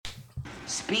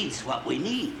Speed's what we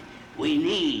need. We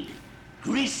need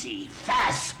greasy,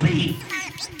 fast speed.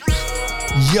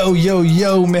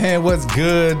 Yo, man, what's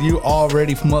good? You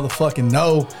already motherfucking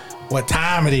know what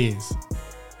time it is.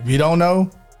 If you don't know,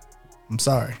 I'm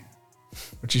sorry.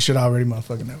 But you should already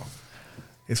motherfucking know.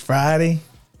 It's Friday.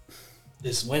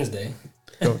 It's Wednesday.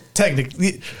 So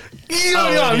technically, you know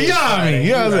what I mean?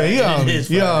 You know what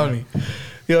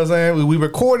I'm saying? We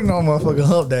recording on motherfucking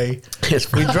hump day.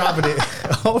 We dropping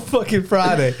it on fucking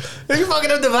Friday. You fucking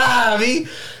up the vibe, E.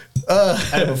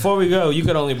 Hey, before we go, you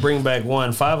could only bring back one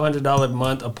 $500 a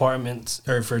month apartments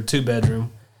or for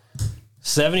 2-bedroom,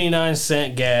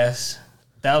 79-cent gas,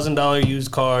 $1,000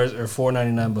 used cars, or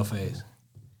 $4.99 buffets.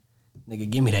 Nigga,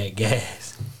 give me that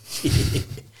gas.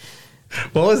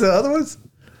 What was the other ones?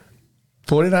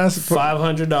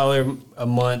 $500 a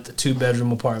month,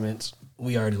 2-bedroom apartments.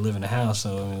 We already live in a house,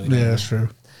 so I mean, Yeah, that's true.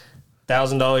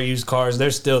 $1,000 used cars.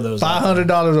 There's still those.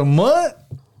 $500 a month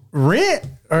rent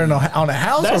or on a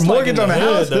house That's or mortgage like on a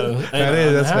house. though. That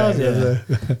is, that's bad.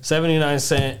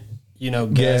 79-cent, gas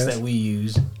Gas. that we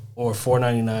use, or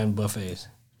 $4.99 buffets.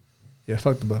 Yeah,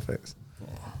 fuck the buffets.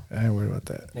 I ain't worried about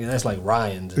that. Nigga, that's like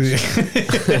Ryan's. And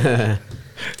shit.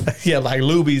 Yeah, like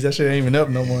Luby's, that shit ain't even up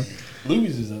no more. Louis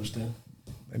is up still.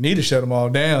 They need to shut them all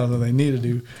down, so they need to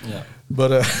do. Yeah. But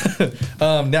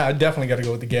now I definitely got to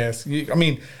go with the gas. I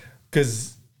mean,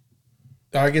 because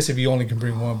I guess if you only can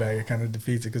bring one bag, it kind of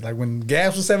defeats it. Because like when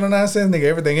gas was 79 cents, nigga,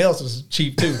 everything else was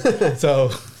cheap too. So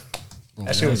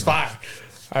that shit was fire.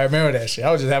 I remember that shit.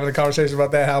 I was just having a conversation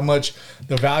about that, how much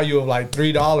the value of like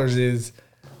 $3 is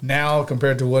now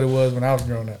compared to what it was when I was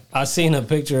growing up. I seen a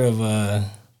picture of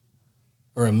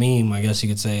or a meme, I guess you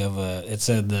could say, of it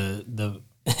said the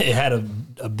it had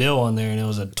a bill on there and it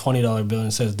was a $20 bill and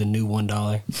it says the new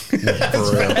 $1.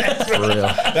 For real.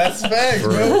 That's facts,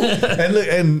 bro. And look,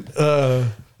 and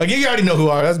like you already know who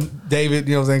are. That's David,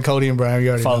 you know what I'm saying, Cody and Brian. You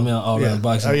already Follow know. me on all the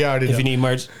boxing. Oh, you already if know. you need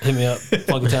merch, hit me up.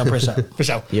 Funkytown Press Shop. For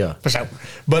sure. Yeah. For sure.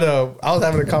 But I was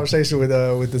having a conversation with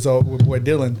boy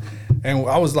Dylan, and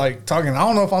I was like talking. I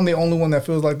don't know if I'm the only one that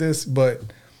feels like this, but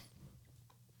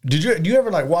do you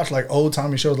ever like watch like old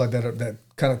timey shows like that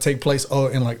kind of take place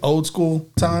in like old school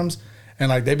times, and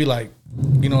like they be like,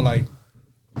 you know, like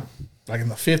in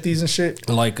the 50s and shit.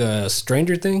 Like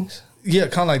Stranger Things? Yeah,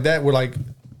 kind of like that, where like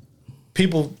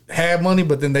people have money,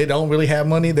 but then they don't really have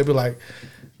money. They be like,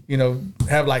 you know,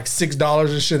 have like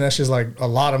 $6 and shit. And that's just like a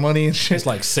lot of money and shit. It's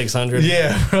like 600.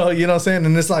 Yeah, bro. You know what I'm saying?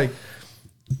 And it's like,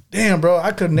 damn, bro,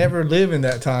 I could never live in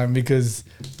that time because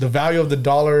the value of the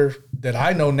dollar that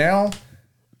I know now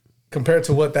compared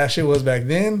to what that shit was back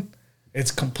then,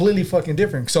 it's completely fucking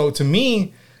different. So to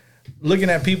me, looking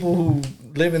at people who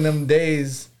live in them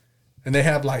days and they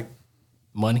have like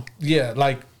Money. yeah,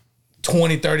 like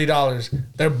 $20-$30,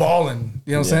 they're balling.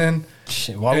 You know what I'm saying?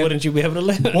 Shit, why wouldn't you be able to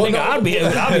live? Well, Nigga, no. I'd be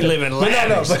living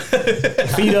lavish. But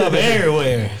Feet up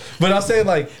everywhere. I'll say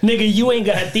like, Nigga, you ain't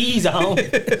got these on.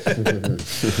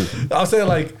 I'll say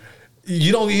like,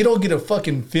 you don't get a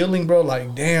fucking feeling, bro.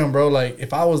 Like, damn, bro. Like,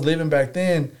 if I was living back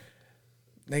then,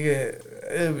 nigga,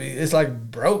 it's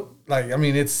like broke. Like, I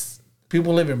mean, it's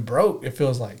people living broke. It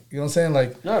feels like, you know what I'm saying?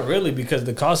 Like, Not really, because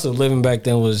the cost of living back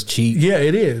then was cheap. yeah,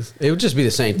 it is. It would just be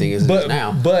the same thing as it is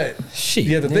now. But Shit.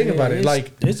 you have to think nigga, about it. it's-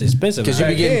 Like, it's expensive. Because you'd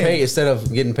be Back getting then. paid, instead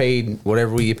of getting paid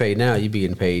whatever we get paid now, you'd be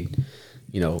getting paid,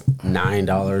 $9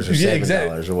 or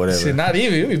 $7 or whatever. Shit, not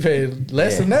even. You'd be paid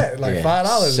less than that, like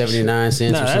 $5. 79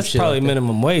 cents Nah, or some that's shit probably like that.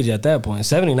 minimum wage at that point.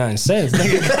 79 cents.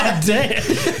 Nigga, goddamn.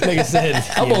 Nigga said,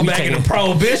 I'm going back in the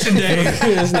prohibition days.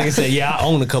 This nigga said, yeah, I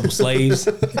own a couple slaves.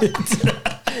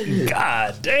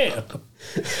 God damn.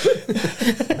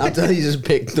 I'm telling you, just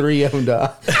pick 3 of them,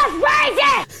 dog.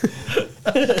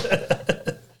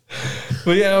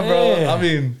 But yeah, bro. Yeah. I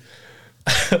mean,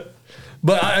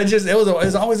 but I just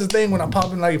it's always a thing when I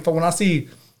pop in, like when I see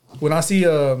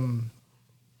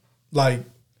like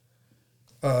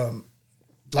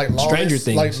lawless, Stranger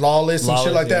Things. like lawless and shit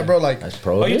Lawless, like that, yeah. bro. Like That's Oh, you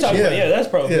prohibition. talking about, Yeah. that's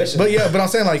prohibition. but I'm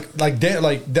saying like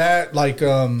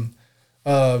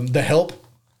The Help.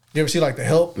 You ever see like The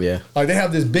Help? Yeah. Like they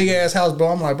have this big ass house, bro.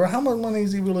 I'm like, bro, how much money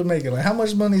is he really making? Like, how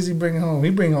much money is he bringing home? He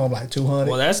bring home like 200.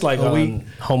 Well, that's like a week.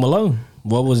 Home Alone.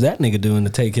 What was that nigga doing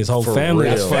to take his whole For family?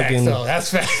 real. That's Facts, fucking. though.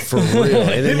 That's fact. For real.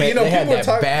 And they You know, had people that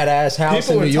talk- badass house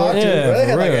People in New would York. talk to Yeah, him, bro. They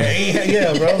had for like real.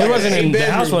 yeah, bro. It Like wasn't an in the house.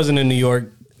 eight-bedroom. Wasn't in New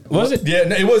York, was it? Yeah,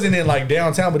 no, it wasn't in like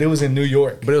downtown, but it was in New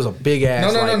York. But it was a big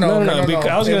ass. No. No. Because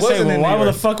I was It gonna say, wasn't well, in why New the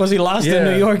York. fuck was he lost in Yeah.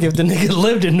 New York if the nigga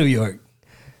lived in New York?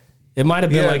 It might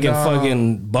have been Yeah, like in no.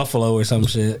 fucking Buffalo or some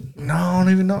shit. No, I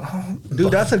don't even know. Dude,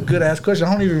 that's a good ass question.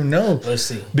 I don't even know. Let's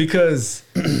see. Because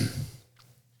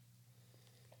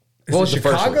What was the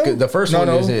first Chicago? one? The first No, one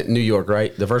no. is in New York,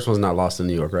 right? The first one's not Lost in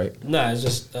New York, right? Nah, it's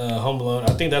just Home Alone.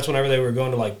 I think that's whenever they were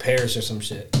going to like Paris or some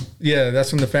shit. Yeah,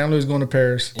 that's when the family was going to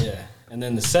Paris. Yeah, and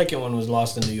then the second one was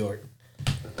Lost in New York.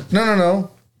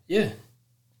 No. Yeah.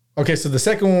 Okay, so the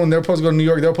second one, they're supposed to go to New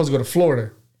York. They're supposed to go to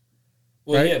Florida.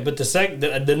 Well, Right? yeah, but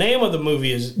the name of the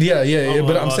movie is Yeah. Home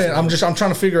But Alone, I'm Lost saying, in I'm New York.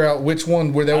 trying to figure out which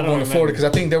one where they were I don't going to Florida, remember.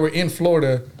 because I think they were in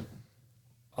Florida,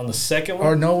 On the second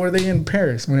or one, no, were they in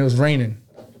Paris when it was raining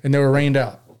and they were rained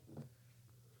out?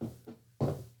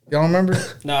 Y'all remember?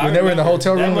 no, I when they were in the remember.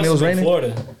 hotel That room when it must was have been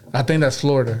raining. Florida. I think that's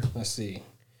Florida. Let's see.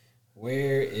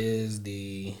 Where is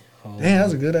the home? Damn,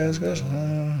 that's a good ass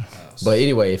question. But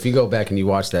anyway, if you go back and you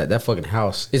watch that fucking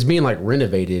house, it's being like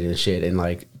renovated and shit, and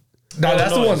like No,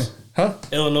 that's the one. Illinois. Huh?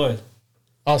 Illinois.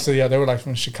 Also, yeah, they were like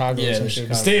from Chicago. Yeah, or some they're shit.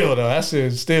 Chicago. Still though, that's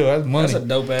money. That's a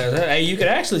dope ass. Hey, you could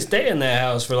actually stay in that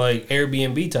house for like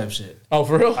Airbnb type shit. Oh,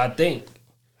 for real? I think.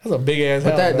 That's a big ass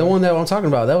but house. that the bro. one that I'm talking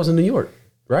about, that was in New York,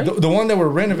 right? The one that were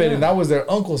renovating, Yeah. that was their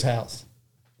uncle's house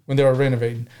when they were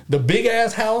renovating. The big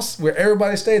ass house where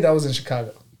everybody stayed, that was in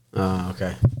Chicago. Oh,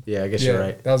 okay. Yeah, I guess you're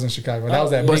right. That was in Chicago. That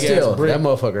was that But big still, ass brick. that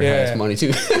motherfucker Yeah. has money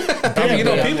too. I mean, you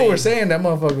know, Yeah, people were saying that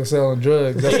motherfucker was selling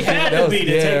drugs. He had to be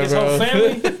to take his whole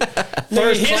family.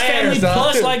 Nigga, his class, family dog.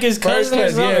 plus like his First cousin or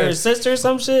class, something, yeah. or his sister or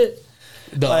some shit.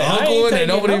 The Like, I uncle ain't and taking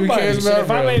nobody even nobody. cares Shit, about.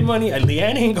 if I made money,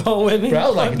 Leanne ain't going with me. Bro, I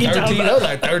was like Fuck you talking 13. about? That was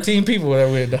like 13 people that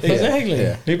went. Exactly.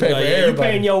 Yeah. He paid for Like, you everybody.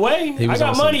 paying your way? I was got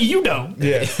on some- money, you don't.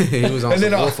 Yeah. He was on And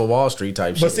some then, Wolf of Wall Street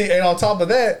type But shit. see, and on top of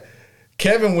that,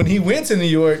 Kevin, when he went to New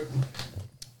York,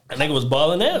 I think it was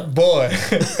balling out. boy,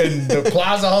 and the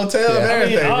Plaza Hotel and I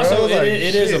mean, everything. also, bro. Like,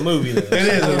 it is a shit. movie. Though.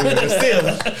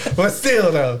 It is, but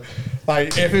still though,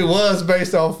 like if it was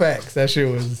based on facts, that shit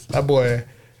was that boy.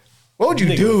 What would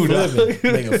you do, dog?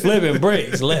 Nigga flipping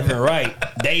bricks left and right,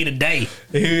 day to day.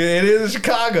 It is in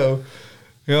Chicago.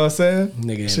 You know what I'm saying?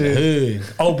 Nigga in Shit. the hood.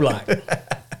 O block.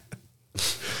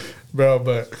 Bro,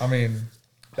 but I mean,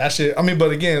 that shit. I mean,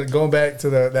 but again, going back to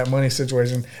that money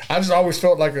situation, I just always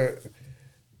felt like man,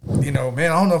 I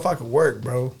don't know if I could work,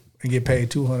 bro, and get paid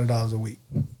 $200 a week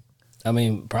I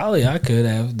mean, probably I could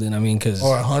have. Then I mean, because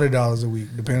or $100 a week,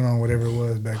 depending on whatever it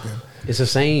was back then. It's the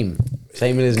same it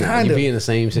is now. Kind You of. be in the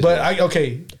same situation. But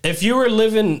okay, if you were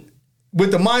living,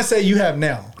 with the mindset you have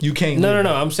now, you can't. no.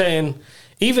 I'm saying,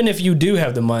 even if you do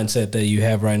have the mindset that you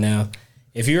have right now,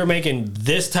 if you were making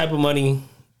this type of money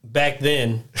back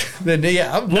then, Then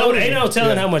yeah, no, ain't no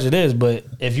telling yeah. how much it is. But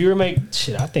if you were making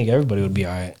shit, I think everybody would be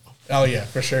all right. Oh yeah,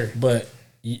 for sure. But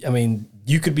I mean,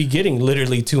 you could be getting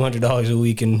literally $200 a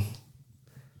week and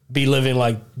be living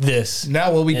like this.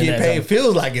 Now what we And get that's paid how-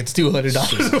 feels like it's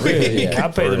 $200 a week. Yeah, I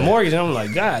pay the mortgage. And I'm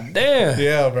like, God damn.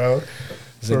 Yeah, bro.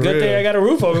 It's a good thing I got a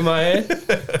roof over my head.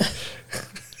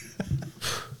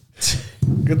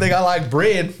 Good thing I like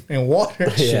bread and water.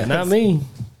 Shit, not me.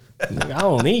 Nigga, I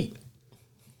don't eat.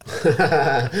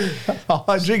 All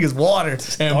I drink is water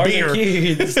and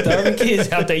beer. Starving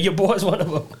kids out there. Your boy's one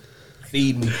of them.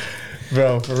 Feed me.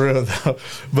 Bro, for real though.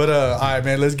 But all right,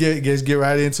 man, let's get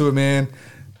right into it, man.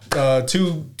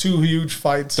 Two huge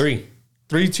fights. Three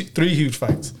huge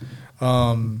fights.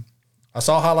 I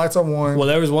saw highlights on one. Well,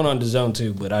 there was one on the zone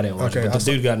too, but I didn't watch Okay, it. I But the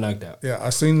saw- dude got knocked out. Yeah, I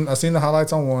seen the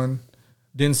highlights on one.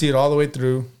 Didn't see it all the way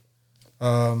through.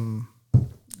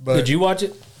 But Did you watch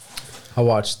it? I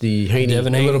watched the Haney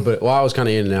Devin a little Haney? bit. Well, I was kind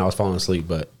of in and out. I was falling asleep,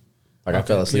 but like I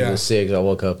fell asleep yeah. at 6. I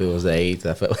woke up. It was the 8th.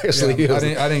 I felt like Yeah, asleep. It was-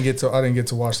 I didn't get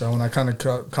to watch that one. I kind of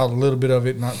caught a little bit of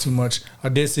it, not too much. I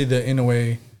did see the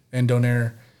Inoue and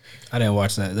Donaire. I didn't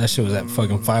watch that. That shit was at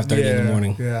fucking 5:30 in the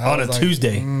morning Yeah, I on a was like,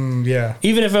 Tuesday. Yeah,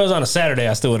 Even if it was on a Saturday,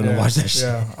 I still wouldn't have watched that shit.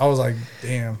 yeah. I was like,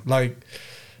 damn. Like,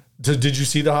 did you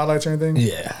see the highlights or anything?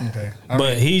 Yeah. Okay.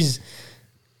 But he's,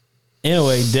 in a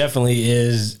way, definitely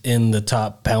is in the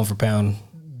top pound for pound.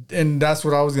 And that's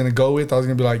what I was gonna go with. I was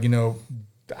gonna be like, I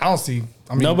don't see.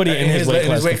 I mean, Nobody in his weight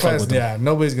class can fuck with him. yeah,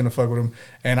 nobody's gonna fuck with him.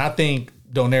 And I think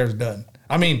Donaire's done.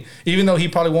 I mean, even though he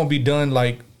probably won't be done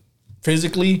like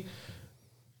physically,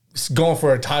 it's going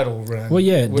for a title run. Well,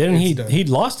 yeah, didn't It's he? done. He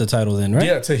lost the title then, right?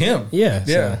 Yeah, to him. Yeah,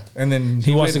 yeah. so And then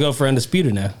He wants to went- go for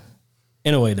undisputed now.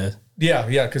 In a way, does. Yeah,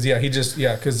 because he lost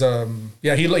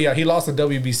the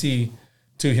WBC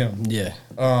to him. Yeah.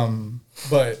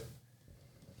 But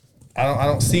I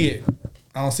don't see it.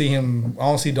 I don't see him. I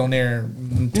don't see Donaire.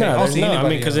 No, I don't see I anybody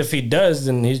mean, because else. if he does,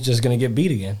 then he's just gonna get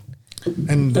beat again.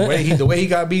 And the way he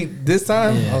got beat this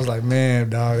time, Yeah. I was like, man,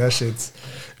 dog, that shit's.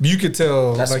 You could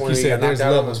tell, That's like the one you he said, got there's knocked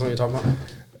out. levels. That's what you're talking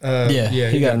about. Yeah, he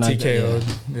he got got knocked out,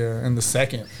 TKO'd. Yeah, in the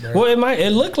second. bro. Well, it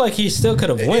looked like he still could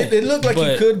have won. It looked like he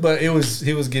but- could, but he was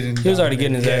getting. He was already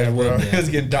getting his ass bro. whooped, yeah. He was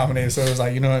getting dominated, so it was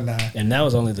like, you know what, nah. And that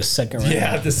was only the second round.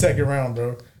 Yeah, the second round,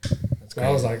 bro. So I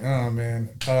was like, oh man.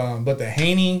 But the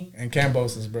Haney and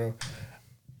Kambosos, bro.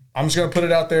 I'm just gonna put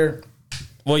it out there.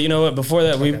 Well, you know what? Before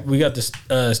that, we got this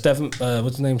Stephen.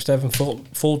 What's his name? Stephen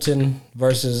Fulton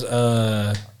versus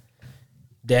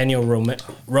Daniel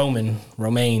Romaine.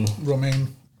 Romaine.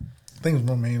 I think it's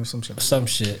Romaine or some shit. Some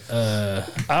shit. I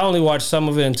only watched some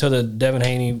of it until the Devin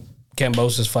Haney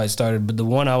Kambosos fight started. But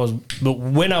when I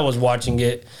was watching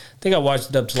it, I think I watched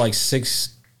it up to like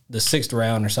the sixth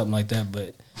round or something like that.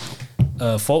 But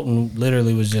Fulton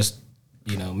literally was just,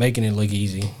 making it look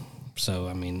easy. So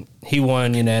I mean, he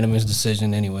won unanimous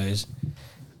decision, anyways.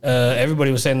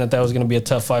 Everybody was saying that was going to be a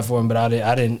tough fight for him, but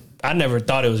I never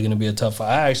thought it was going to be a tough fight.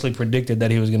 I actually predicted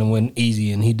that he was going to win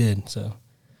easy, and he did. So.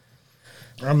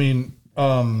 I mean,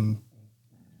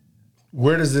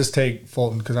 where does this take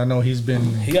Fulton? Because I know he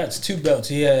got 2 belts.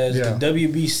 He has the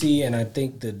WBC and I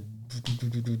think the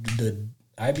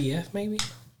IBF maybe.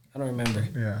 I don't remember.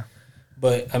 Yeah,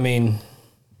 but I mean,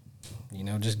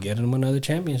 just get him another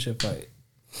championship fight.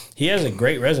 He has a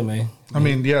great resume. I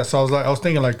mean, yeah. So I was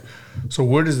thinking like, so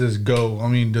where does this go? I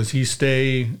mean, does he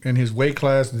stay in his weight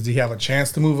class? Does he have a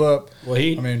chance to move up? Well,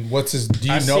 what's his? Do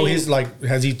you know his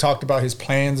has he talked about his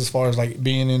plans as far as like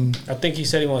being in? I think he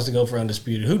said he wants to go for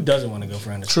undisputed. Who doesn't want to go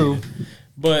for undisputed? True,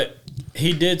 but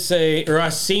he did say, or I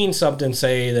seen something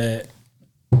say that,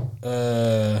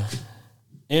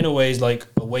 Inoue's like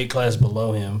a weight class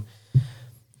below him.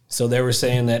 So they were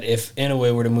saying that if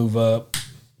Inoue were to move up,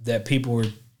 that people were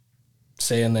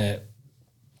saying that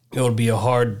it would be a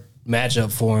hard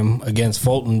matchup for him against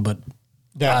Fulton, but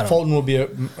Fulton will be a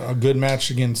good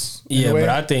match against Inoue. Yeah, but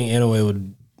I think Inoue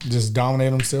would just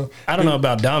dominate him still. I don't know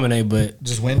about dominate, but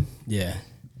just win. Yeah,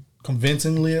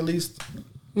 convincingly at least.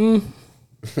 Depending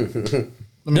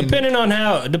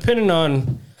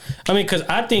on, because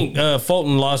I think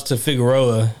Fulton lost to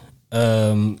Figueroa.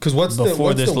 Because what's the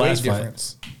weight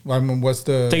difference? I mean, I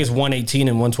think it's 118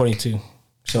 and 122.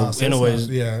 So anyways,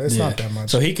 it's not that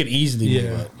much. So he could easily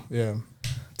move up. Yeah,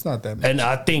 it's not that much. And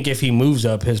I think if he moves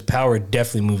up, his power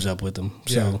definitely moves up with him.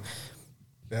 So,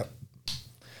 yep.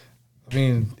 I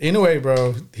mean, anyway,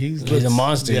 bro, he's a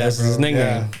monster. That's his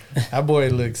nickname. Yeah. That boy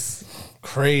looks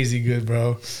crazy good,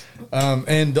 bro.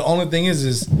 And the only thing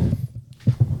is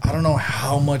I don't know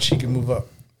how much he can move up,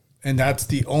 and that's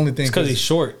the only thing. It's because he's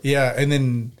short. Yeah, and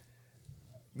then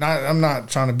I'm not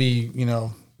trying to be,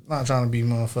 not trying to be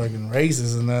motherfucking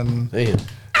racist and nothing. Damn.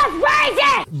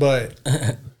 But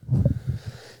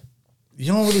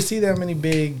you don't really see that many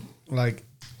big like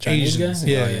Chinese Asians. guys?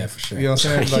 Yeah, Oh, yeah, for sure. You know what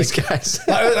I'm saying? Chinese Like, guys.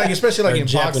 like especially like Or in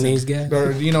Japanese boxing,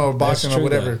 guys. or boxing or true,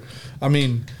 whatever. though. I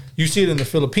mean, you see it in the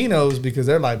Filipinos because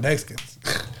they're like Mexicans.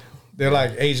 They're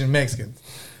like Asian Mexicans.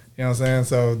 You know what I'm saying?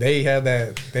 So they have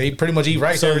that. They pretty much eat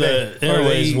rice every day.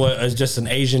 Anyways, is just an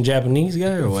Asian Japanese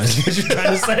guy, or what? What you trying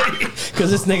to say?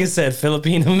 Because this nigga said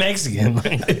Filipino Mexican.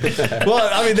 Well,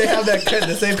 I mean, they have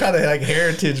the same kind of like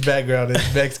heritage background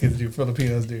as Mexicans do,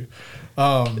 Filipinos do.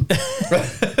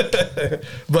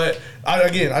 But I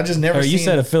just never. Or you seen,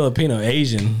 said a Filipino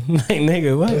Asian, like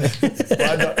nigga, what?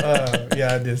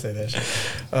 Yeah, I did say that shit.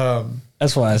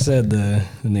 That's why I said the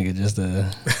nigga just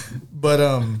a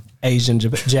Asian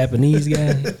Japanese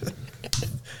guy.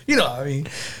 You know what I mean?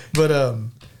 But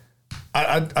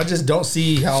I just don't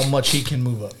see how much he can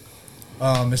move up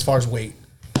as far as weight,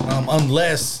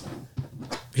 unless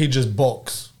he just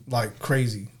bulks like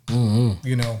crazy. Mm-hmm.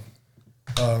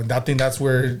 I think that's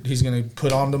where he's going to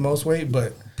put on the most weight.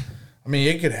 But I mean,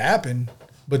 it could happen.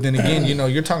 But then again,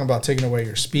 you're talking about taking away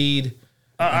your speed.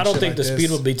 I don't think the speed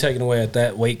will be taken away at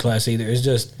that weight class either. It's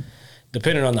just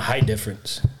depending on the height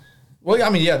difference. Well,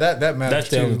 I mean, yeah, that matters. That's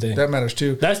the too. only thing. That matters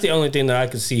too. That's the only thing that I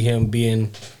could see him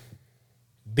being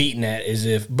beaten at is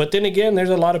if. But then again, there's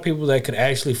a lot of people that could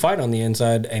actually fight on the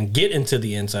inside and get into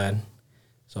the inside.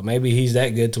 So maybe he's that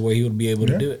good to where he would be able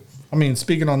to do it. I mean,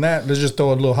 speaking on that, let's just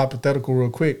throw a little hypothetical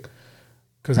real quick,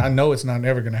 because I know it's not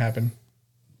ever going to happen.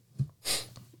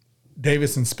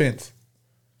 Davis and Spence.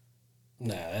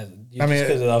 Nah, I mean,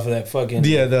 because off of that fucking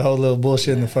the whole little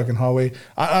bullshit in the fucking hallway.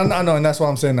 I know, and that's why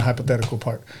I'm saying the hypothetical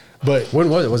part. But When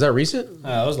was it? Was that recent? it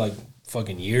was like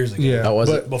fucking years ago. yeah, Oh, was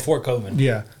but, it? Before COVID.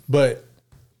 Yeah, but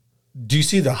do you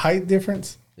see the height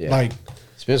difference? Yeah. Like,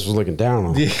 Spence was looking down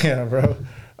on him. yeah, bro.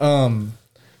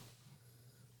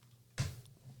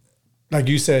 Like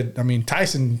you said, I mean,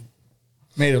 Tyson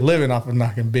made a living off of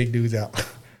knocking big dudes out.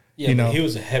 Yeah, but he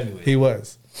was a heavyweight. He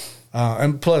was,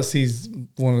 and plus he's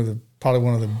probably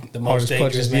one of the most hardest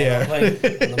dangerous punchers. man on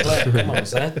the planet. Come on,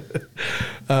 son.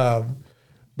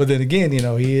 But then again,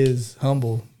 he is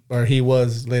humble, or he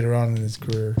was later on in his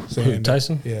career. Saying,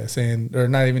 Tyson? Yeah, or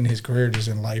not even his career, just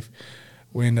in life.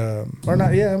 When, or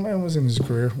not, yeah, it was in his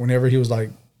career. Whenever he was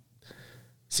like,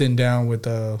 sitting down with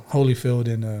Holyfield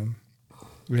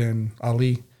and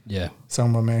Ali. Yeah.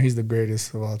 Some man, he's the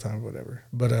greatest of all time, whatever.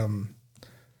 But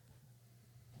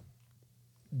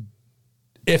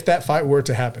if that fight were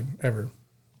to happen ever,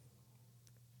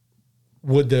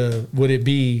 would it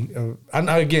be? I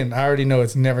already know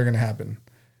it's never going to happen.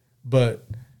 But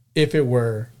if it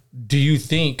were, do you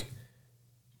think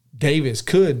Davis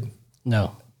could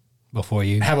No. Before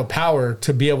you have a power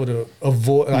to be able to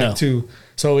avoid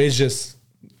So it's just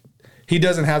he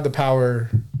doesn't have the power.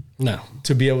 No.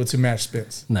 To be able to match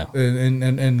Spence. No. And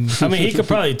I mean, he could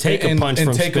probably take a punch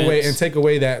from take Spence. take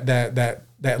away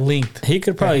that length. He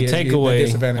could probably take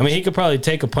away. I mean, he could probably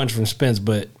take a punch from Spence,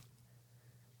 but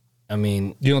I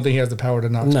mean, you don't think he has the power to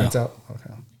knock Spence out?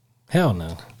 Okay. Hell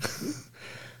no.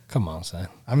 Come on, son.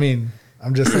 I mean,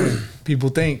 I'm just saying.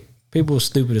 People are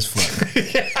stupid as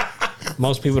fuck.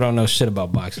 Most people don't know shit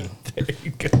about boxing. There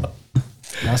you go.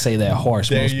 I say that harsh.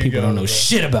 Most people don't know bro.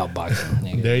 Shit about boxing.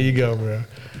 Nigga. There you go, bro.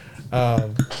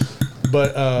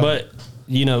 But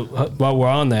you know, while we're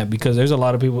on that, because there's a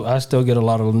lot of people, I still get a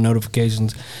lot of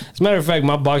notifications. As a matter of fact,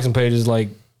 my boxing page is like,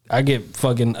 I get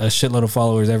fucking a shitload of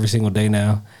followers every single day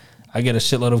now. I get a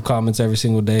shitload of comments every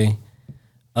single day.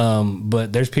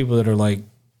 But there's people that are like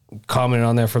commenting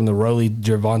on there from the Rolly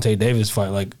Gervonta Davis fight.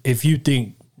 Like, if you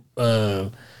think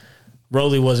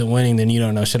Rolly wasn't winning, then you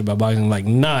don't know shit about boxing. Like,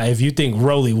 nah, if you think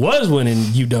Rolly was winning,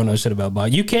 you don't know shit about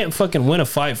boxing. You can't fucking win a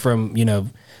fight from, you know,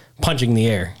 punching the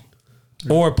air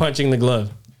or punching the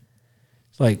glove.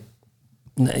 It's like,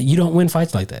 you don't win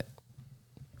fights like that.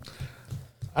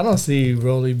 I don't see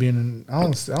Rolly being. I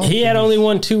don't he had only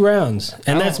won 2 rounds,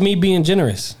 and that's me being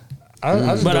generous.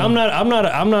 But I'm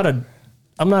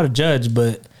not a judge,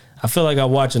 but I feel like I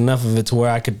watch enough of it to where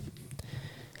I could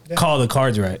call the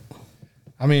cards right.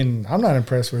 I mean, I'm not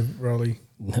impressed with Rolly.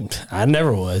 I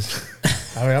never was.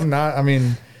 I mean, I'm not. I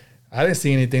mean, I didn't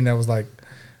see anything that was like,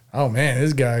 oh man,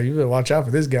 this guy, you better watch out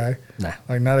for this guy. Nah.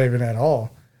 Like, not even at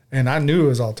all. And I knew it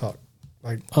was all talk.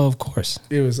 Like, Oh, of course.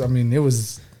 it was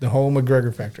the whole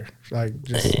McGregor factor. Like,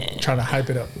 just trying to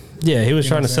hype it up. Yeah, he was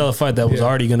trying to sell a fight that was Yeah.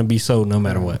 already going to be sold no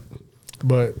matter what.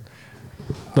 But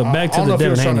But back I to don't know the if he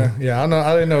was Devin trying Haney. to. Yeah,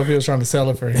 I didn't know if he was trying to sell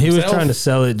it for himself. He was trying to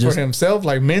sell it just for himself,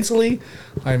 like mentally.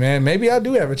 Like, man, maybe I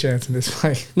do have a chance in this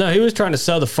fight. No, he was trying to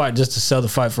sell the fight just to sell the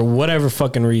fight for whatever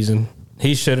fucking reason.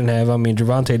 He shouldn't have. I mean,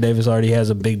 Gervonta Davis already has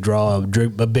a big draw,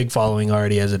 a big following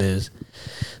already as it is.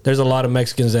 There's a lot of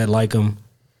Mexicans that like him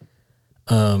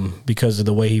because of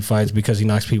the way he fights, because he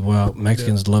knocks people out.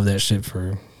 Mexicans love that shit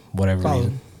for whatever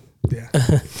reason. Yeah. I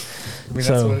mean, that's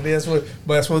So- what it is. But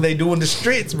that's what they do in the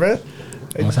streets, bro.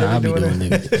 That's how I be doing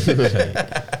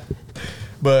niggas.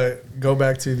 But go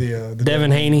back to the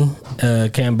Devin Haney,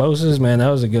 Kambosos, man, that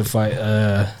was a good fight.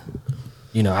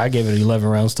 You know, I gave it 11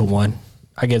 rounds to 1.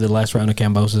 I gave the last round to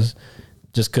Kambosos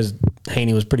just because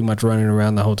Haney was pretty much running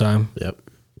around the whole time. Yep.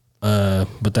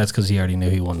 But that's because he already knew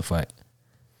he won the fight.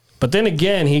 But then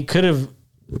again, he could have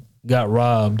got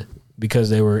robbed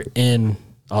because they were in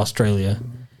Australia,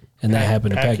 and that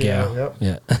happened to Pacquiao. Yep.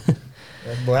 Yeah,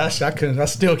 Boy, I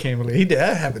still can't believe he did.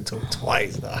 That happened to him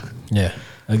twice, dog. yeah.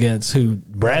 Against who?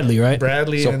 Bradley, right?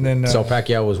 Bradley, So, and then so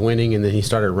Pacquiao was winning, and then he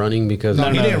started running because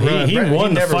no, he no, didn't run. he Bradley,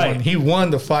 won the never fight. won. He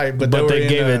won the fight, but But they were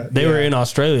gave in, it. They were in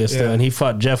Australia still, Yeah. and he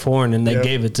fought Jeff Horn, and they Yeah.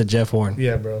 gave it to Jeff Horn.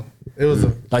 Yeah, bro. It was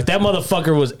a Like that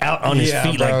motherfucker was out on his Yeah,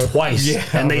 feet bro. like twice, Yeah,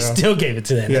 and they bro. still gave it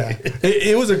to that. yeah. nigga.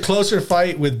 It was a closer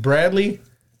fight with Bradley,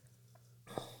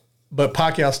 but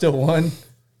Pacquiao still won,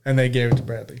 and they gave it to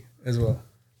Bradley as well.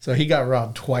 So he got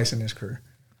robbed twice in his career.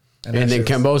 and then that shit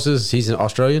was- Kambosos, he's an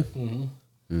Australian.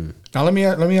 Now let me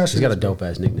ask you. He's got a this, bro. dope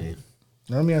ass nickname,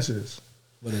 Now, let me ask you this.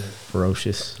 What is it?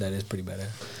 Ferocious. That is pretty badass.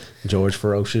 George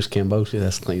Ferocious Kambosos.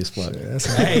 That's clean as fuck.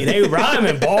 Hey, they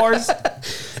rhyming bars.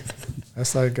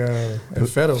 That's like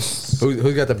Fedos.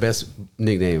 Who got the best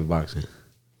nickname in boxing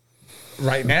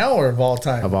Right now or of all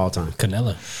time? of all time?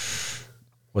 Canelo.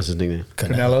 What's his nickname?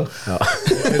 Canelo.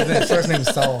 His first name is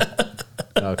Saul.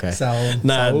 Okay. Saul.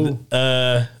 Nah,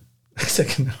 Saul.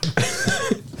 Second.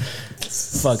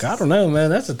 fuck, I don't know, man.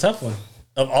 That's a tough one.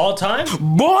 Of all time?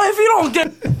 Boy, if you don't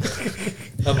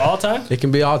get... Of all time? It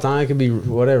can be all time. It can be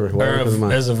whatever. Or Whatever comes to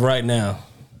mind. as of right now?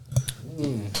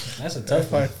 That's a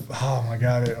tough one. Oh my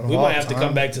god! We might have to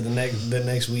come back to the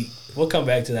next week. We'll come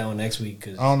back to that one next week.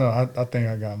 Cause I don't know. I think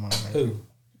I got mine. Right. who?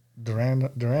 Duran,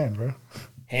 bro.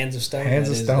 Hands of Stone. Hands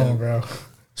That of is Stone, dope. bro.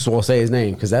 So we'll say his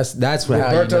name because that's what how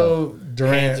you know. Roberto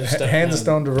Duran. Hands of Stone. Hands of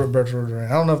Stone to Roberto Duran.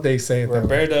 I don't know if they say it that way.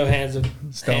 Roberto Hands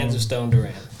of Stone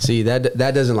Duran. See that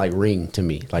doesn't like ring to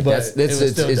me. Like But that's it was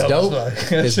it's still it's dope dope. as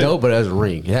fuck. It's dope, but it doesn't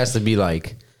ring. It has to be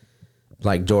like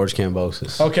like George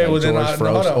Kambosos. Okay, like well then, George hold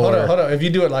Frost on. If you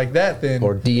do it like that, then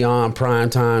or Dion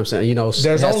Primetime, so, you know,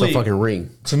 There's that's only- a fucking ring.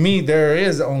 to me there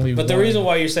is only. But the one. reason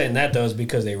why you're saying that though is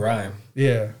because they rhyme.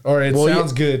 yeah, or it Well,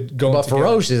 sounds good going. But together.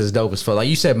 Ferocious is dope as fuck. Like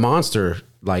you said, Monster,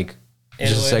 like just a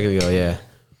Anyway. second ago, yeah.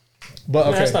 But I mean,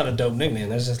 okay, that's not a dope nickname.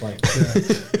 That's just like.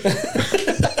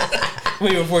 I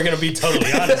mean, if we're gonna be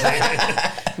totally honest,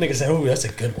 nigga say, "Oh, that's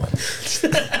a good one."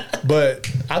 but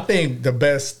I think the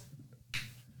best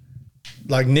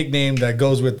like nickname that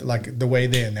goes with like the way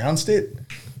they announced it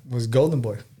was Golden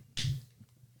Boy.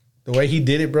 The way he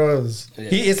did it, bro, it was,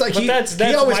 it's like But he that's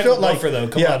always Michael felt like Buffer, though.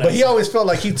 Come yeah, on but now. he always felt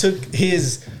like he took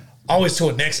his always to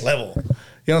a next level. You know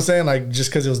what I'm saying? Like just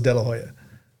because it was De La Hoya,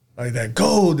 like that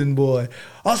Golden Boy,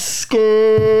 Oscar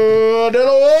De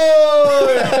La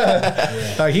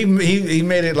Hoya. Like he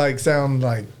made it like sound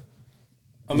like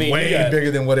I mean, way you got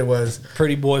bigger than what it was.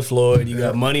 Pretty Boy Floyd. You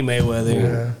got Money Mayweather.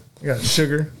 Yeah, you got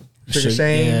Sugar Sugar-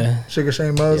 Shane, yeah. Sugar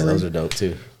Shane Yeah, Mosley, those are dope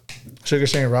too. Sugar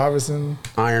Shane Robinson,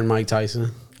 Iron Mike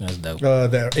Tyson. That's dope.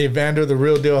 that Evander the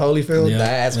Real Deal Holyfield. Yeah.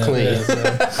 That's clean.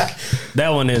 That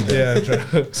one is dope. Yeah,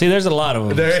 bro. See, there's a lot of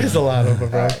them. There is a lot of them,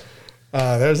 bro.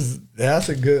 That's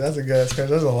a good scratch.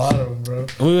 There's a lot of them, bro.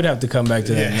 We would have to come back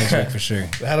to that Yeah. next week for sure.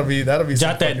 That'll be some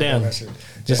Jot that fucking down, fun shit.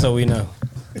 just so we know.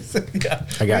 Yeah.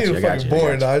 I got We you, ain't I got fucking you, I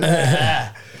bored, dog.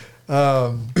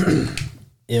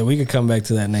 Yeah, we could come back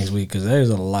to that next week because there's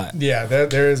a lot. Yeah,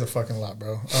 there is a fucking lot,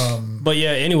 bro. But yeah,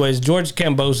 anyways, George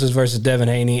Kambosos versus Devin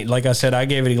Haney. Like I said, I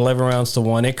gave it 11 rounds to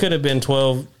 1. It could have been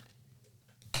 12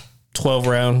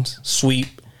 rounds, sweep.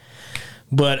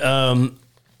 But,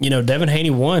 Devin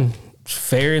Haney won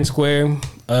fair and square.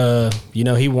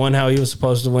 He won how he was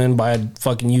supposed to win by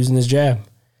fucking using his jab.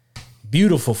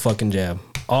 Beautiful fucking jab.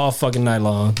 All fucking night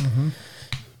long.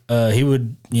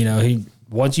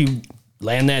 Once you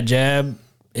land that jab,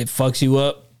 it fucks you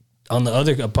up on the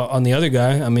other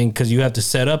guy. I mean, because you have to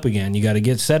set up again. You got to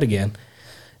get set again.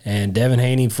 And Devin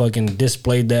Haney fucking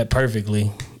displayed that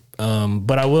perfectly.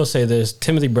 But I will say this: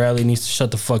 Timothy Bradley needs to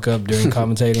shut the fuck up during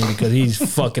commentating because he's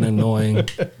fucking annoying.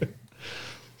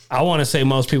 I want to say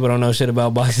most people don't know shit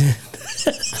about boxing.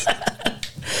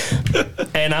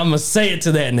 And I'm going to say it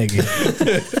to that nigga.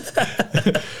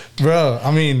 Bro,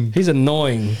 I mean, He's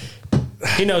annoying.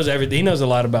 He knows everything. He knows a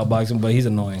lot about boxing, but he's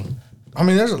annoying.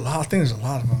 there's a lot. I think there's a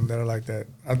lot of them that are like that.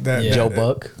 Joe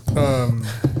Buck.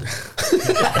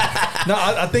 No,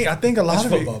 I think a lot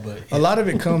of football, but, it. A lot of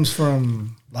it comes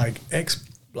from like ex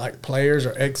players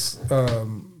or ex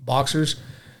boxers,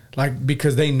 like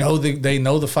because they know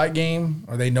the fight game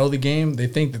or they know the game. They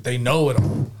think that they know it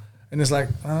all, and it's like,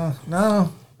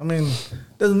 no. I mean,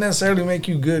 doesn't necessarily make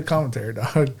you good commentary,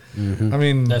 dog. I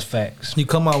mean, That's facts. you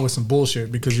come out with some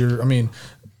bullshit because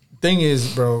thing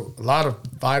is, bro, a lot of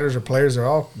fighters or players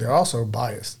they're also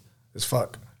biased as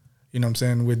fuck. You know what I'm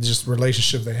saying? With just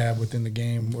relationships they have within the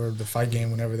game or the fight game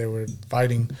whenever they were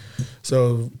fighting.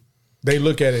 So they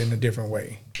look at it in a different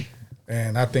way.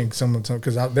 And I think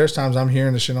because there's times I'm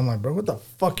hearing this shit, I'm like, bro, what the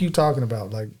fuck you talking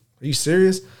about? Like, are you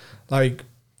serious? Like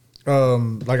I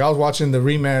was watching the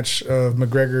rematch of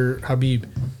McGregor Habib,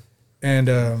 and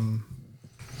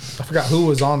I forgot who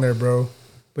was on there, bro.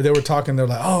 But they were talking. They're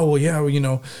like, "Oh, well, yeah, well,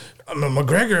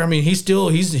 McGregor. I mean, he's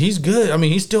good. I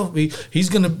mean,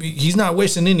 he's not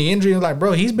wasting any injury." Like,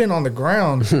 bro, he's been on the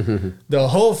ground the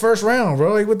whole first round,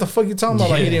 bro. Like, what the fuck you talking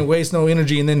about? Like, he didn't waste no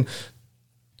energy, and then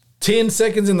 10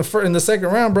 seconds in the second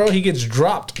round, bro, he gets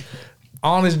dropped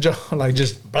on his jaw, like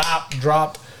just blop,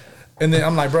 dropped. And then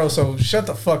I'm like, bro, so shut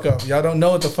the fuck up. Y'all don't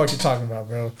know what the fuck you're talking about,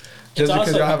 bro. Just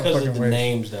because y'all have a fucking of the way.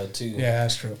 names, though, too. Yeah,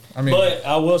 that's true. I mean, But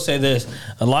I will say this: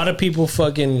 a lot of people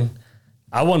fucking.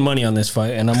 I won money on this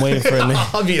fight, and I'm waiting for a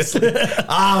nigga.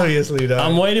 obviously, though.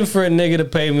 I'm waiting for a nigga to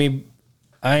pay me.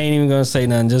 I ain't even gonna say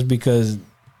nothing just because,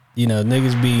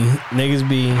 niggas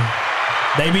be,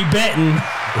 they be betting.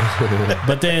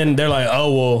 But then they're like,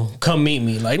 "Oh well, come meet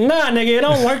me." Like, nah, nigga, it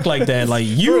don't work like that. Like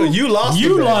Bro, you lost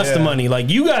the money. Like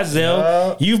you got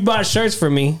Zelle, you've bought shirts for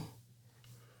me.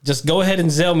 Just go ahead and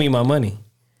Zelle me my money.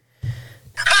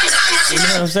 You know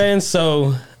what I'm saying?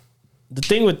 So the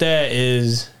thing with that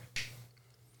is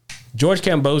George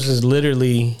Kambosos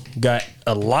literally got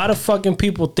a lot of fucking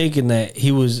people thinking that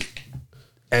he was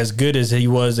as good as he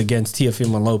was against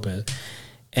Teofimo Lopez.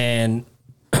 And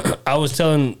I was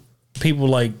telling people,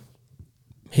 like,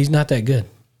 he's not that good.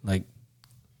 Like,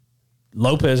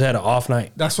 Lopez had an off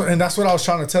night. That's what I was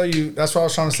trying to tell you. That's what I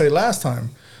was trying to say last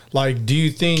time. Like, do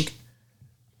you think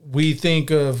we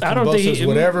think of I don't think Kambosos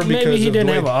whatever maybe because he of didn't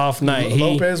the way have an off night.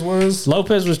 Lopez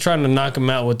was trying to knock him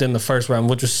out within the first round,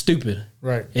 which was stupid.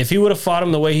 right. If he would have fought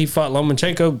him the way he fought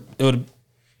Lomachenko, it would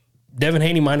Devin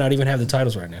Haney might not even have the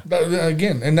titles right now. But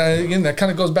again, that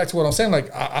kind of goes back to what I'm saying.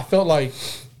 Like I felt like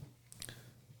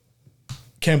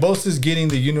Kambosos getting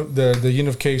the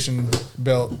unification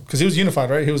belt because he was unified,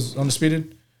 right? He was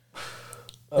undisputed.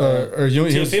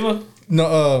 Teofimo?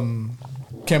 No,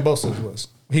 Kambosos was.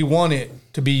 He wanted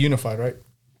to be unified, right?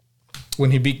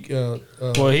 When he beat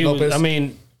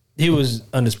Lopez. He was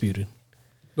undisputed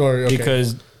Okay.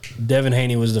 because Devin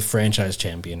Haney was the franchise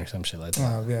champion or some shit like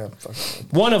that. Yeah, fuck.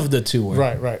 One of the two were.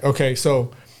 Right. Okay,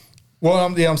 so,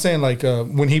 I'm saying like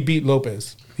when he beat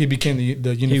Lopez, he became the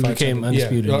unified. He became champion.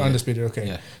 undisputed. Yeah, Yeah. undisputed. Okay,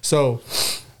 Yeah. So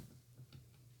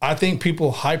I think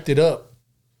people hyped it up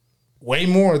way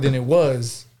more than it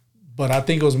was, but I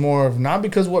think it was more of not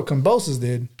because what Kambosos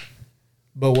did,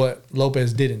 but what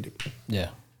Lopez didn't do. Yeah.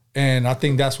 And I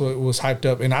think that's what was hyped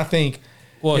up. And I think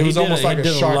Well, it was almost like he a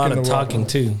did shark a lot in of the talking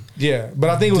water. too. Yeah, but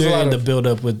I think it was a During lot the of build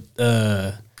up with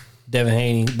Devin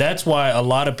Haney. That's why a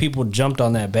lot of people jumped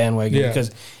on that bandwagon Yeah.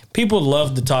 because people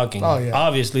loved the talking. Oh, yeah.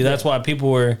 Obviously, that's why people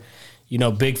were,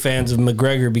 big fans of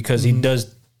McGregor because Mm-hmm. he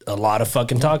does a lot of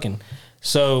fucking talking.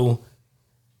 So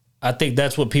I think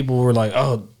that's what people were like,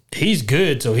 oh, he's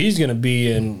good, so he's gonna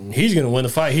he's gonna win the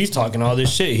fight. He's talking all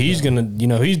this shit. He's gonna,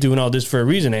 he's doing all this for a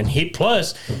reason. And he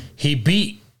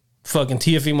beat fucking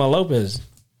Teofimo Lopez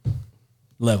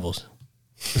levels.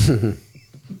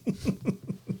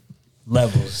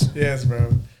 Levels. yes,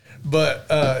 bro. But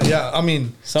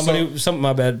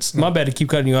My bad to keep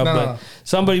cutting you off, but no.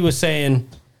 somebody was saying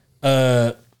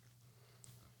that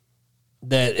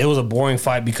it was a boring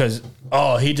fight because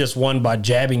he just won by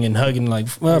jabbing and hugging. Like,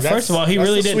 well, first of all, he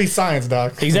really didn't. Sweet science,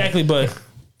 doc. Exactly, but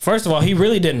first of all, he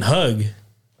really didn't hug.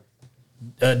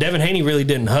 Devin Haney really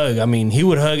didn't hug. I mean, he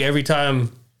would hug every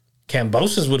time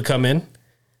Kambosos would come in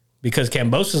because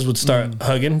Kambosos would start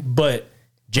hugging, but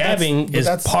jabbing is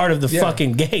part of the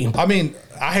fucking game. I mean,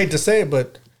 I hate to say it,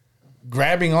 but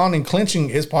grabbing on and clinching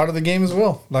is part of the game as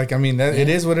well. Like, I mean, it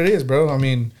is what it is, bro. I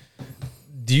mean,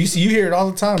 you hear it all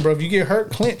the time, bro. If you get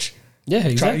hurt, clinch. Yeah,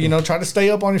 exactly. Try to stay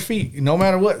up on your feet. No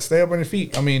matter what, stay up on your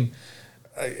feet. I mean,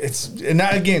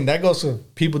 that goes to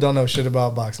people don't know shit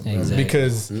about boxing, bro. Exactly.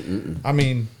 Because I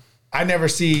mean, I never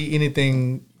see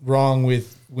anything wrong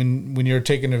with when you're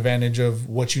taking advantage of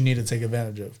what you need to take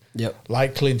advantage of. Yep.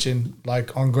 Like clinching,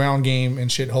 like on ground game and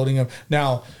shit, holding them.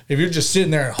 Now, if you're just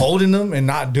sitting there holding them and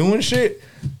not doing shit,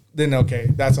 then okay,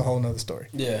 that's a whole nother story.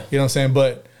 Yeah. You know what I'm saying?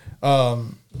 But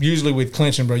usually with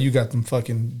clinching, bro, you got them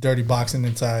fucking dirty boxing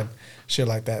inside, shit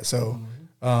like that. So,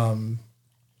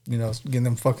 getting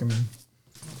them fucking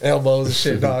elbows and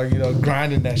shit, dog,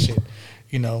 grinding that shit.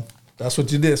 That's what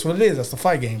you did. That's what it is. That's the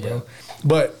fight game, bro.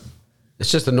 But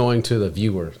it's just annoying to the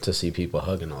viewer to see people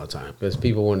hugging all the time because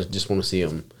people just want to see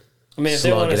them. I mean, if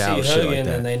they want to see shit hugging, like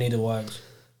that. then they need to watch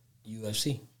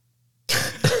UFC.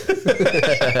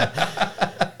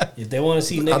 If they want to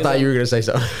see niggas, I thought you were gonna say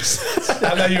something. I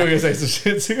thought you were gonna say some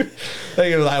shit too. They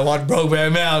gonna like watch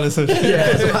Brokeback Mountain or some shit.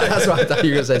 Yeah, that's what I thought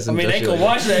you were gonna say. I Something. mean, they can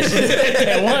watch that shit if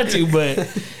they want to, but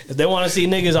if they want to see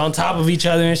niggas on top of each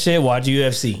other and shit, watch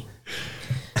UFC.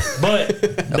 But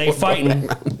they fighting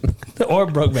or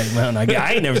Brokeback Mountain.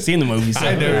 I ain't never seen the movie. So.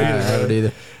 I never I haven't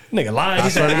either. Nigga lying. I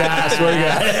swear to God. I swear to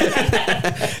God.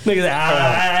 Nigga,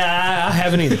 I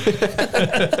haven't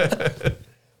either.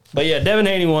 But yeah, Devin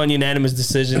Haney won unanimous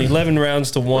decision, 11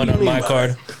 rounds to 1 on my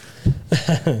card.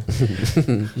 That's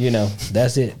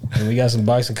it. And we got some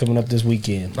boxing coming up this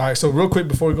weekend. All right, so real quick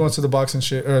before we go into the boxing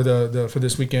shit or the for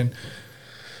this weekend,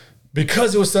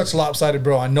 because it was such lopsided,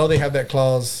 bro. I know they have that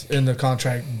clause in the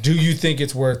contract. Do you think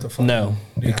it's worth the fight? No,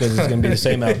 because it's gonna be the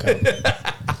same outcome.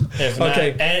 If not,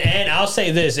 Okay. and I'll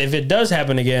say this: if it does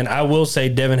happen again, I will say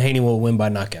Devin Haney will win by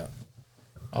knockout.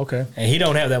 Okay. And he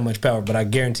don't have that much power, but I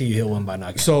guarantee you he'll win by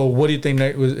knockout. So what do you think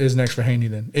is next for Haney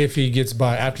then? If he gets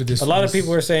by after this, A lot of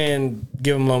people are saying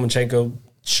give him Lomachenko.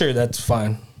 Sure, that's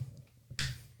fine.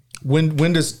 When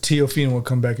does Teofimo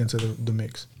come back into the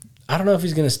mix? I don't know if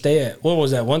he's gonna stay at what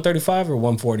was that 135 or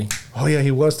 140. Oh yeah,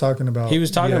 he was talking about. He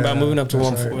was talking about moving up to that's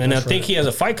 140, right, and I that's think right. he has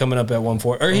a fight coming up at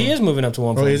 140, or he is moving up to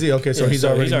 140. Oh, is he? Okay, so Yeah, he's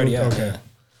already out. okay. Yeah.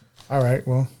 All right,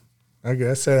 well, I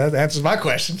guess that answers my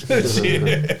question.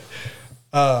 Shit.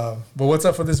 But what's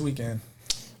up for this weekend?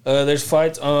 There's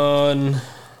fights on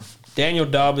Daniel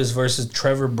Dobbs versus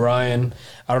Trevor Bryan.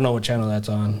 I don't know what channel that's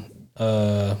on.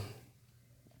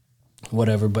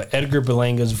 Whatever. But Edgar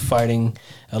Belanga's fighting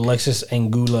Alexis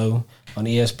Angulo on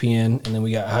ESPN. And then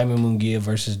we got Jaime Munguia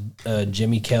versus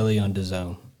Jimmy Kelly on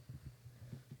DAZN.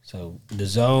 So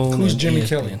DAZN. Who's and Jimmy ESPN.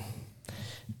 Kelly?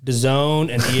 DAZN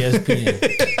and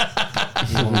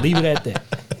ESPN. I'm gonna leave it at that.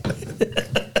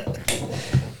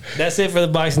 That's it for the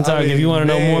boxing talk. I mean, if you want to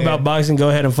know more man. about boxing, go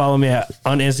ahead and follow me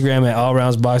on Instagram at All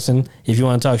Rounds Boxing. If you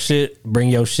want to talk shit, bring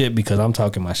your shit because I'm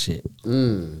talking my shit.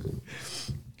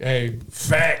 Hey,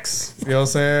 facts. You know what I'm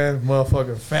saying?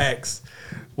 Motherfucking facts.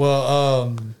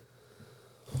 Well,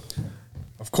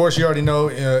 of course, you already know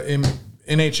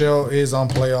NHL is on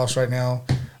playoffs right now.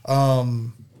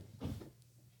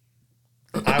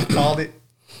 I've called it,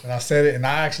 and I said it, and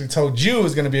I actually told you it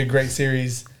was going to be a great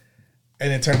series,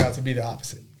 and it turned out to be the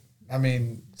opposite. I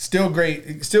mean, still great.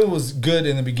 It still was good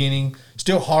in the beginning.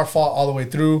 Still hard fought all the way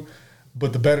through,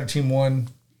 but the better team won,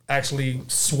 actually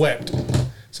swept.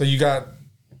 So you got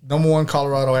number 1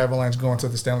 Colorado Avalanche going to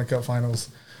the Stanley Cup Finals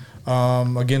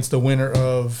against the winner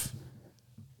of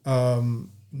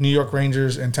New York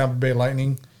Rangers and Tampa Bay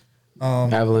Lightning.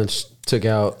 Avalanche took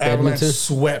out Avalanche Edmonton.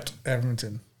 swept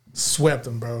Edmonton. Swept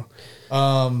them, bro.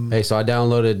 Hey, so I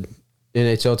downloaded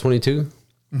NHL 22,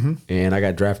 and I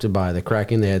got drafted by the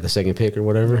Kraken. They had the second pick or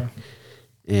whatever.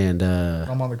 And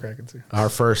I'm on the Kraken too. our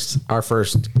first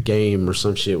game or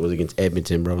some shit was against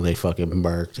Edmonton, bro. They fucking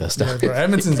murked us. Yeah, bro.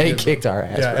 Edmonton's they good, bro. kicked our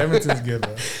ass. Yeah, bro. Edmonton's good,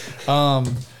 bro.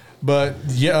 But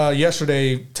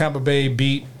yesterday Tampa Bay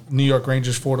beat New York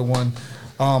Rangers 4-1.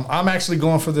 I'm actually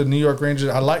going for the New York Rangers.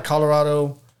 I like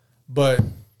Colorado, but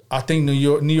I think New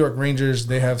York Rangers,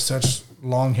 they have such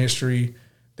long history.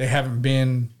 They haven't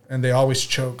been, and they always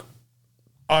choke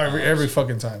every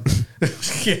fucking time.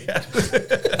 Yeah.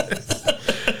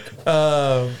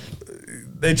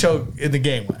 They choke in the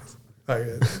game. Like,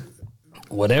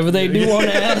 Whatever they do on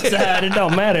the outside, it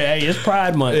don't matter. Hey, it's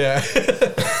Pride Month. yeah.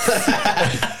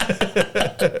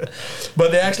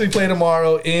 But they actually play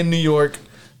tomorrow in New York,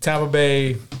 Tampa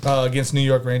Bay against New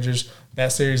York Rangers.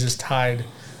 That series is tied.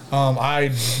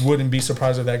 I wouldn't be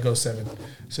surprised if that goes 7.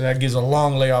 So that gives a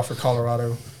long layoff for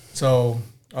Colorado. So,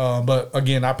 but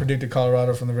again, I predicted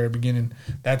Colorado from the very beginning.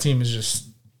 That team is just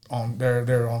on.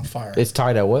 They're on fire. It's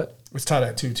tied at what? It's tied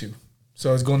at 2-2.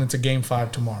 So it's going into Game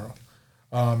 5 tomorrow.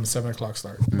 7:00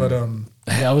 start. But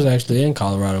Hey, I was actually in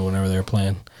Colorado whenever they were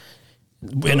playing.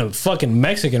 In a fucking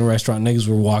Mexican restaurant, niggas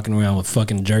were walking around with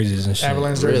fucking jerseys and shit.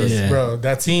 Avalanche jerseys, Yeah. bro.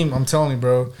 That team, I'm telling you,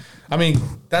 bro. I mean,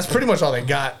 that's pretty much all they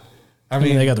got. I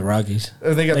mean, they got the Rockies.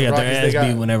 They got the their Rockies. ass They got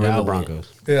beat whenever And I the went. Broncos.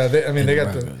 yeah. They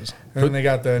got the Broncos. and then they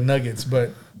got the Nuggets,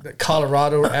 but the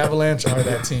Colorado Avalanche are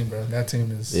that team, bro. That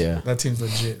team is that team's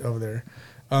legit over there.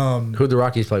 Who'd the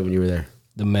Rockies play when you were there?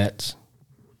 The Mets.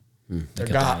 The got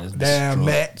their ass goddamn destroyed.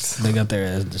 Mets They got their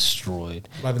ass destroyed.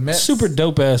 by the Mets. Super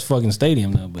dope ass fucking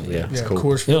stadium though, but Yeah. Yeah, It's cool.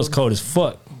 Coors it was Field. cold as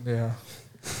fuck Yeah.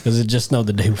 because it just snowed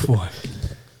the day before.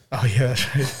 Oh yeah, that's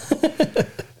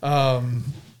right.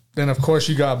 Then of course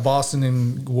you got Boston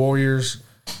and Warriors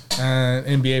and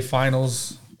NBA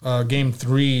Finals. Game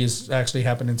 3 is actually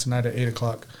happening tonight at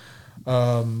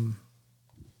 8:00.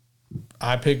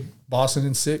 I picked Boston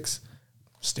in 6.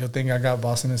 Still think I got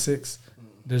Boston in 6.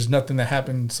 There's nothing that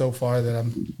happened so far that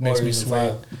makes me Warriors in sway.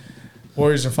 5.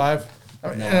 Warriors in 5. No,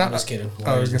 I'm just kidding.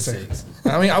 I was Warriors gonna in say. 6.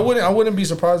 I mean, I wouldn't be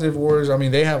surprised if Warriors. I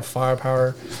mean, they have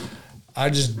firepower. I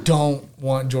just don't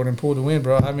want Jordan Poole to win,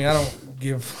 bro. I mean, I don't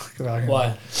give a fuck about him.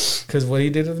 Why? Because what he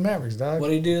did to the Mavericks, dog. What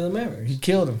did he do to the Mavericks? He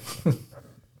killed him.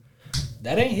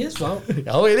 That ain't his fault.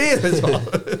 Oh, it is his fault.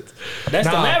 That's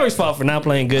the Nah. Mavericks' fault for not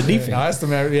playing good defense. No, that's the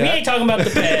Mavericks. We Yeah, ain't talking about the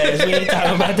past. We ain't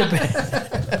talking about the past.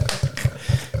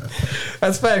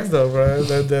 that's facts, though, bro.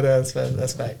 That's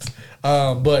facts.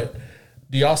 But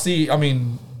do y'all see? I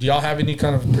mean, do y'all have any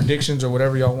kind of predictions or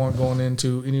whatever y'all want going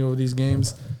into any of these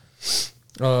games?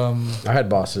 I had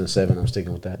Boston in 7. I'm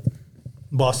sticking with that.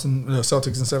 Boston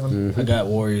Celtics in 7. I got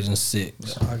Warriors in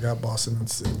 6. I got Boston in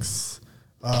 6.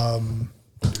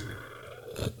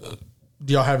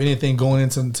 Do y'all have anything going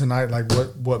into tonight? Like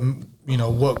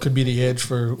what could be the edge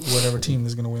for whatever team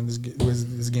is going to win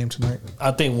this game tonight?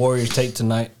 I think Warriors take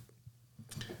tonight.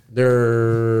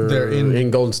 They're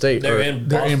in Golden State. They're or- in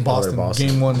They're in Boston. Boston.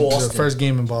 Game 1, the Boston. first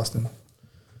game in Boston.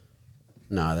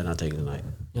 Nah, they're not taking tonight.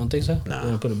 You don't think so? Nah. You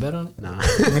want to put a bet on it? Nah.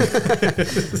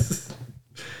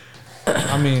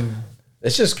 I mean,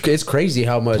 it's crazy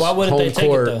how much Why wouldn't home they take it,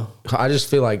 court. though? I just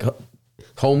feel like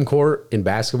home court in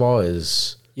basketball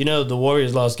is, You know the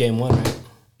Warriors lost game 1, right?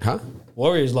 huh?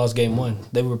 Warriors lost game 1.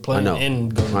 They were I playing know. in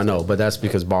Golden I know, but that's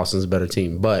because Boston's a better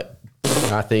team. But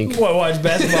I think Boy, watch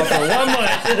basketball for 1 month.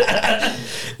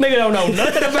 Nigga don't know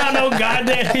nothing about no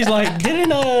goddamn. He's like, didn't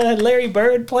Larry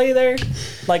Bird play there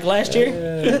like last year?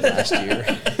 last year.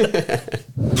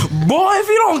 Boy, if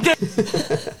you don't get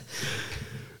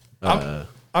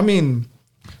I mean,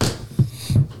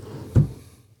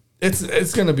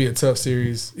 it's going to be a tough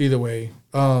series either way.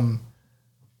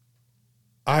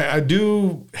 I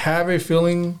do have a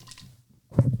feeling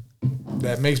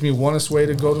that makes me want to sway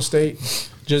to Golden State,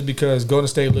 just because Golden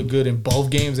State looked good in both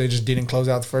games. They just didn't close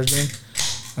out the first game,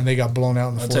 and they got blown out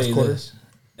in the I'll tell fourth you quarter. this: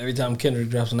 every time Kendrick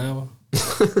drops an album,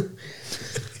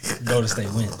 Golden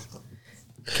State wins.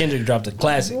 Kendrick dropped a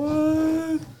classic.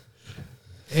 Hell,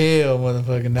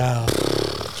 motherfucking now.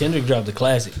 Kendrick dropped a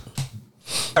classic.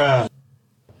 I'm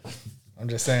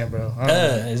just saying, bro. I don't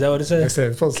know. Is that what it I says? said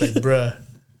it's supposed to say, bruh.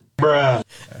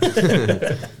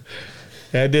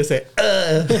 Yeah, I did say,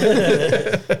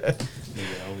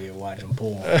 Nigga over here watching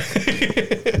porn.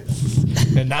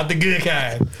 and not the good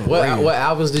kind. What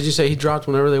albums did you say he dropped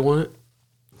whenever they won it?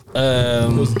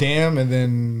 It was Damn, and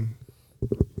then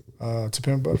To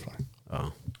Pimp a Butterfly.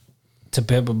 Oh, To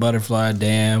Pimp a Butterfly,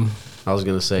 Damn. I was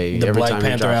gonna say The every Black time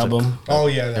Panther he drops album. Oh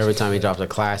yeah, that's every time he drops a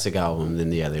classic album,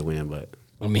 then yeah, they win. But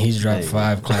I mean, he's dropped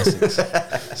 5 classics.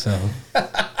 So,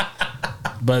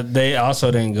 but they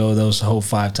also didn't go those whole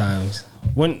 5 times.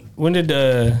 When did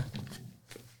any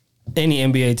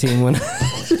NBA team win?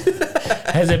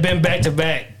 Has it been back to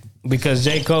back? Because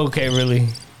J. Cole can't really.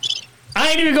 I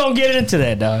ain't even gonna get into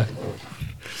that, dog.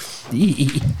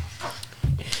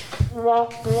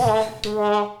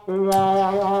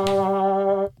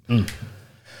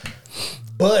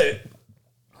 But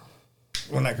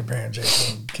we're not comparing J.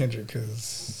 Cole and Kendrick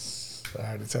because I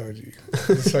already told you.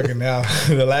 It's fucking now.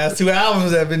 The last 2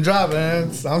 albums that have been dropping, I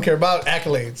don't care about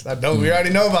accolades. We already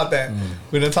know about that.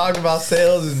 We done talked about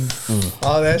sales and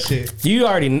all that shit.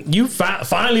 You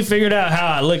finally figured out how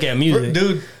I look at music,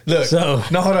 Dude, look. So-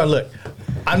 no, hold on, look.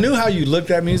 I knew how you looked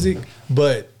at music,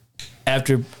 but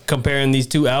After comparing these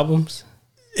 2 albums,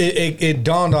 it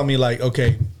dawned on me like,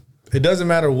 okay, it doesn't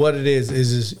matter what it is.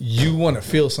 It's just you want to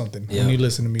feel something Yeah. when you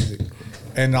listen to music.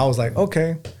 And I was like,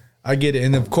 okay, I get it.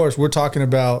 And of course, we're talking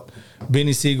about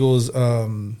Benny Siegel's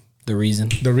The Reason.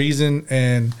 The Reason.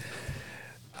 And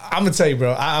I'm going to tell you,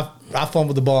 bro, I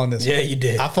fumbled the ball on this Yeah, one. you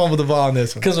did. I fumbled the ball on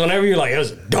this one. Because whenever you're like, it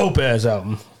was a dope ass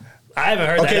album. I haven't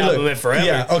heard Okay, that look. album in forever.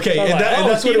 Yeah, okay, So I'm and like, and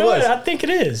that's what you it know was. I think it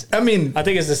is. I mean, I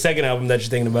think it's the second album that you're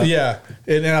thinking about. yeah,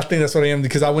 and I think that's what I am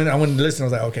because I went to listen. I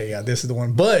was like, okay, yeah, this is the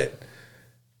one. But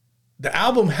the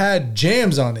album had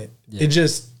jams on it. Yeah. It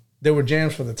just they were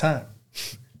jams for the time.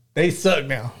 They suck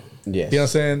now. yes, You know what I'm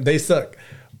saying? They suck.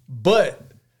 But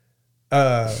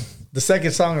the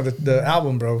second song of the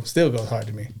album, bro, still goes hard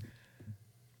to me.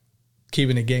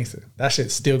 Keeping It Gangster. That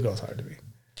shit still goes hard to me.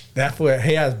 That fool,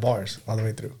 he has bars all the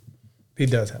way through. He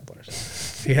does have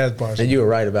bars. He has bars. and you were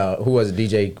right about who was it,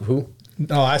 DJ who?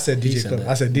 No, I said DJ said Club. that.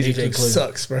 I said DJ, DJ Club Club.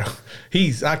 sucks, bro. I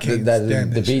can't stand The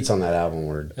that shit. beats on that album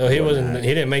were. Oh, he were wasn't. not- He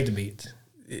didn't make the beats.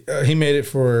 He made it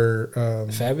for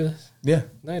Fabulous. yeah.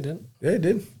 No, he didn't. Yeah, he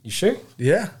did. You sure?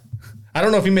 Yeah. I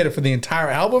don't know if he made it for the entire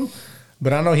album,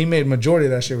 but I know he made majority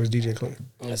of that shit was DJ Club.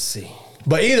 Let's see.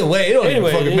 But either way, it don't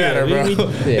Anyway, even fucking yeah, matter, bro.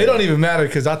 we- It don't even matter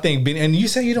because I think Benny, and you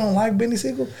say you don't like Benny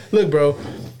Siegel? Look, bro,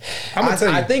 I'm gonna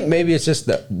tell you. I think maybe it's just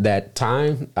that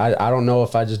time. I don't know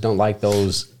if I just don't like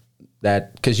those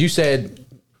that because you said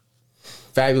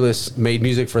Fabulous made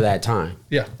music for that time.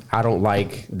 Yeah. I don't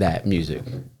like that music.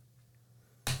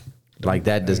 Like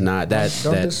that does not Don't that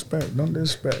disrespect. Don't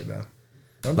disrespect now.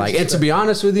 Don't like. And to disrespect. be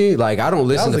honest with you, like I don't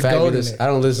listen to was a gold in Fabulous. it. I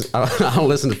don't listen. I don't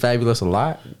listen to Fabulous a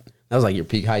lot. That was like your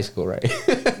peak high school, right?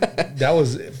 That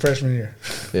was freshman year.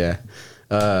 Yeah.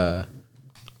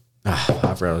 I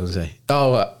forgot what I was gonna say.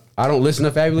 I don't listen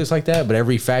to Fabulous like that, but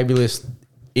every Fabulous,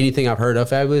 anything I've heard of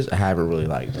Fabulous, I haven't really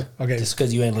liked. Okay. Just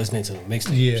because you ain't listening to the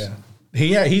mixtapes.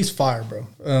 Yeah. He's fire,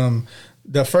 bro.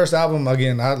 The first album,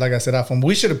 again, like I said,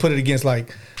 we should have put it against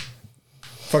like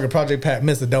fucking Project Pat,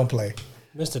 Mr. Don't Play.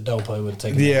 Mr. Don't Play would have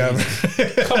taken. Yeah.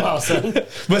 Come on, son.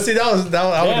 But see, that was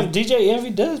Damn, DJ Envy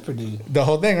does produce. the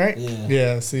whole thing, right? Yeah.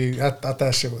 Yeah. See, I thought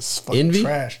that shit was fucking Envy?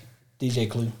 trash. DJ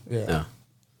Clue. Yeah. No.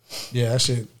 Yeah, that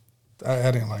shit.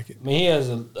 I didn't like it. I mean, he has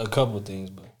a couple of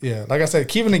things, but Yeah, like I said,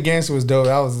 Keeping It Gangster was dope.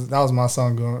 That was my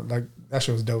song going. Like that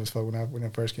shit was dope as fuck when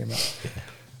it first came out.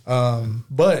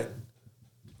 But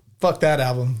fuck that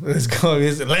album. It's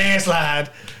a landslide.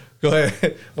 Go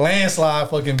ahead, landslide.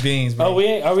 Fucking beans, bro. are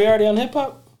we already on hip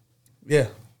hop? Yeah,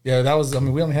 that was. I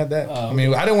mean, we only had that. I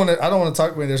mean, I don't want to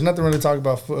talk. I mean, there's nothing really to talk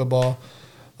about football.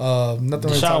 Nothing really to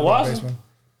Deshaun talk about Watson? baseball.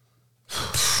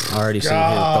 I already seen him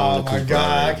Oh throwing the my Cooper God,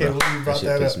 I already, can't bro. believe you brought shit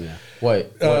that pissed up. me off.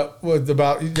 What? What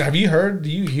about? Have you heard? Do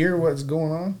you hear what's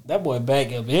going on? That boy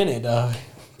back up in it, dog.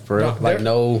 For real? No, Like there-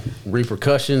 no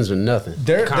repercussions or nothing.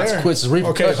 There, Consequences, there.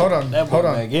 repercussions. Okay, hold on, That boy hold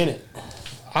on. back in it.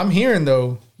 I'm hearing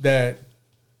though that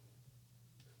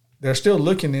they're still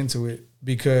looking into it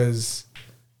because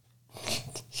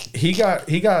he got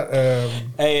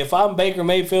Hey, if I'm Baker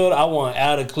Mayfield, I want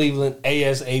out of Cleveland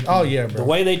ASAP. Oh, yeah, bro. The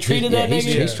way they treated that he's,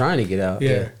 nigga. he's trying to get out.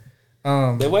 yeah.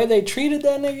 The way they treated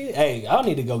that nigga, hey, I'll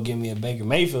need to go get me a Baker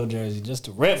Mayfield jersey just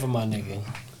to rep for my nigga.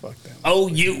 Fuck that.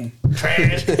 OU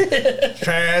trash.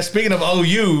 Trash. Speaking of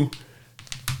OU,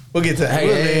 we'll get to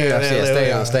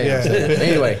that. Stay on.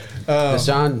 Anyway,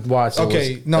 Deshaun Watson was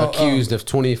accused of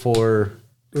 24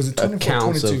 Was it 24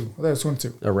 accounts 22? of I thought it was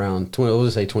 22. around 20. We'll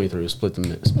just say 23. Split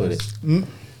it.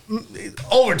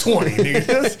 Over 20,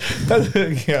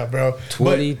 nigga. Yeah, bro.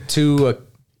 22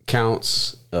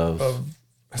 accounts of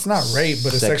It's not rape,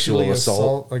 but it's sexual sexually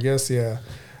assault. I guess, yeah.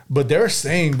 But they're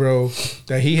saying, bro,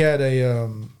 that he had a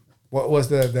what was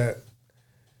that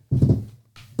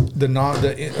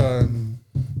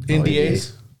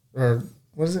NDAs or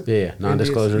what is it? Yeah,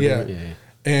 non-disclosure Yeah. agreement.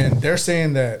 Yeah. And they're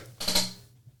saying that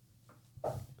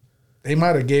they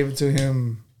might have gave it to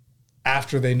him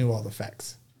after they knew all the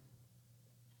facts.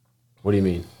 What do you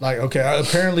mean? Like, okay,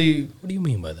 apparently, What do you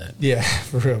mean by that? yeah,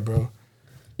 for real, bro. What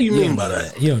do you mean by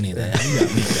that? You don't need that. You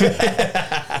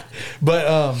got me.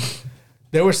 But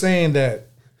they were saying that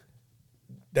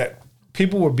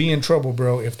people would be in trouble,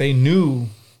 bro, if they knew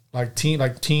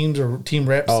teams or team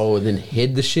reps. Oh, and then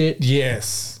hid the shit?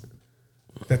 Yes,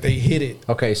 that they hid it,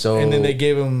 Okay, so and then they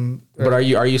gave him. But are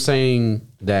you saying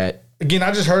that? Again,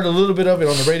 I just heard a little bit of it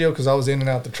on the radio because I was in and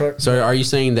out the truck. So are you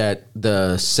saying that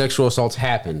the sexual assaults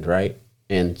happened, right?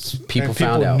 And people And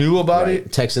found people out, knew about right?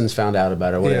 it? Texans found out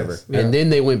about it, or whatever. Yes, yeah. And then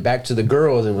they went back to the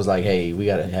girls and was like, "Hey, we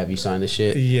gotta have you sign this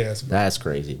shit." Yes, bro. That's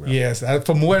crazy, bro. Yes,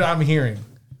 from what I'm hearing.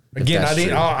 Again, that's I didn't.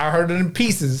 true. I heard it in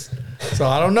pieces, so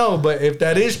I don't know. But if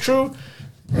that is true,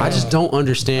 I just don't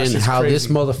understand that's just how this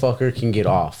crazy. motherfucker can get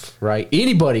off. Right?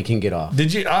 Anybody can get off,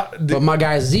 did you? but my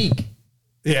guy Zeke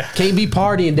Yeah. can't be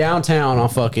partying downtown on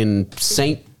fucking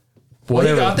Saint. Well,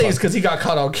 Whatever. I think it's because he got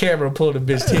caught on camera pulling a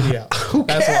bitch titty out. Who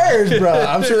cares, bro?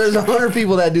 I'm sure there's 100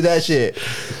 people that do that shit.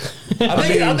 I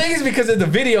think it's because in the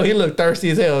video he looked thirsty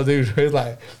as hell, dude. He's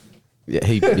like, Yeah,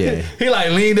 yeah. he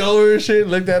like leaned over and shit,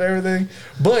 looked at everything.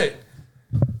 But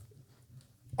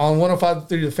on 105.3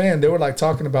 The Fan, they were like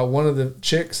talking about one of the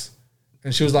chicks,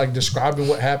 and she was like describing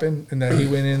what happened, and that he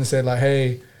went in and said like,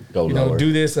 "Hey, Go lower.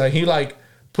 do this." Like he like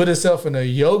put himself in a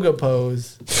yoga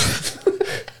pose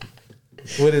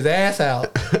with his ass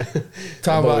out,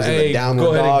 talking about, was in a "Hey, downward go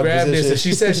ahead and dog grab this." position. And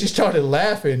she said she started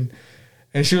laughing,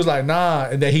 and she was like, "Nah,"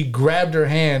 and that he grabbed her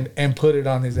hand and put it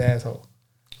on his asshole,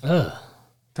 Ugh.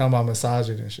 talking about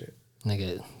massaging and shit.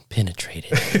 Nigga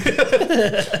penetrated.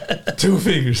 2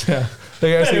 fingers. Yeah.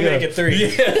 They gotta Better say make it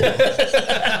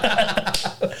 3.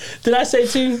 Did I say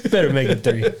 2? Better make it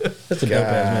 3. That's a dope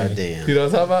ass God movie. damn. You know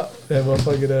what I'm talking about? That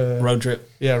motherfucking Road trip.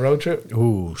 road trip.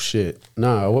 Ooh, shit.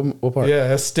 Nah, what part? Yeah,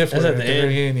 that's Stifler That's at at the the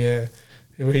very end. Yeah,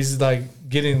 where he's like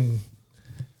getting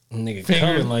Nigga Finger.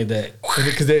 coming like that.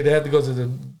 because they have to go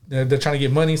to they're trying to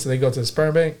get money, so they go to the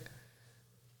sperm bank.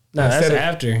 No, that's Instead of-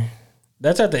 after.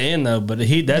 That's at the end though, but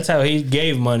that's how he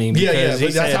gave money. Yeah, because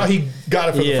but that's how he got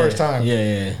it for the first time.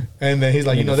 Yeah. And then he's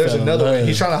like, Nigga there's fell in another way. love.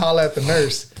 He's trying to holler at the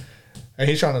nurse, and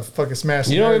he's trying to fucking smash.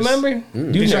 The You don't nurse. remember?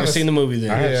 You've He's trying never to- seen the movie then.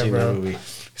 I have Yeah, seen bro. that movie.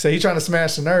 So he's trying to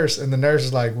smash the nurse, and the nurse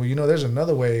is like, well, there's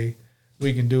another way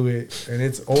we can do it, and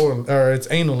it's oral or it's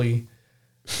anally,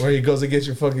 where he goes to get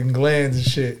your fucking glands and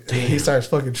shit. And he starts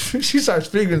fucking, she starts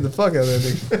fingering the fuck out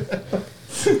of that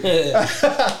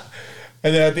nigga.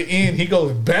 And then at the end, he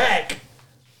goes back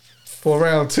for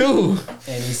round 2.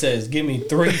 And he says, "Give me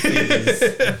 3 fingers."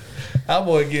 That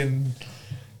boy getting,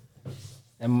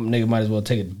 That nigga might as well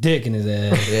take a dick in his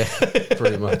ass. Yeah,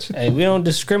 pretty much. Hey, we don't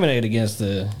discriminate against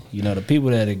the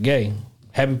people that are gay.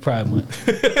 Happy Pride Month.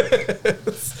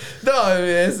 no,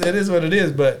 it is what it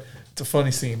is, but it's a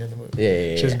funny scene in the movie.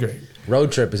 Yeah. Which is great.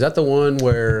 Road Trip. Is that the one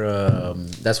where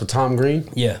that's with Tom Green?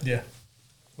 Yeah. Yeah.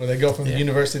 Where they go from the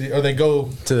university, or they go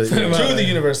To the, to the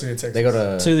University of Texas. they go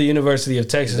to. To the University of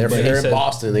Texas. They're- but he they're in said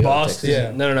Boston, they go to Boston.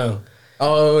 Texas. Yeah. No.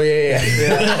 Oh yeah.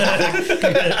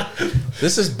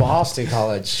 This is Boston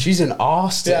College. She's in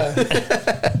Austin.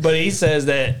 Yeah. But he says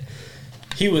that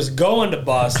he was going to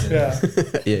Boston. Yeah.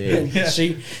 yeah.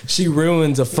 She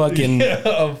ruins a fucking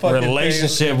A fucking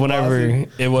relationship thing. whenever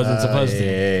it wasn't supposed to.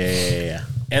 Yeah.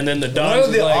 And then the What dogs are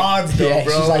was the like, odds, though, Yeah,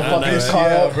 bro? she's like I fucking know, his car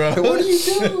yeah, up. bro. What are you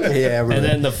doing? Yeah, bro. and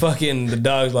then the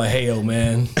dog's like, "Hey, yo,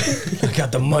 man, I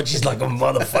got the munchies like a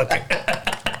motherfucker."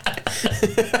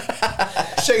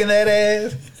 Shaking that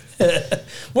ass.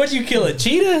 What'd you kill, a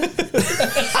cheetah?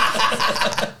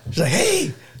 She's like,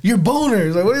 hey, you're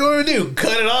boners. Like, what do you want me to do?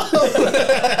 Cut it off.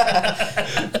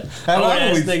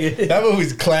 ass nigga. That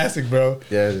movie's classic, bro.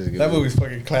 Yeah, this is a good That movie. movie's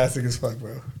fucking classic as fuck,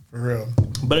 bro. For real.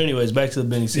 But anyways, back to the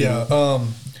Benny scene. Yeah.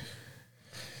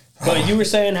 But you were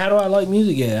saying, how do I like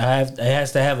music? It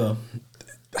has to have a.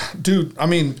 Dude, I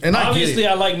mean, and I Obviously,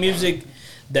 get it. I like music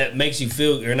that makes you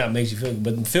feel, or not makes you feel,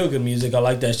 but feel good music. I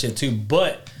like that shit too.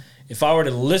 But if I were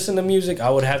to listen to music, I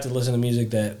would have to listen to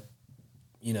music that,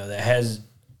 you know, that has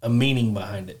a meaning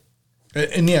behind it.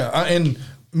 And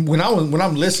when I was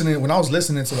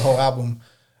listening to the whole album,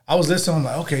 I was listening. I'm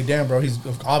like, okay, damn, bro. He's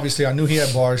obviously, I knew he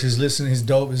had bars. He's listening. He's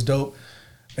dope. He's dope.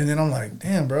 And then I'm like,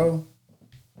 damn, bro.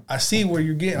 I see where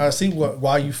you're getting. I see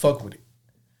why you fuck with it.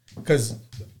 Because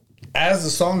as the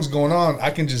song's going on,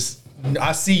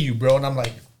 I see you, bro, and I'm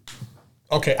like,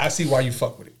 okay, I see why you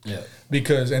fuck with it. Yeah.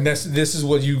 Because this is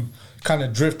what you kind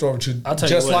of drift over to. I'll tell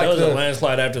just you what, like that was a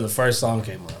landslide after the first song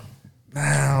came on.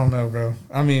 I don't know, bro.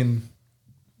 I mean,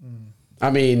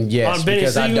 yes, On Benny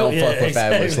because I Siegel? don't Yeah, fuck with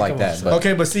Fabulous exactly. like Come that. on, But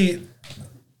okay, but see,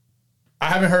 I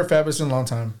haven't heard Fabulous in a long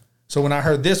time. So when I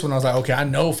heard this one, I was like, okay, I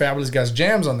know Fabulous got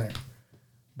jams on there.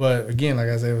 But again, like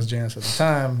I said, it was jams at the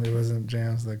time. It wasn't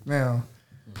jams like now.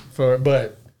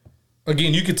 But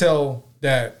again, you could tell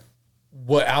that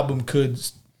what album could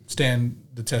stand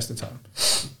the test of time,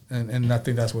 and I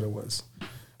think that's what it was.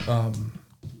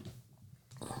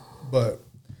 But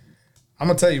I'm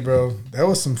gonna tell you, bro, that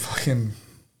was some fucking.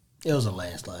 It was a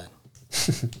landslide.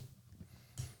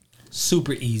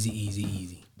 Super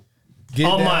easy.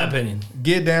 My opinion.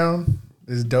 Get Down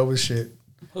is dope as shit.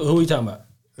 Who we talking about?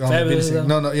 On the Benny Fabulous? Siegel.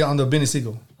 No, on the Benny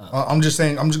Siegel. I'm just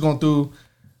saying. I'm just going through.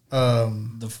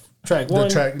 The track The one.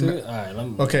 track- All right. Let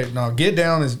me, Okay, no, Get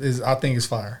Down is I think is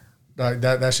fire. Like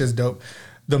that shit's dope.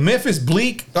 The Memphis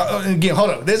Bleak. Again, hold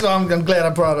up. This is why I'm glad I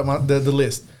brought up the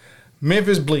list.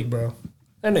 Memphis Bleak, bro.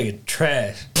 That nigga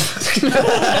trash.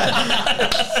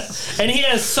 And he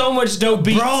has so much dope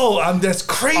beats. Bro, that's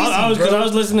crazy. I was bro.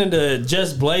 listening to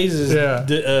Just Blaze's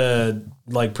Yeah.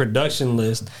 like production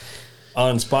list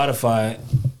on Spotify,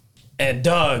 and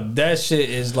dog, that shit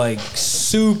is like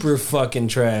super fucking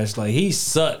trash. Like he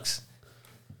sucks,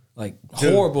 like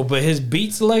Dude. horrible. But his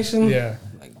beat selection, Yeah.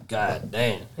 like god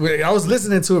damn. Wait, I was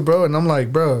listening to it, bro, and I'm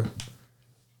like, bro,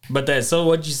 But so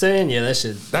what you saying? Yeah, that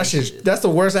shit. that's the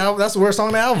worst album. That's the worst song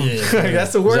on the album. Yeah. Like,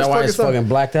 that's the is worst that why it's song. fucking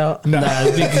blacked out? Nah,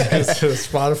 it's a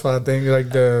Spotify thing, like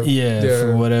the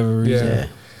for whatever reason. Yeah.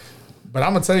 But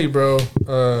I'm gonna tell you, bro.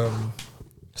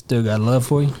 Still got love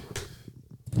for you.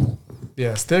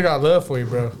 Yeah, still got love for you,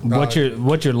 bro. What's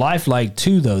your life like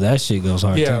too though? That shit goes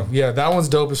hard Yeah, too. yeah, that one's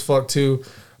dope as fuck too.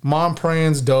 Mom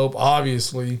Praying's dope,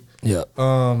 obviously. Yeah.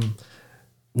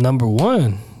 Number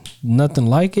one, nothing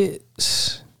like it.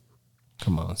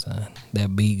 Come on, son.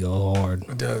 That beat go hard.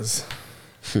 It does.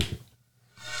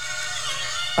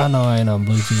 I know I ain't on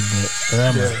Bluetooth, but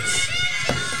that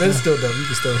But it's still dope. You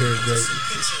can still hear it great.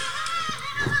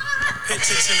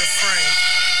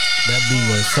 that beat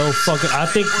was so fucking. I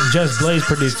think Just Blaze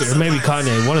produced it, or maybe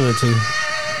Kanye, one of the two.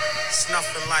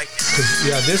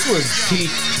 Yeah, this was peak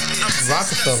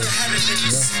Rockefeller. Yeah.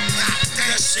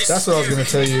 That's what I was gonna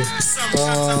tell you.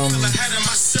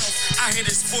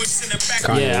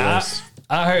 Kanye Yeah, West.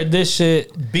 I heard this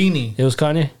shit. Beanie. It was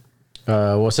Kanye.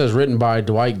 Well, it says written by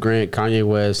Dwight Grant, Kanye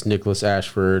West, Nicholas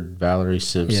Ashford, Valerie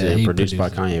Simpson, Yeah, he produced by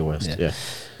produced Kanye West. Yeah.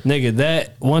 Nigga,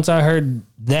 that once I heard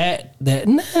that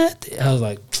I was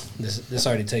like, this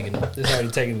already taken. This already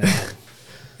taken that.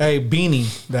 Hey,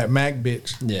 Beanie, that Mac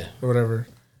bitch Yeah. or whatever.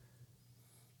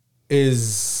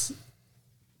 Is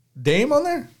Dame on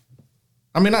there?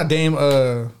 I mean, not Dame.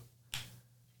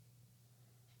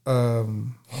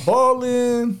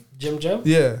 Ballin. Jim Jones?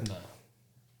 Yeah.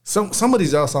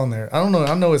 Somebody's else on there. I don't know.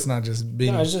 I know it's not just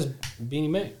Beanie. No, it's just Beanie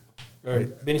Mac or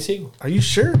Benny Siegel. Are you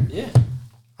sure? Yeah.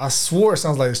 I swore it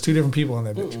sounds like there's two different people on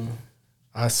that bitch.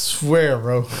 I swear,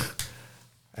 bro.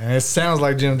 And it sounds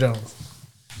like Jim Jones.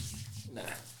 Nah.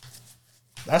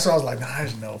 That's why I was like, nah,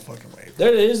 there's no fucking way.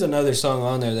 There is another song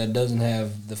on there that doesn't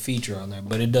have the feature on there,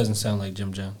 but it doesn't sound like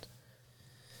Jim Jones.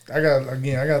 I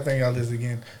gotta think about this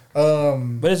again.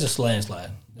 But it's a landslide.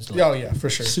 It's like Oh yeah, for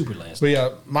sure. super landslide. But yeah,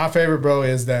 my favorite, bro,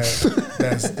 is that's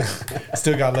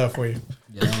Still Got Love For You.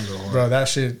 Yeah, that was a hard. Bro, that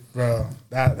shit, bro.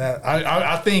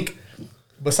 I think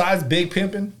besides Big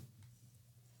Pimpin',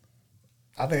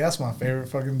 I think that's my favorite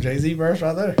fucking Jay-Z verse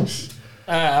right there.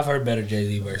 I've heard better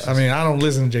Jay-Z verses. I mean, I don't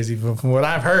listen to Jay-Z, but from what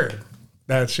I've heard,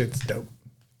 that shit's dope.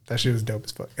 That shit was dope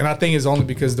as fuck. And I think it's only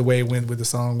because the way it went with the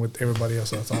song with everybody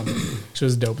else that's on it. Shit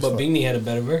was dope as but fuck. Beanie had a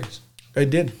better verse. It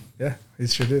did. Yeah, it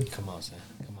sure did. Come on, son.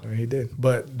 Come I on. mean, he did.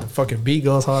 But the fucking beat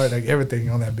goes hard. Like everything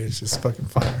on that bitch is fucking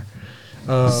fire.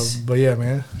 But yeah,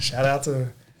 man. Shout out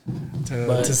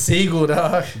to Siegel,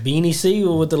 dog. Beanie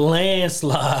Siegel with the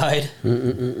landslide.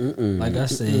 Like I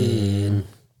said.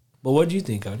 But what do you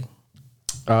think, Cody?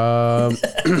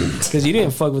 Because you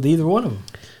didn't fuck with either one of them.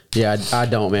 Yeah, I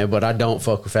don't, man, but I don't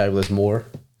fuck with Fabulous more.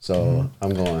 So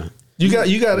I'm going. You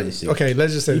got Let me see. okay,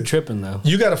 let's just say You this. tripping though?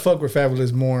 You got to fuck with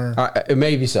Fabulous more.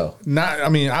 Maybe so. Not, I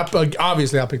mean,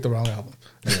 obviously I picked the wrong album.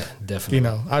 Yeah, definitely. You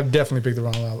know, I definitely picked the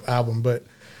wrong album, but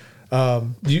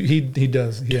he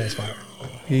does. He has fire.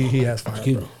 He has fire.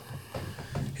 Bro.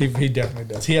 He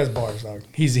definitely does. He has bars, dog.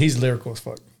 He's lyrical as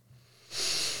fuck.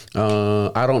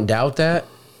 I don't doubt that,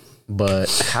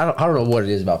 but I don't know what it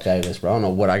is about Fabulous, bro. I don't know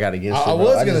what I got against I him, bro.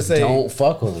 was gonna just say- don't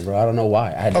fuck with him, bro. I don't know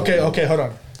why. Okay, hold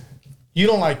on. You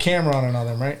don't like Cameron and all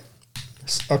them, right?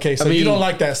 Okay, so I mean, you don't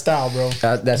like that style, bro.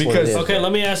 That's what it is. Okay,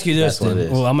 let me ask you this That's what then. it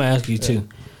is. Well, I'm gonna ask you too.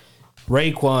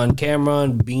 Raekwon,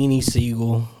 Cameron, Beanie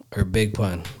Siegel, or Big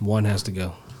Pun? One has to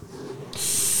go.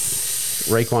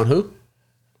 Raekwon who?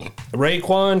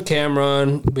 Raekwon,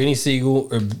 Cameron, Beanie Siegel,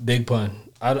 or Big Pun?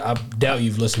 I doubt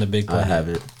you've listened to Big Pun. I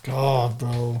haven't. God,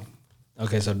 bro,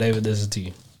 Okay, so David, this is to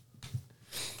you.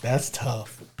 that's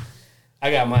tough.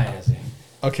 I got my answer.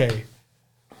 Okay,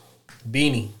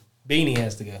 Beanie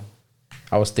has to go.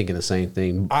 I was thinking the same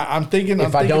thing. I'm thinking.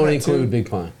 If I don't that include too. Big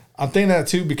Pun, I'm thinking that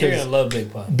too You're because gonna love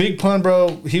Big Pun. Big Pun,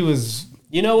 bro, he was.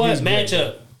 You know what? He's great.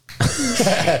 Matchup.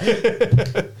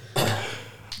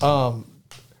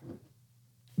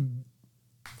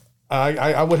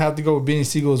 I would have to go with Beanie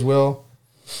Siegel as well.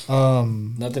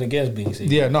 Nothing against Beanie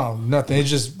Siegel. Yeah, no, nothing. It's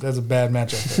just that's a bad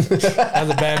matchup. For him.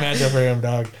 That's a bad matchup for him,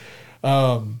 dog.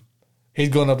 He's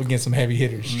going up against some heavy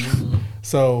hitters.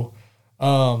 So,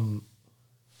 for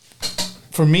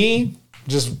me,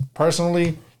 just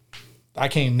personally, I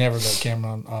can't never let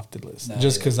Cameron off the list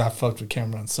just because I fucked with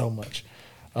Cameron so much.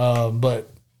 But,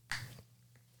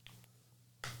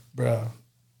 bruh,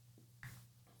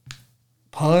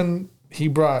 Pun, he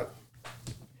brought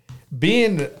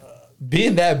being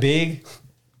that big,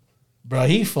 bro.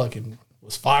 He fucking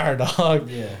was fire, dog.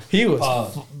 Yeah. He was.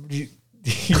 Pause.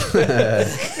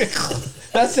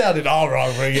 That sounded all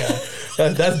wrong, bro. Yeah,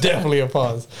 that's definitely a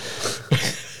pause.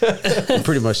 I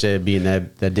pretty much said being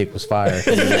that dick was fire.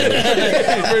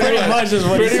 Pretty much is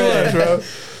what he said, bro.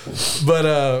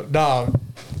 But nah,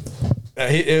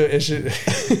 it should.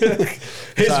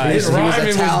 His Sorry, his he was a rhyming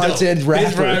was talented dope. rapper.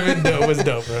 His rhyming was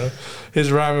dope, bro.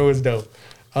 His rhyming was dope.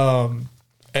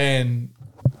 And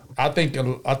I think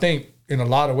in a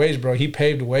lot of ways, bro, he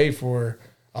paved the way for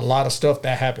a lot of stuff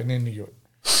that happened in New York.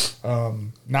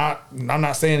 I'm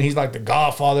not saying he's like the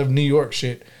godfather of New York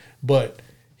shit, but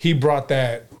he brought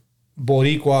that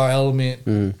Boricua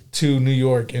element to New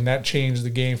York, and that changed the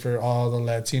game for all the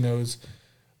Latinos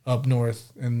up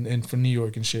north and for New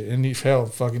York and shit. And he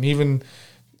held fucking even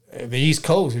the East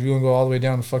Coast, if you want to go all the way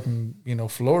down to fucking,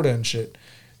 Florida and shit,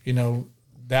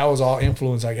 that was all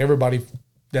influence. Like everybody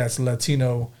that's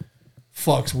Latino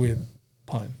fucks with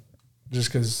Pun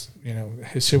just because,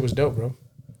 his shit was dope, bro.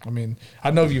 I mean,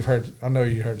 I know you heard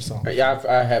the song. Yeah,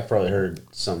 I have probably heard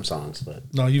some songs, but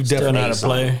No, you Still definitely not a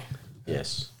player.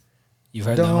 yes. You've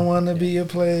heard that don't one? want to be a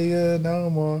player no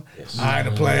more. Yes. I ain't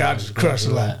a player. I just crush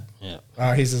a lot.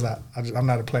 Yeah. He says I'm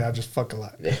not a player. I just fuck a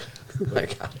lot. Yeah. I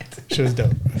got it. Shit was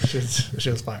dope. Shit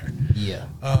was fire. Yeah.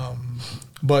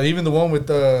 But even the one with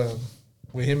him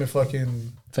and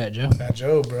fucking Fat Joe. Fat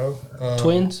Joe, bro.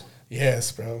 Twins.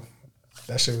 Yes, bro.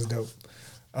 That shit was dope.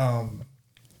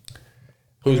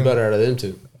 Who's better out of them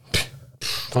two?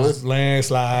 Pun?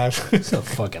 Landslide. It's a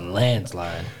fucking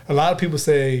landslide. A lot of people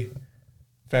say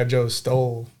Fat Joe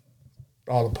stole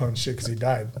all the Pun shit because he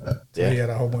died. So Yeah. he had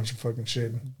a whole bunch of fucking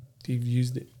shit. He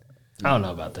used it. I don't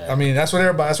know about that. I mean, that's what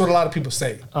a lot of people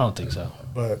say. I don't think so.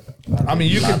 But I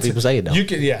mean, you A lot can of people say it, though. You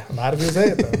can, yeah, a lot of people say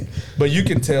it though. But you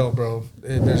can tell, bro.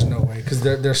 There's no way because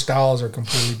their styles are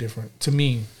completely different. To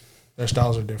me, their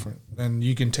styles are different, and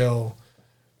you can tell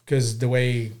because the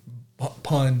way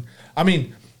Pun. I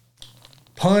mean,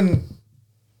 Pun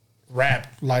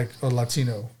rap like a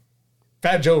Latino.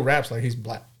 Fat Joe raps like he's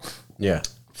black. Yeah.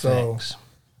 So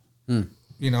Thanks.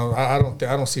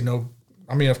 I don't see no.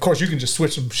 I mean, of course you can just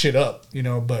switch some shit up,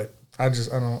 but I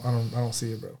don't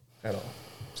see it, bro, at all.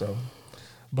 So,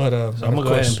 but So I'm gonna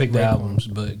go ahead and pick the albums,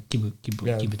 but keep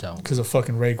it down. because of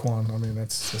fucking Raekwon. I mean,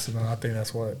 that's I think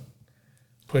that's what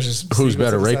pushes. Who's Siegel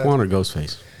better, to the side. Raekwon or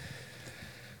Ghostface?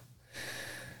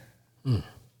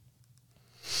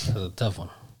 That's a tough one.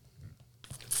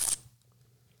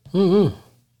 I'm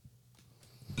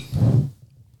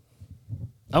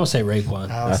gonna say Raekwon.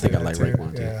 I'll I say think I that like too.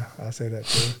 Raekwon, too. Yeah, I'll say that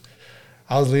too.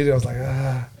 I was leading. I was like,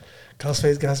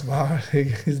 Ghostface got some hard.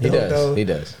 He's He dope does. though. He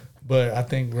does. But I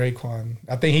think Raekwon.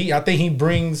 I think he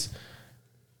brings.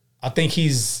 I think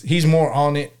he's more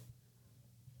on it.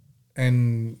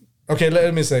 And okay,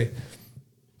 let me say,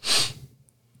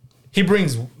 he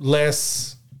brings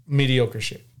less mediocre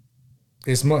shit.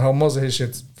 It's most of his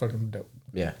shit's fucking dope.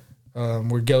 Yeah.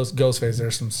 Where Ghostface,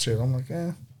 there's some shit. I'm like,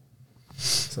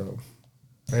 So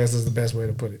I guess that's the best way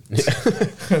to put it.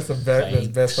 That's the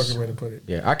best fucking way to put it.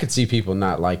 Yeah, I could see people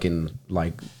not liking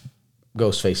like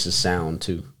Ghostface's sound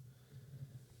too.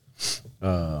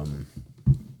 I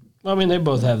mean, they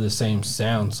both have the same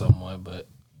sound somewhat, but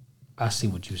I see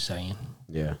what you're saying.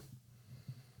 Yeah.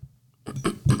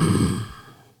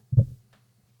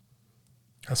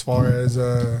 As far as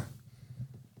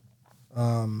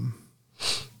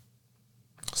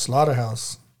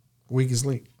Slaughterhouse, weakest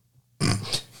link.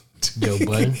 Joe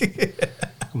Budden.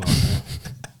 Come on, man.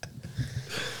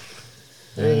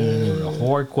 That ain't even a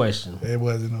hard question. It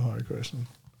wasn't a hard question.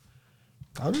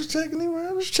 I was just checking anyway.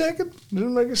 I was checking. Just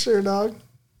making sure, dog.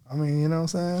 I mean, you know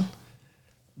what I'm saying?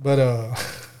 But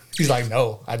he's like,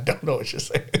 no, I don't know what you're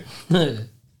saying.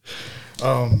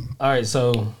 All right,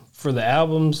 so for the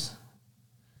albums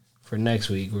for next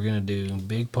week, we're gonna do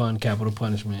Big Pun, Capital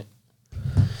Punishment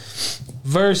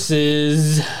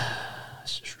versus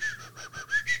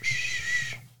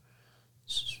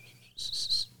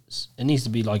it needs to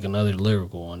be like another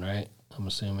lyrical one, right? I'm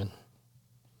assuming.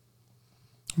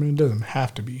 I mean, it doesn't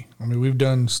have to be. I mean, we've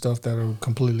done stuff that are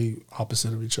completely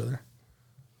opposite of each other.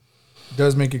 It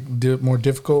does make it more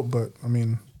difficult, but I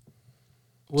mean,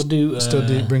 We'll do still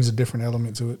brings a different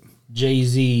element to it.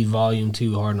 Jay-Z Volume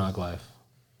 2 Hard Knock Life.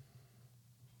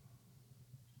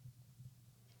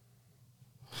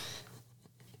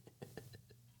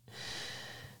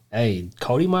 Hey,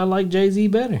 Cody might like Jay-Z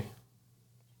better.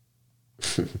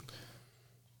 I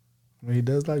mean, he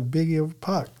does like Biggie over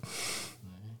Pac.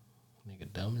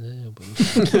 Nigga dumb as hell, but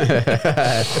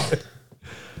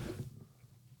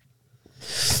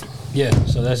yeah,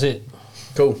 so that's it.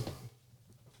 Cool.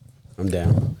 I'm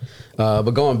down.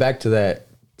 But going back to that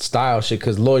style shit,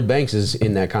 because Lloyd Banks is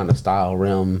in that kind of style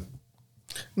realm.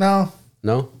 No.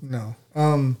 No?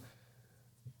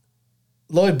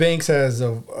 Lloyd Banks has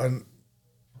I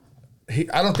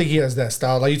don't think he has that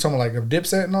style. Like you talking about like a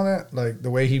Dipset and all that? Like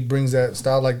the way he brings that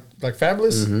style like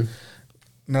Fabulous? Mm-hmm.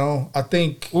 No, I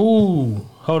think Ooh,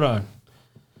 hold on.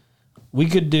 We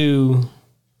could do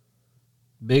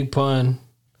Big Pun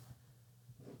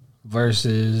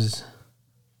versus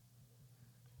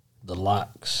the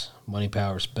Locks. Money,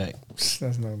 Power, Respect.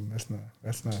 that's not a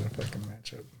fucking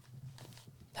matchup.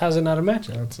 How's it not a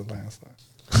matchup? That's a landslide.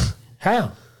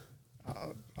 How?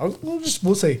 We'll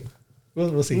see.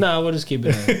 We'll see. No, we'll just keep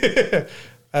it.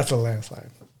 That's a landslide.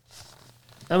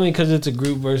 I mean, because it's a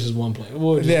group versus one player.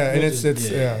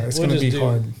 It's gonna be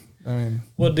hard. I mean,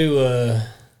 we'll do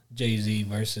Jay-Z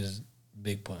versus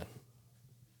Big Pun.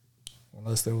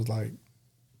 unless there was like,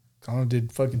 I don't know,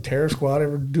 did fucking Terror Squad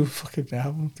ever do a fucking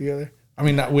album together? I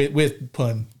mean, not with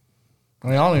Pun.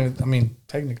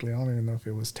 Technically, I don't even know if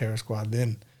it was Terror Squad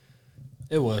then.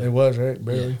 It was. It was, right?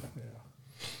 Barely.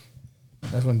 Yeah.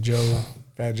 That's when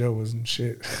Fat Joe was in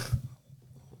shit.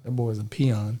 That boy was a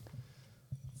peon.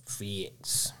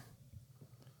 Fits.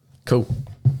 Cool.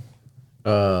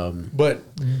 But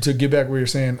to get back where you're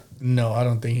saying, no, I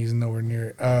don't think he's nowhere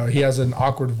near it. He has an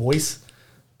awkward voice.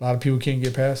 A lot of people can't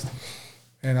get past.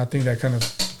 And I think that kind of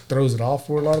throws it off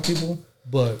for a lot of people.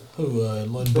 But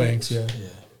Lloyd Banks, yeah.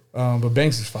 But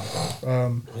Banks is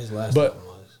fine. His last album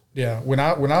was. Yeah, when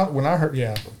I heard,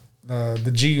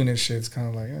 the G Unit shit's kind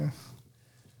of like,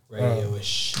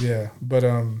 Radio-ish. yeah. But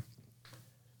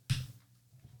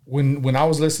when I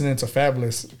was listening to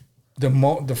Fabulous,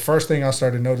 the first thing I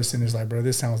started noticing is like, bro,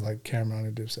 this sounds like Cameron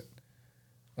and Dipset,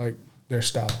 like their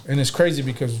style, and it's crazy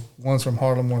because one's from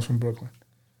Harlem, one's from Brooklyn.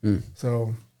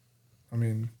 So, I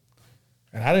mean,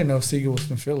 and I didn't know Siegel was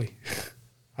from Philly.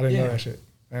 I didn't know that shit.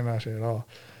 I didn't know that shit at all.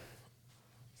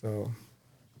 So,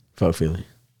 Fuck Philly.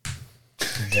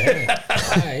 Damn. All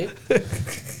right.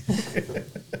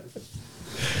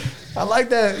 I like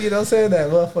that, you know what I'm saying?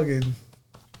 That motherfucking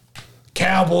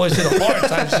Cowboys to the heart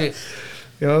type shit.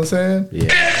 You know what I'm saying?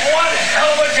 Yeah. One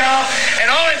hell of a job, and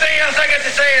the only thing else I got to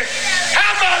say is,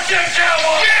 how about them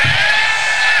Cowboys?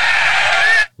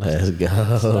 Let's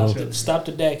go. Stop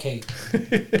the decade. Go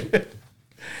ahead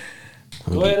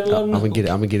and let them know. I'm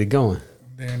gonna get it going.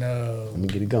 Then I'm gonna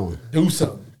get it going. do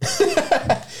something.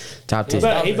 Top He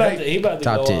 10. about to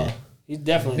Top go 10. off. He's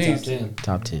definitely top 10.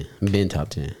 Top 10. Been top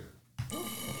 10.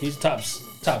 He's top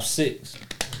 6.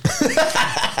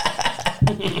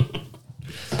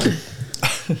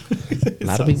 A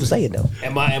lot of people say it though.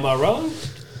 Am I wrong?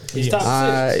 He's top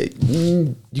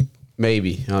 6.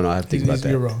 Maybe. I don't know. I have to think about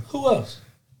You're that. wrong. Who else?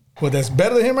 What, that's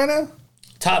better than him right now?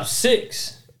 Top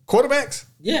 6. Quarterbacks?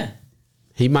 Yeah.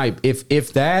 He might.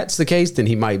 If that's the case, then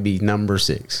he might be number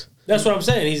 6. That's what I'm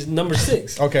saying. He's number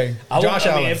 6. Okay. Josh I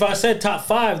Allen. mean, if I said top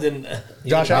 5, then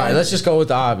Josh All Allen. right. Let's just go with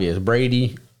the obvious.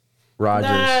 Brady, Rodgers.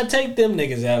 Nah, take them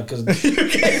niggas out because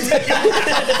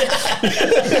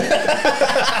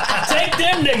take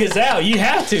them niggas out. You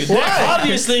have to. They're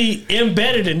obviously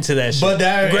embedded into that shit. But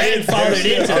that grandfathered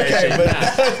into that okay, shit. but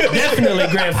Nah, definitely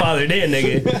grandfathered in,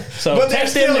 nigga. So But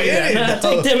take they're them still niggas in out. it, Nah,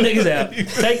 though. take them niggas out.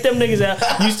 Take them niggas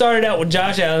out. You started out with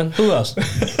Josh Allen. Who else?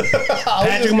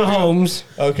 Patrick Mahomes.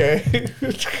 Okay.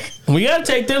 We gotta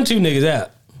take them two niggas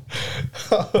out.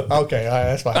 Okay, all right,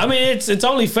 that's fine. I mean, it's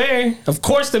only fair. Of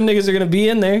course, them niggas are gonna be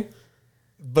in there.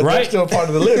 but they're right. still part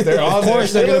of the list. They're all Of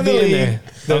course, they're gonna be in there.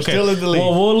 They're still in the league.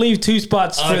 Well, we'll leave 2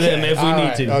 spots for them if we all need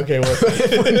right, to. Okay, well,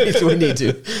 we need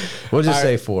to. We'll just All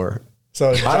say right. 4.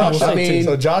 so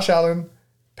Josh Allen,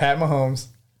 Pat Mahomes.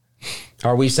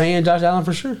 Are we saying Josh Allen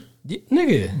for sure?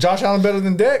 Nigga. Josh Allen better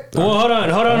than Dak? Well, hold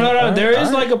on. There is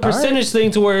all like a right, percentage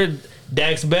thing to where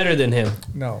Dak's better than him.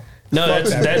 No. No, Fuck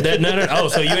that's that. no. Oh,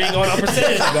 so you ain't going on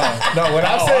percentage? No, what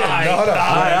I'm Oh, saying. all right, No, hold on.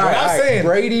 all right, What I'm saying.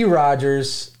 Brady,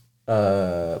 Rodgers,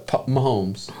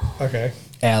 Mahomes. Okay.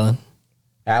 Allen.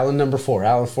 Allen number 4.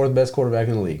 Allen, 4th best quarterback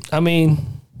in the league. I mean,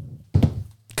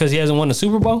 because he hasn't won the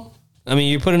Super Bowl. I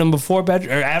mean, you're putting him before Patrick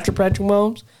or after Patrick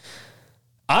Mahomes.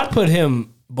 I'd put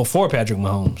him before Patrick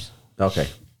Mahomes. Okay.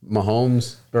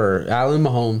 Mahomes or Allen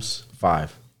Mahomes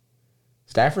 5.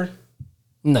 Stafford,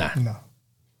 Nah, No.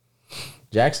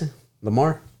 Jackson,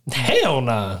 Lamar. hell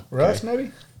nah. Russ,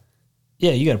 maybe?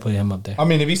 Yeah, you got to put him up there. I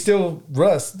mean, if he's still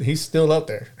Russ, he's still up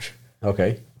there.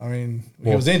 Okay. I mean,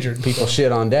 he was injured. People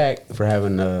shit on Dak for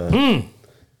having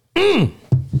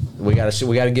We gotta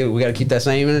keep that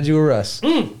same energy with Russ.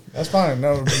 That's fine.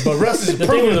 No, but Russ is The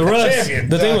thing with proven Russ, champion.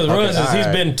 the thing with Russ is all he's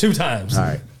right. been 2 times. All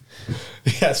right.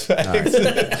 Yes, facts.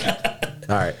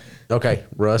 All right. Okay.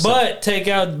 Russ. But take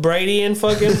out Brady and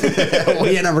fucking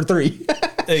we at number 3.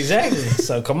 exactly.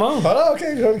 So come on. Oh,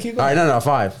 okay, go keep All going. right. No.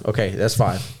 5. Okay. That's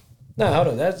 5. No, hold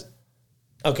on. That's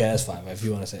 5 if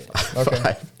you want to say it. Okay.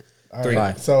 5. All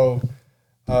right. 5. So,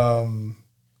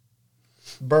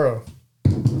 Burrow.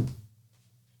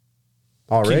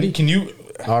 Already? Can you?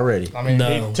 Already. I mean,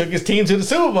 No. he took his team to the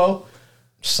Super Bowl.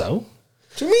 So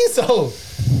What you mean so?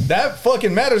 That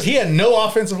fucking matters. He had no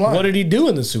offensive line. what did he do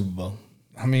in the Super Bowl?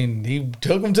 I mean, he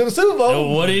took him to the Super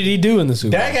Bowl. What did he do in the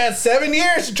Super Dak Bowl? had 7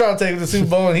 years to try to take him to the Super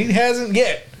Bowl, and he hasn't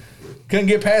yet. Couldn't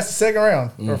get past the second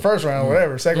round or first round,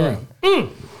 whatever, second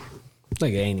round.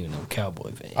 Like I ain't even no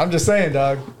Cowboy fan. I'm just saying,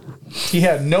 dog. He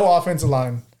had no offensive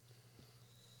line.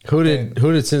 Who did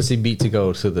Cincy beat to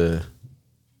go to the?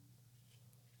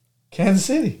 Kansas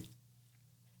City.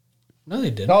 No, they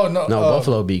didn't. No, no, No,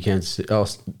 Buffalo beat Kansas City. Oh,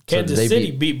 so Kansas they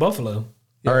City beat Buffalo.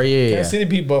 Or yeah. Kansas City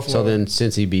beat Buffalo. So then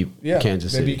Cincy beat yeah,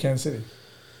 Kansas they City. beat Kansas City.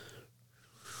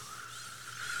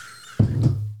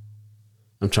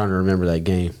 I'm trying to remember that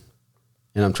game,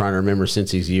 and I'm trying to remember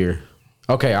Cincy's year.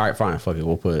 Okay, all right, fine, fuck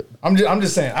it. I'm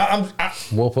just saying.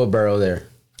 We'll put Burrow there.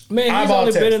 Man, he's Eyeball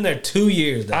only test. been in there 2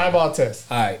 years. Though. Eyeball test.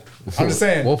 All right. I'm just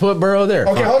saying. We'll put Burrow there.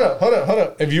 Okay, Fine. hold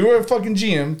up. If you were a fucking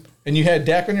GM and you had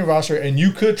Dak on your roster and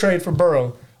you could trade for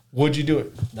Burrow, would you do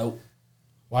it? Nope.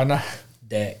 Why not?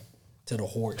 Dak to the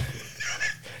Hort.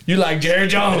 You like Jerry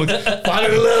Jones,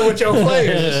 falling in love with your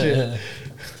players and shit.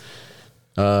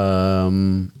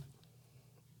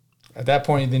 At that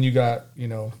point, then you got, you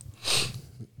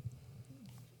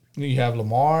have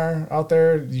Lamar out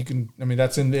there. You can, I mean,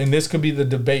 that's and this could be the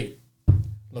debate.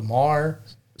 Lamar.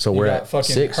 So You we're got at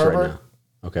fucking 6 right Herbert. now.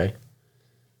 Okay.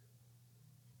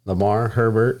 Lamar,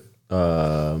 Herbert.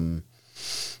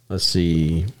 Let's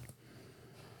see.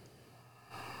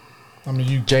 I mean,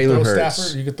 you could Jalen throw Hurts.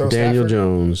 Stafford. You could throw Daniel Stafford.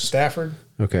 Jones. Stafford.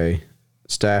 Okay.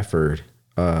 Stafford.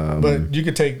 But you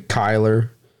could take, Kyler.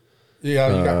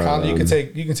 yeah, you got Conley. You can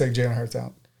take Jalen Hurts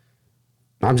out.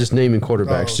 I'm just naming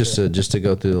quarterbacks Oh, okay. just to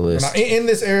go through the list. Now, in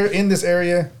this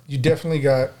area, you definitely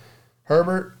got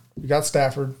Herbert. You got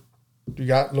Stafford. You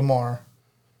got Lamar.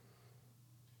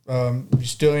 You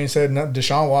still ain't said nothing.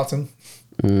 Deshaun Watson.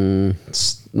 I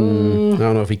don't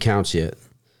know if he counts yet.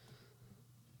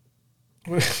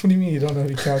 What do you mean you don't know if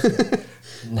he counts it?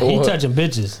 He touching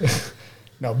bitches.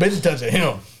 No, bitch touching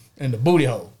him in the booty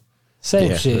hole.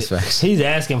 Same Yeah, shit. that's facts. He's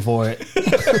asking for it.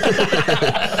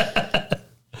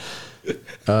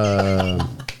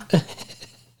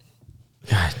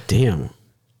 God damn.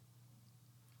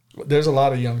 There's a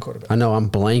lot of young quarterbacks. I know I'm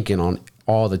blanking on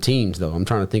all the teams though. I'm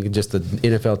trying to think of just the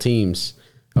NFL teams.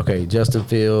 Okay, Justin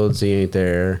Fields, he ain't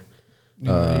there. You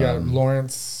got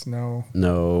Lawrence. No.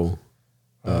 No.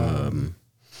 I'm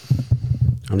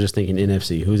just thinking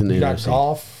NFC. Who's in the You got NFC?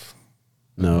 Goff.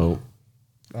 No.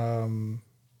 Um,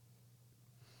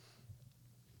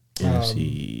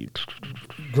 NFC.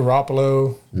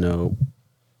 Garoppolo. No.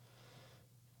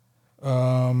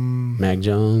 Mac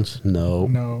Jones? No.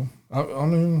 No. I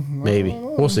mean, Maybe. I don't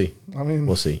know. We'll see. I mean,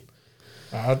 We'll see.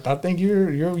 I think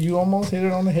you almost hit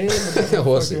it on the head with that,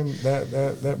 We'll see.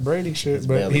 that Brady shit,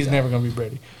 but belly he's guy. never gonna be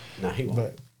Brady. Nah, he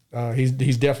won't. But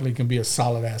he's definitely gonna be a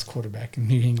solid ass quarterback in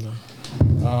New England.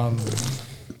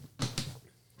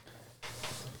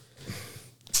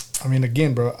 I mean,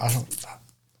 again, bro, I don't.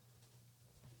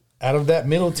 Out of that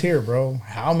middle tier, bro,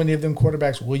 how many of them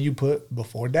quarterbacks will you put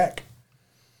before Dak?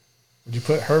 Would you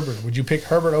put Herbert? Would you pick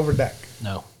Herbert over Dak?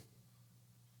 No.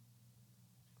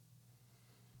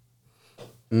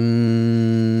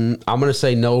 I'm gonna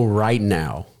say no right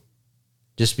now,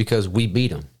 just because we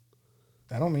beat him.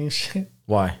 That don't mean shit.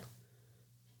 Why?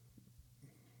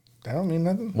 That don't mean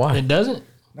nothing. Why? It doesn't.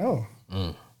 No.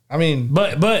 I mean,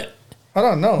 But hold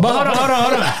on, no.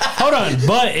 hold on.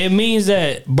 But it means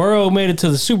that Burrow made it to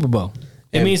the Super Bowl.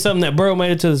 It means something that Burrow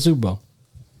made it to the Super Bowl.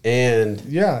 And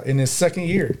Yeah, in his second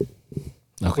year.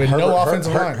 Okay. With no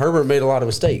offensive line. Herbert made a lot of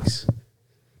mistakes.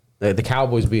 The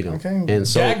Cowboys beat him, Okay. and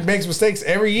so Dak makes mistakes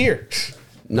every year.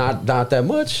 not that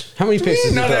much. How many picks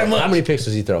does he not throw? that much? How many picks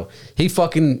does he throw? He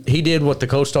did what the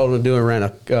coach told him to do and ran a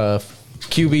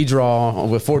QB draw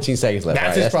with 14 seconds left.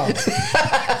 That's right? his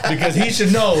problem. Because he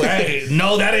should know, hey,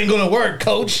 no, that ain't gonna work,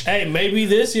 coach. Hey, maybe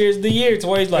this year's the year to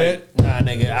where he's like, nah,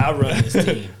 nigga, I'll run this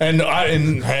team. And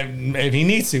if he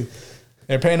needs to,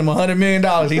 they're paying him $100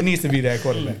 million. He needs to be that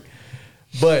quarterback.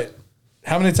 But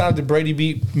how many times did Brady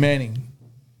beat Manning?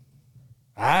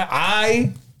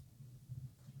 I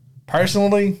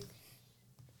personally,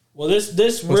 Well, this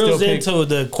We'll reels still pick- into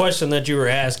the question that you were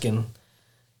asking.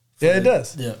 yeah, it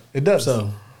does. Yeah. It does.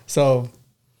 So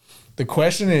the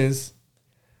question is,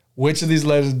 which of these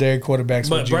legendary quarterbacks?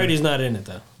 But would you, Brady's not in it,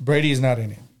 though. Brady's not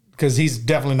in it because he's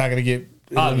definitely not going to get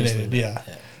Obviously eliminated. not,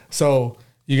 Yeah. So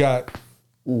you got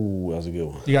Ooh, that was a good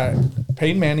one.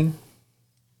 Peyton Manning,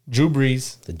 Drew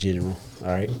Brees, The general. All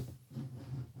right.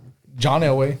 John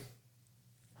Elway,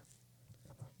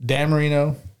 Dan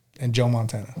Marino, and Joe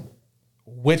Montana.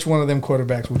 Which one of them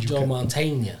quarterbacks would you Joe cut?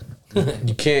 Montana.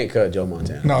 You can't cut Joe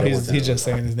Montana. No, Joe he's Montana. just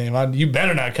saying his name. You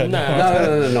better not cut Nah.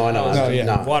 him. No, I know. No, yeah.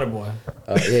 Nah. Waterboy.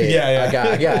 Yeah. Yeah.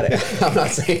 I got it. I'm not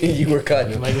saying you were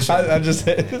cutting. Making sure. I just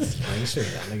said Making sure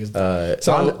that niggas.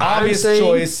 so. I'm Obvious saying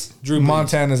choice. Drew Brees.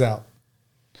 Montana's out.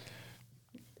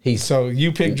 He's So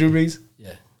you pick Drew Brees.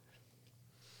 Yeah.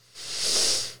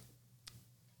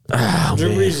 Oh, Drew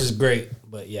Brees is great,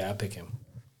 but yeah, I pick him.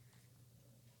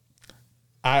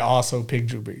 I also pick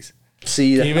Drew Brees.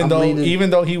 see Even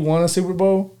though he won a Super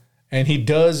Bowl and he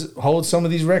does hold some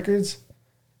of these records,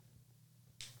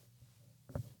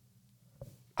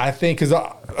 I think because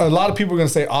a lot of people are going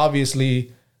to say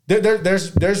obviously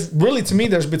there's really to me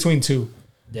there's between two.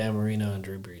 Dan Marino and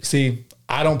Drew Brees. See,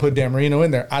 I don't put Dan Marino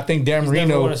in there. I think Dan Marino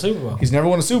never won a Super Bowl. He's never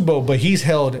won a Super Bowl, but he's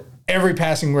held every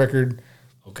passing record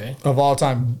Okay. of all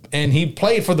time, and he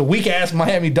played for the weak ass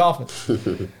Miami Dolphins.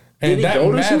 And he go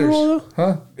to the Super Bowl, though?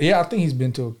 huh? Yeah, I think he's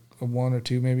been to a one or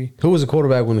two, maybe. Who was the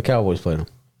quarterback when the Cowboys played him?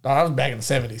 Oh, that was back in the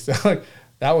 70s.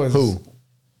 That was Who?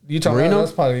 You talking Marino? about?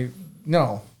 That's probably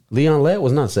no. Leon Lett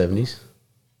was not 70s.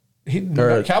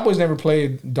 Cowboys never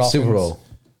played Dolphins Super Bowl.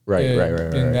 Right.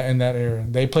 in that era.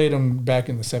 They played them back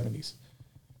in the 70s,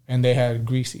 and they had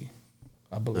Greasy,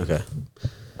 I believe. Okay.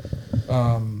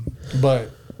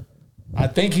 But I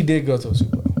think he did go to a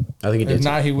Super Bowl. I think he did. If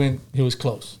not, he went. He was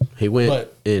close. He went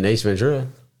but- in Ace Ventura.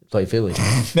 Played Philly.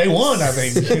 They won, I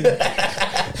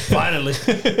think. Finally.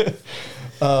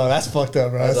 That's fucked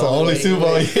up, bro. That's the the only only Super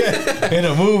Bowl in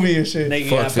a movie and shit. Nigga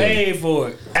Fuck got Philly. paid for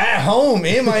it. At home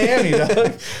in Miami,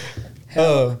 dog.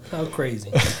 How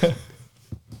crazy.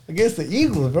 Against the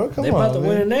Eagles, bro. Come They on, about to man.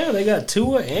 win it now. They got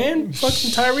Tua and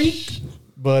fucking Tyreek.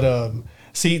 But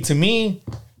see, to me,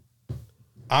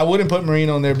 I wouldn't put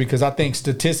Marino in there because I think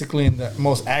statistically the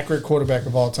most accurate quarterback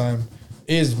of all time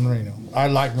is Marino. I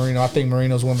like Marino. I think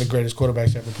Marino's one of the greatest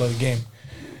quarterbacks to ever play the game.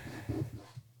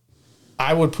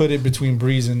 I would put it between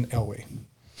Brees and Elway.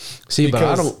 See, but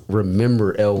I Because- don't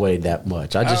remember Elway that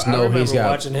much. I just I know remember he's got.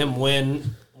 watching him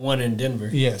win one in Denver.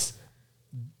 Yes.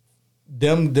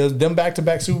 Them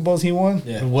back-to-back Super Bowls he won,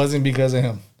 Yeah. it wasn't because of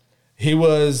him. He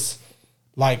was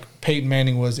like Peyton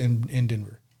Manning was in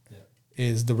Denver.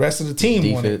 Is the rest of the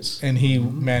team won it, Defense. and he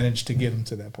managed to get him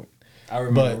to that point. I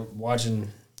remember watching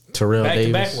Terrell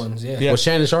back-to-back Davis. ones. Yeah. Yeah. Was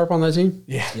Shannon Sharp on that team?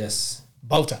 Yeah. Yes.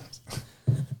 Both times.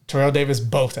 Terrell Davis,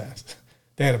 both times.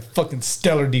 They had a fucking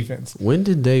stellar defense. When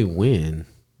did they win?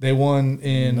 They won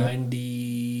in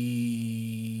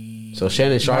 90. So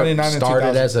Shannon Sharp 99 and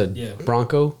started 2000. as a Yeah.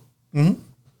 Bronco, and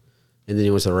then he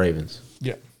went to the Ravens.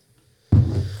 yeah.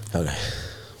 Okay.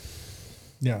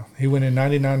 Yeah. He went in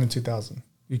 99 and 2000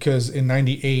 because in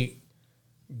 98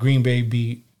 Green Bay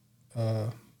beat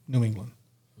New England.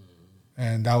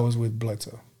 and that was with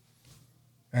Bledsoe,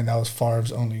 and that was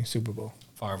Favre's only Super Bowl.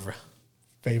 Favre,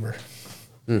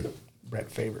 Brett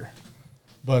Favre.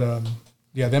 But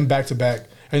yeah, then back to back,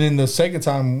 and then the second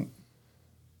time,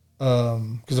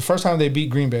 because the first time they beat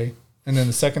Green Bay, and then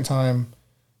the second time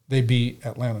they beat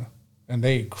Atlanta, and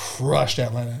they crushed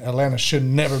Atlanta. Atlanta should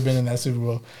never been in that Super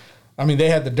Bowl. I mean, they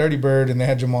had the Dirty Bird and they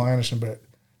had Jamal Anderson, but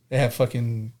they had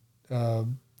fucking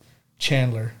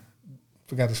Chandler.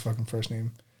 Forgot his fucking first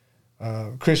name.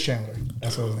 Chris Chandler.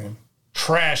 That's what his name.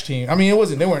 Trash team. I mean,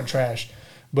 they weren't trash,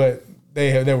 but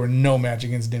there were no match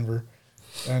against Denver.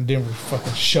 And Denver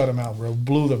fucking shut them out, bro.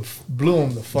 Blew them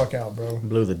the fuck out, bro.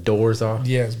 Blew the doors off.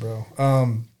 Yes, bro.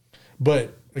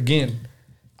 But again,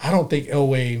 I don't think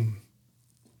Elway.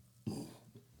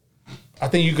 I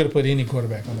think you could have put any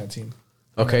quarterback on that team.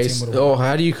 Okay, so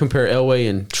how do you compare Elway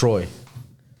and Troy?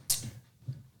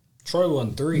 Troy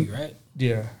won 3, right?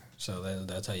 Yeah. So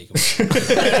that's how you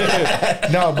compare.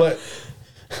 No, but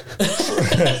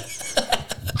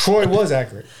Troy was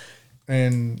accurate,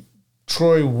 and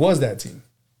Troy was that team.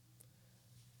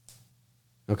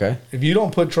 Okay. If you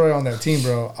don't put Troy on that team,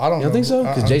 bro, I don't know. You don't think so?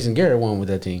 Because Jason Garrett won with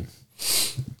that team.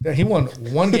 Yeah, he won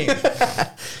one game.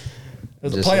 It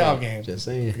was a playoff game. Just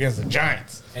saying. Against the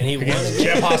Giants. And he won.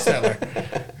 Jeff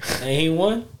Hostetler. And he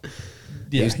won?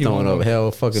 Yeah, He's throwing up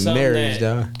hell fucking marriage,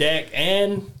 that dog. Dak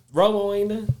and Romo ain't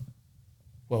done?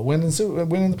 Well, winning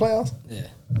the playoffs? Yeah.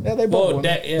 Yeah, they both won.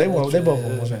 Dak, yeah, They both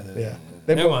won. that's right. Yeah.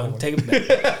 They Never both mind. won. Take it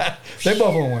back. They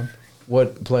both won one.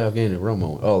 What playoff game did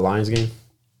Romo? Oh, Lions game?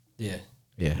 Yeah.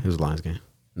 Yeah, it was a Lions game.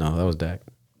 No, that was Dak.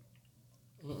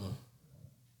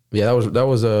 Yeah, that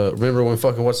was remember when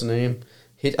fucking what's the name?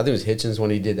 I think it was Hitchens when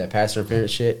he did that pass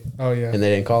interference shit. Oh, yeah. And they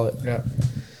didn't call it. Yeah.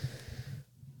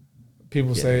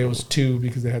 People say it was 2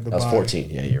 because they had the That was bye. 14.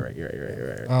 Yeah, you're right.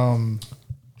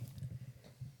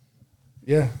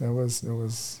 Yeah, that was That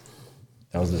was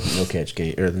the no catch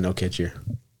game or the no catch year.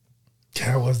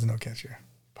 yeah, it was the no catch year.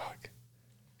 Fuck.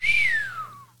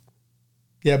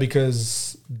 Yeah,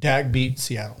 because Dak beat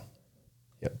Seattle.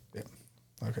 Yep. Yep.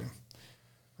 Okay.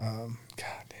 God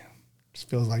damn. Just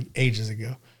feels like ages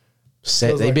ago.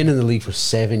 They've been in the league for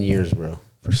 7 years, bro.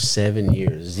 For 7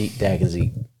 years. Zeke, Dak, and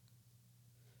Zeke.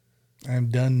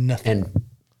 I've done nothing.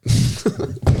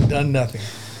 And Done nothing.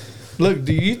 Look,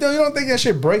 you don't think that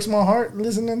shit breaks my heart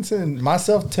listening to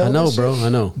myself tell I know, this bro. shit? I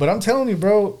know. But I'm telling you,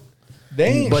 bro, they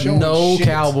ain't But showing no shit.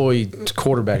 Cowboy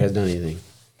quarterback has done anything.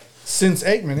 Since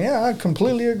Aikman. Yeah, I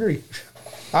completely agree.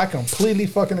 I completely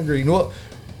fucking agree. Well,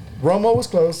 Romo was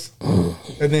close, and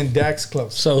then Dak's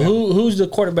close. So who's the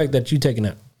quarterback that you taking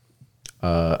out?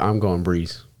 I'm going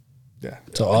Breeze. Yeah.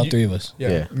 So all 3 of us. Yeah.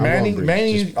 Yeah, I'm Manning, going Breeze.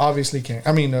 Manning you obviously can't.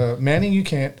 I mean, Manning you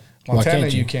can't. Montana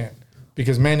can't you you? can't.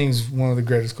 Because Manning's one of the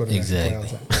greatest quarterbacks.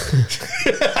 Exactly.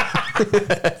 of all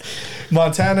time.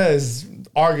 Montana is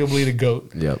arguably the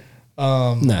GOAT. Yep.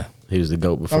 Nah. He was the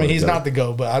GOAT before. I mean, he's the GOAT. not the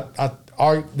GOAT,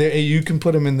 but you can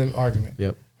put him in the argument.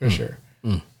 Yep. For sure.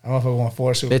 I don't know if I want to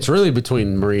force it. It's really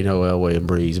between Marino, Elway, and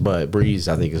Breeze, but Breeze,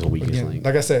 I think, is the weakest Again, link.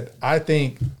 like I said, I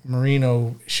think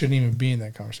Marino shouldn't even be in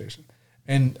that conversation.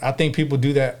 And I think people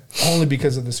do that only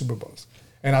because of the Super Bowls.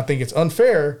 And I think it's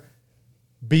unfair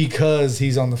because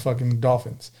he's on the fucking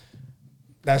Dolphins.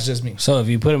 That's just me. So if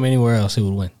you put him anywhere else, he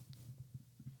would win.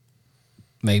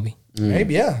 Maybe.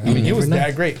 Maybe, yeah. I mean, he was never know.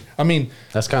 that great. I mean,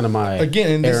 That's kind of my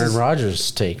Again, and this Aaron is-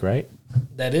 Rodgers take, right?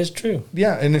 That is true.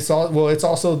 yeah, and it's also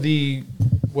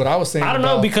what I was saying. I don't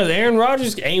know about- because Aaron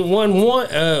Rodgers ain't won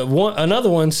another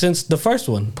one since the first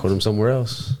one, Put him somewhere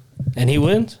else. and he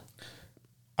wins.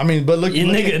 I mean, but look, You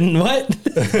nigga,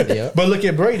 what? Yep. but look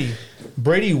at Brady.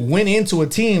 Brady went into a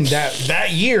team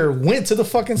that year went to the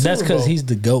fucking Super That's Bowl. because he's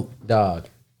the GOAT. Dog.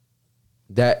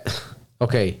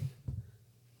 Okay.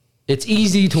 It's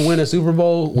easy to win a Super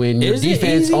Bowl when your Is it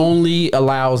defense easy? only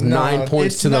allows No, 9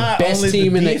 points it's to the not best only the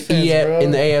team in the defense, bro.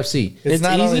 in the AFC. It's It's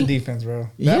not easy? only defense, bro.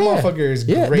 That motherfucker is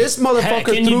great. This motherfucker Heck,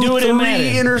 can you threw do it in 3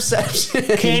 Madden?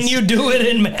 interceptions. Can you do it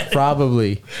in Madden?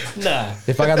 Probably. Nah.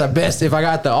 If I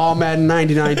got the all Madden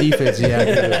 99 defense, yeah, I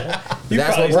can do it.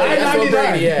 That's what probably- Brady, that's what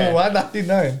Brady had. Why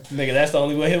 99? Nigga, that's the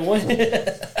only way he'll win.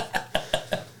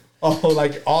 Oh,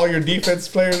 like all your defense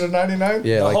players are 99?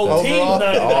 Yeah, like whole the, team.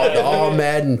 the all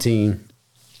Madden team.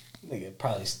 Nigga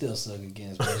probably still suck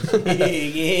against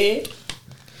me. Yeah.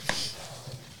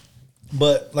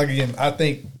 But like again, I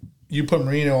think you put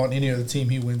Marino on any other team,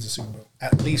 he wins the Super Bowl.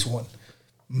 At least one.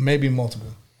 Maybe multiple.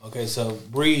 Okay, so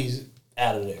Breeze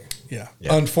out of there. Yeah.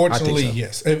 Yeah, Unfortunately, I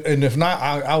think so. yes. And if not,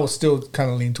 I will still kind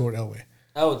of lean toward Elway.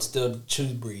 I would still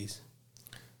choose Breeze.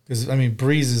 Because, I mean,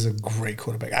 Breeze is a great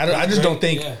quarterback. I just great, don't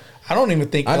think, yeah. I don't even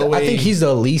think I Elway. think he's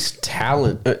the least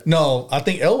talent. No, I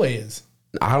think Elway is.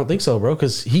 I don't think so, bro.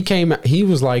 Because he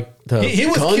was like the He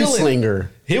was gunslinger. killing.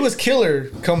 He was killer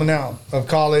coming out of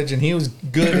college, and he was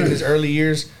good in his early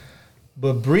years.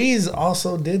 But Breeze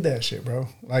also did that shit, bro.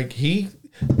 Like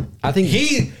I think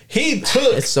he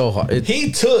took. it's so hard.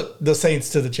 He took the Saints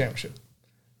to the championship.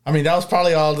 I mean, that was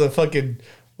probably all the fucking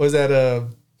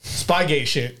Spygate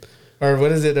shit, or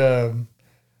what is it?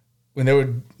 When they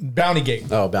were Bountygate.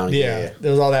 Oh, Bountygate. Yeah.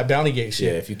 There was all that Bountygate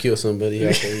shit. yeah, if you kill somebody,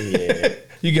 out there, yeah.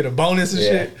 You get a bonus and Yeah.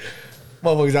 shit.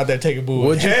 Motherfuckers out there taking boo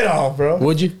Would you? head off, bro.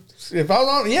 Would you? If I was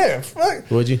on, yeah, fuck.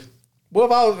 Would you?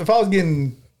 Well, if I was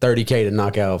getting, 30K to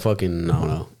knock out fucking, I don't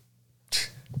know.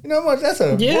 you know what? That's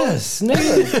a Yes,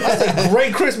 nigga. that's a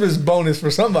great Christmas bonus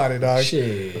for somebody, dog.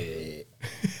 Shit.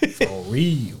 For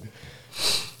real.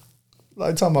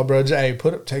 Like talking about, bro. Hey,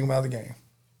 take him out of the game.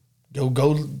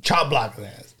 Go chop block his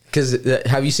ass. Because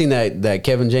have you seen that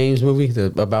Kevin James movie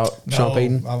about Sean No,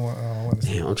 Payton? I want to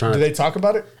see. Damn, I'm trying Do to. they talk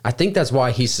about it? I think that's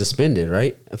why he's suspended,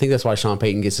 right? I think that's why Sean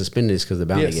Payton gets suspended is because of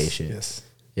the Bountygate Yes. shit. Yes.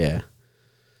 Yeah.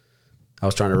 I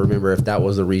was trying to remember if that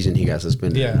was the reason he got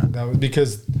suspended. or Yeah, not. that was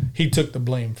because he took the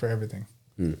blame for everything.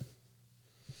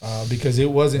 Because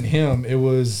it wasn't him; it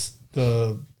was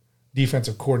the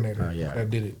defensive coordinator yeah. that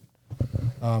did it.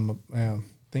 I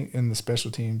think in the special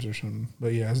teams or something.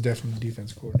 But yeah, it's definitely the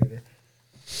defensive coordinator.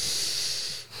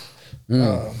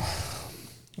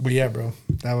 But yeah, bro,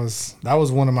 that was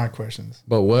one of my questions.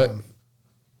 But what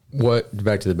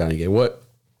back to the Bountygate? What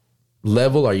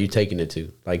level are you taking it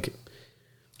to? Like,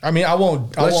 I mean,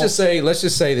 let's just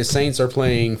say the Saints are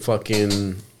playing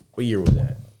fucking. What year was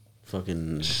that?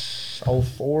 Fucking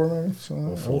 04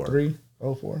 maybe, 03,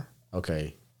 04,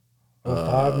 okay.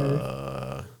 05 maybe.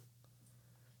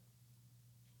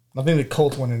 I think the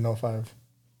Colts won in 05.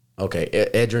 Okay,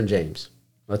 Edgerrin James.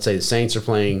 Let's say the Saints are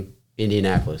playing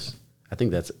Indianapolis. I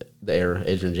think that's the era,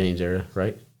 Edgerrin James era,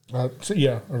 right? So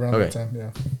yeah, around Okay. that time,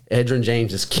 yeah. Edgerrin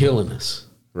James is killing us,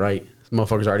 right? This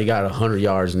motherfucker's already got 100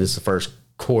 yards and this is the first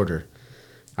quarter.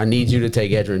 I need you to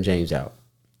take Edgerrin James out.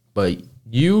 But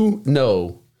you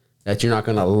know that you're not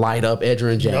going to light up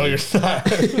Edgerrin James No, you're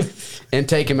not. and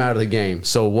take him out of the game.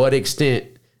 So what extent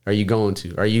are you going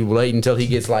to? Are you waiting until he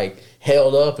gets like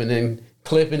held up and then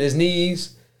clipping his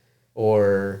knees?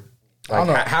 Or I don't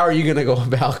know. how are you going to go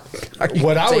about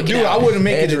What I would taking do, out I wouldn't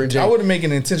make Edgerrin it. James? I wouldn't make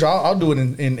it intentional. I'll do it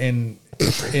in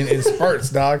spurts,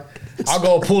 dog. I'll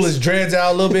go pull his dreads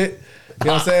out a little bit. You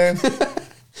know what I'm saying?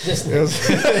 You know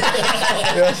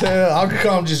what I'm saying? I'll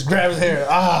come just grab his hair.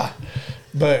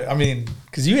 But I mean,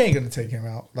 because you ain't gonna take him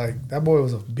out. Like that boy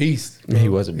was a beast. Bro. He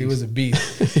was a beast. He was a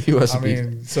beast. He was a I beast.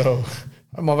 mean, so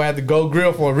I'm gonna have to go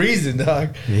grill for a reason,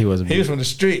 dog. He was a He was beast. from the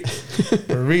street,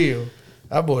 for real.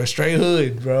 That boy straight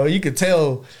hood, bro. You could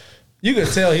tell he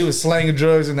was slanging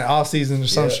drugs in the off season or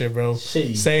some shit, bro.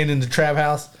 Shit. Staying in the trap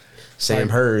house. Sam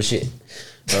Hurd shit.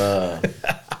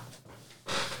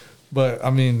 But I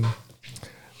mean,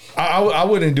 I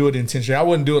wouldn't do it intentionally. I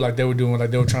wouldn't do it like they were doing,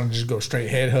 like they were trying to just go straight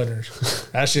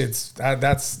headhunters.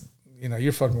 That's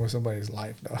you're fucking with somebody's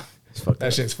life, dog. fucked That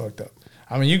up. shit's fucked up.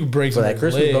 I mean, you could break For that somebody's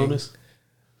Christmas leg. bonus?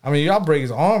 I mean, y'all break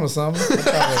his arm or something.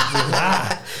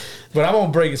 But I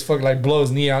won't break his fucking like blow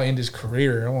his knee out in his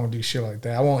career. I won't do shit like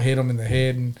that. I won't hit him in the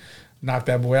head and knock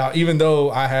that boy out. Even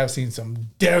though I have seen some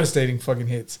devastating fucking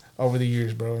hits over the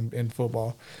years, bro, in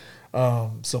football.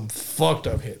 Some fucked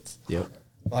up hits. Yep.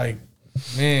 Like,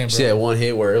 man, See bro. that one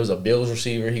hit where it was a Bills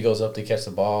receiver? He goes up to catch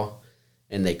the ball,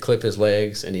 and they clip his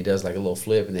legs, and he does like a little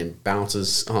flip, and then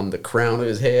bounces on the crown of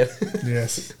his head.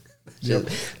 Yes.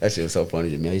 That shit was so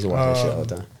funny to me. I used to watch that shit all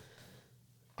the time.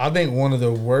 I think one of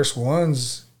the worst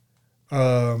ones.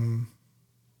 I'll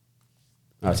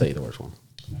tell you the worst one.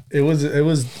 It was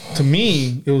to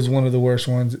me. It was one of the worst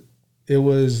ones. It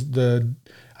was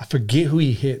I forget who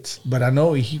he hits, but I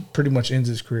know he pretty much ends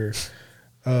his career.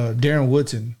 Darren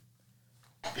Woodson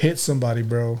hit somebody,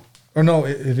 bro. Or no,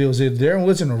 if it was Darren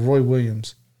Woodson or Roy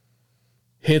Williams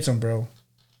hits him, bro,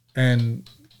 and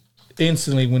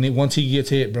instantly once he gets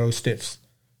hit, bro, stiffs,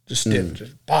 just stiff,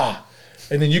 just bah.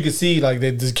 And then you can see like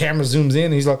the camera zooms in,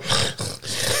 and he's like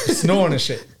snoring and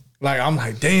shit. Like I'm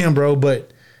like, damn, bro,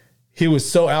 but he was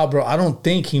so out, bro. I don't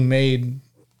think he made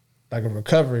like a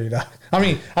recovery. I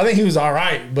mean, I think he was all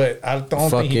right, but I don't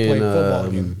think he played football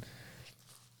again.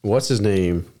 What's his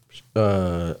name?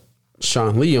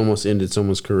 Sean Lee almost ended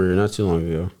someone's career not too long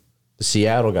ago. The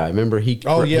Seattle guy. Remember he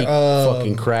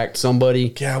fucking cracked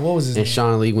somebody. Yeah, what was his And name?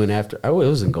 Sean Lee went after. Oh, it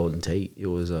wasn't Golden Tate. It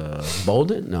was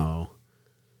Bolden. No.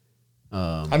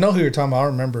 I know who you're talking about. I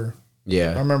remember.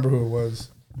 Yeah. I remember who it was.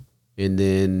 And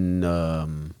then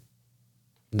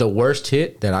the worst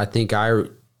hit that I think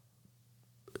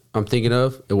I'm thinking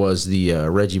of, it was the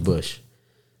Reggie Bush.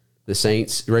 the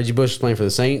Saints. Reggie Bush was playing for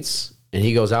the Saints, and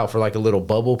he goes out for like a little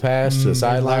bubble pass to the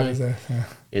sideline. Yeah.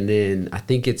 And then I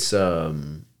think it's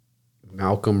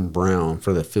Malcolm Brown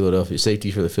for the Philadelphia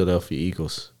safety for the Philadelphia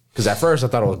Eagles. Because at first I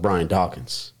thought it was Brian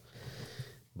Dawkins,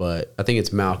 but I think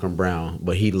it's Malcolm Brown.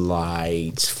 But he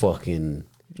lights fucking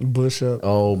Bush up.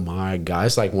 Oh my god,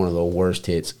 it's like one of the worst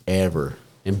hits ever.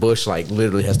 And Bush like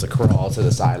literally has to crawl to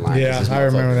the sideline. Yeah, I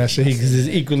remember that shit. Because his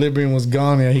equilibrium was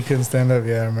gone. Yeah, he couldn't stand up.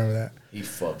 Yeah, I remember that. He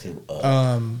fucked him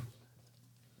up.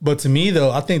 But to me,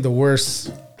 though, I think the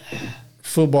worst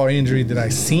football injury that I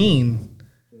seen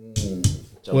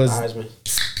was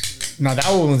no, that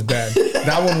one was bad.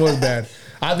 That one was bad.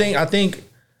 I think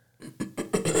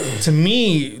to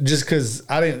me, just because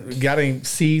I didn't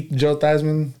see Joe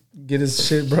Theismann get his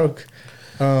shit broke.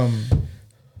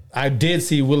 I did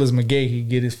see Willis McGahee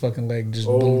get his fucking leg just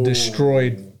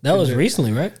destroyed. That was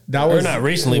recently, right? That was not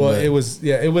recently, well, but it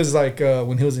was like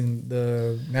when he was in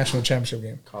the national championship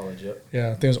game. College, yep. Yeah,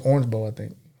 I think it was Orange Bowl. I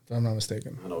think, if I'm not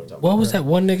mistaken. I know what you're talking what was that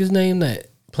one nigga's name that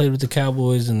played with the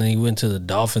Cowboys and then he went to the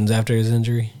Dolphins after his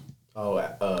injury?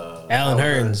 about. Alan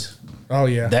Hearns. Oh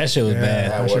yeah, That shit was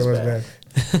bad. That shit was bad.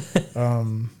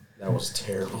 bad. That was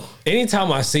terrible.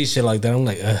 Anytime I see shit like that, I'm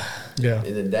like, ugh. Yeah,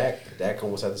 And then Dak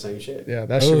almost had the same shit. yeah,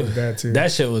 that shit was bad too.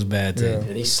 That shit was bad too. Yeah.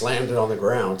 And he slammed it on the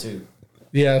ground too.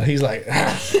 Yeah, he's like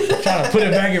trying to put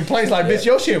it back in place. Like, bitch,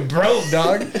 your shit broke,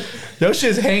 dog. Your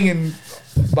shit's hanging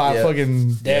by Yeah.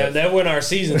 fucking. Damn, that went our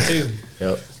season too.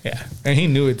 Yep. Yeah, and he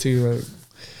knew it too. Bro.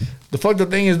 The fucked up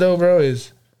thing is though, bro,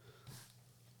 is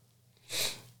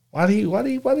why do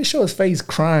he show his face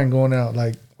crying going out?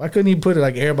 Like, why couldn't he put it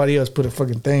like everybody else? Put a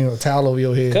fucking thing or a towel over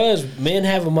your head. Because men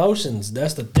have emotions.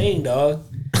 That's the thing, dog.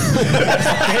 That's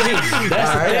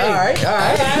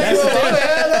the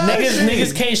thing.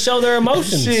 Niggas can't show their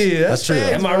emotions. Shit, That's true.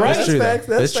 facts, Am I bro. right? That's True, facts.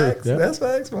 though. That's That's true. facts. Yeah. That's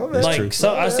facts, my man. Like,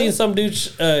 so I seen some dude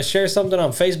share something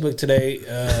on Facebook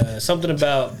today. Something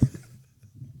about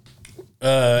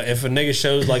if a nigga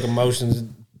shows like emotions,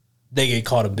 they get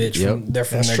called a bitch. Yep.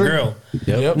 From their true. girl.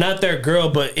 Yep. Not their girl,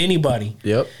 but anybody.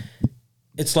 Yep.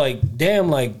 It's like, damn,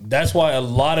 like that's why a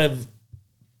lot of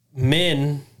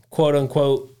men, quote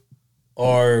unquote,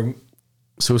 are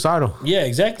Suicidal. yeah,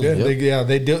 exactly.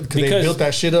 They built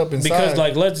that shit up inside. Because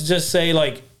like let's just say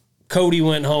like Cody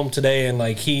went home today and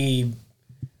like he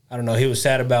was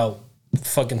sad about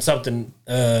fucking something.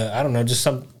 I don't know, just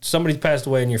somebody's passed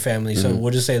away in your family. So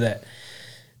we'll just say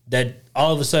that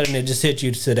all of a sudden it just hit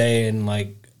you today and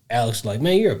like Alex was like,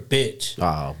 man, you're a bitch.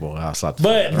 Oh boy, I'll slap the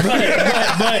But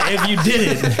if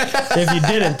you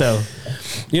didn't though,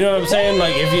 you know what I'm saying?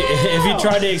 Like if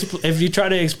you try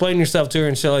to explain yourself to her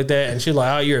and shit like that, and she's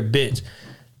like, oh, you're a bitch,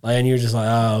 like, and you're just like,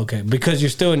 oh, okay, because you're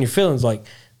still in your feelings. Like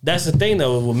that's the thing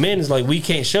though with men is like we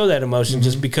can't show that emotion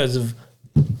just because of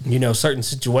certain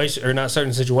situations or not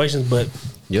certain situations, but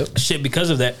Yep. shit because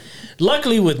of that.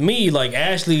 Luckily with me, like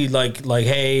Ashley, like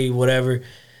hey, whatever.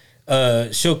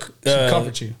 She'll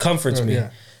comforts me, Yeah.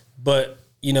 but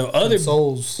other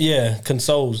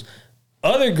consoles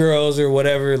other girls or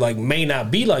whatever, like may not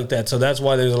be like that. So that's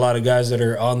why there's a lot of guys that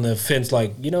are on the fence,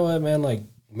 like, you know what, man, like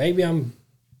maybe I'm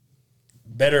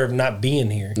better of not being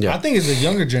here. Yeah. I think it's the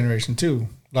younger generation too,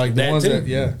 like the That ones too.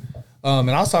 that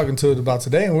and I was talking to it about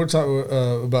today, and we're talking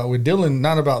about with Dylan,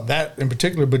 not about that in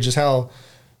particular, but just how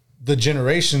the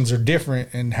generations are different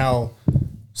and how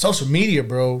social media,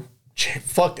 bro,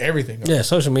 fucked everything up. Yeah,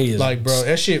 social media is Like, bro,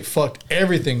 that shit fucked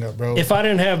everything up, bro. if I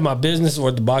didn't have my business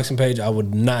or the boxing page, I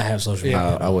would not have social media.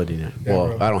 I wouldn't either.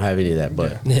 Well, bro. I don't have any of that,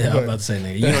 but Yeah, I'm about to say,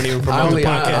 nigga, you don't even promote the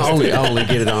podcast. I only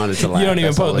get it on until You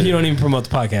don't even promote the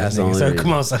podcast, That's the nigga. only So reason.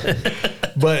 come on, son.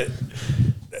 But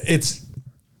it's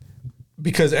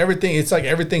because it's like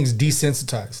everything's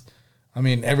desensitized. I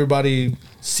mean, everybody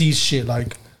sees shit.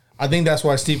 Like, I think that's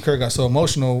why Steve Kerr got so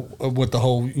emotional with the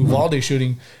whole Uvalde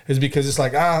shooting, is because it's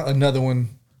like, another one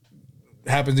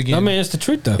happens again. I mean, it's the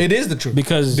truth though. It is the truth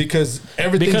Because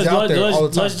everything's out there all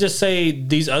the time. let's just say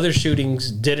these other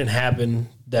shootings didn't happen.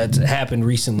 That's happened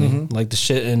recently, like the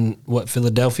shit in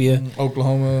Philadelphia,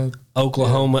 Oklahoma,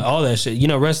 all that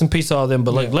shit. Rest in peace to all them.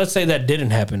 But like, let's say that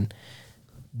didn't happen,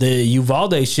 the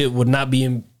Uvalde shit would not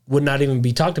even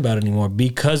be talked about anymore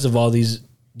because of all these.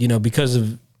 Because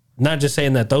of not just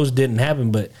saying that those didn't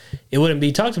happen, but it wouldn't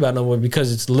be talked about no more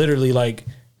because it's literally like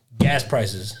gas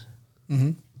prices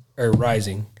are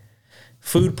rising,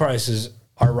 food prices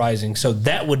are rising. So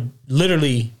that would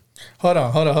literally. Hold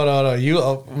on.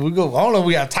 We go. I don't know if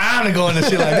we got time to go into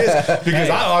shit like this because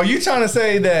are you trying to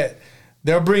say that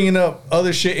they're bringing up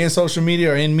other shit in social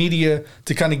media or in media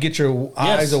to kind of get your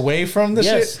eyes away from the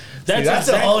shit. That's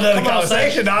a whole other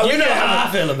conversation. Dog. You know how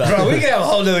I feel about it. Bro, we can have a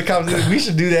whole other conversation. We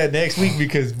should do that next week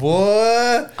because,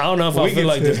 boy. I don't know if I feel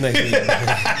like this next week.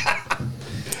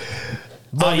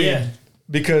 But yeah.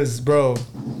 Because, bro,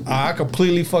 I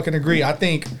completely fucking agree. I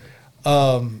think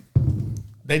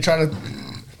they try to...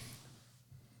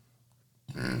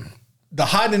 The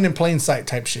hiding in plain sight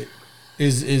type shit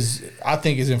is I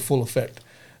think is in full effect.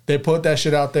 They put that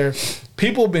shit out there.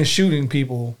 People have been shooting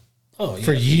people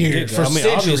for years, for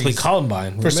centuries. Obviously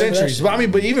Columbine. For centuries.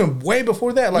 But even way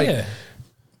before that,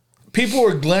 people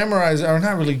were glamorizing, or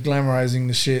not really glamorizing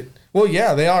the shit. Well,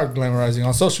 yeah, they are glamorizing.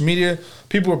 On social media,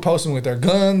 people were posting with their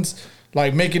guns,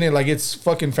 like making it like it's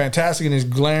fucking fantastic and it's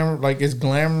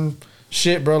glam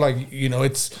shit, bro. Like,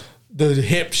 it's the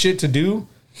hip shit to do.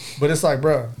 But it's like,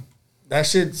 bro, that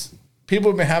shit's...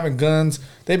 People have been having guns.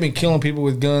 They've been killing people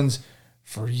with guns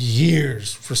for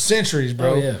years, for centuries,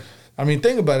 bro. Oh, yeah. I mean,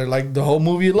 think about it. Like, the whole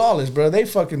movie Lawless, bro. They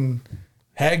fucking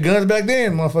had guns back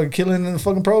then, motherfucking killing in the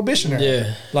fucking Prohibition era.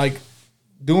 Yeah. Like,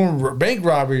 doing bank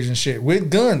robberies and shit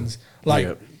with guns.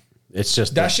 Like, it's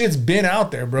just... That shit's been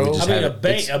out there, bro. I mean,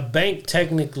 a bank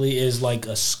technically is like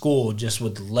a school just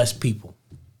with less people.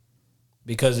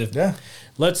 Because if... Yeah.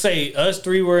 Let's say us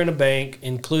three were in a bank,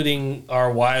 including our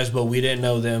wives, but we didn't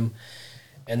know them.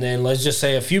 And then let's just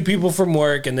say a few people from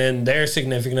work and then their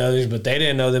significant others, but they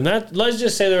didn't know them. Let's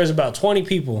just say there was about 20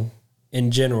 people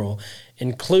in general,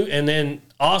 and then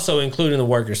also including the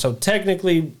workers. So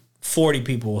technically 40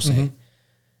 people, we'll say. Mm-hmm.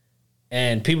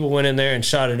 And people went in there and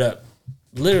shot it up.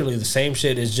 Literally the same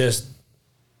shit, is just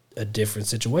a different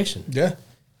situation. Yeah.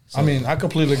 So, I mean, I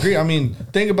completely agree. I mean,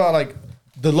 think about like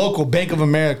the local Bank of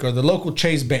America, the local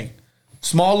Chase Bank.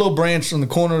 Small little branch on the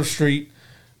corner of the street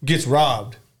gets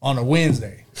robbed on a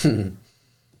Wednesday.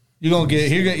 You're going to get...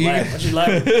 What you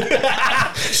laughing?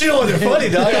 She wasn't funny,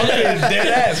 dog. I'm getting dead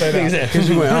ass right now. Because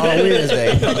you went on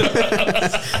Wednesday.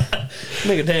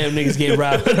 Damn niggas get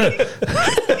robbed.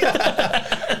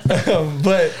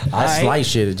 But I slice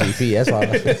shit at GP. That's all.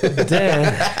 Damn.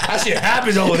 That shit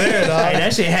happens over there, dog. Hey,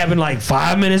 that shit happened like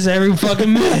 5 minutes every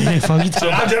fucking minute. Fuck you So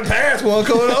I just passed one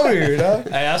coming over here, dog.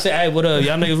 Hey, I say, hey, what up?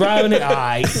 Y'all niggas robbing it? All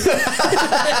right.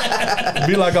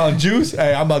 Be like on Juice.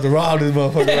 Hey, I'm about to rob this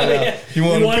motherfucker right now. You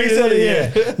want a piece of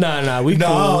it? Yeah. Nah, we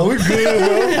cool. we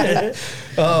good,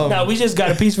 bro. Nah, we just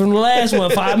got a piece from the last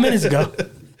one 5 minutes ago.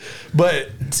 But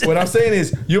what I'm saying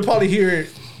is, you'll probably hear it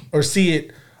or see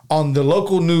it on the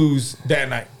local news that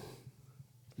night.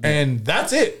 And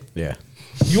that's it. Yeah.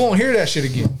 You won't hear that shit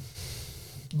again.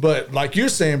 But like you're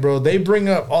saying, bro, they bring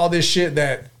up all this shit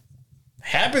that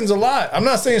happens a lot. I'm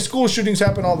not saying school shootings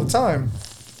happen all the time,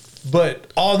 but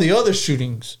all the other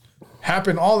shootings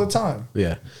happen all the time.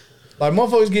 Yeah. Like,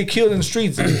 motherfuckers get killed in the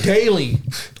streets daily.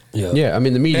 Yeah, I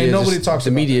mean, the media. And nobody talks the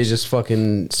about media that. just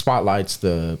fucking spotlights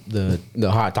the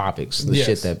hot topics, the Yes.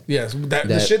 shit that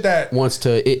the shit that wants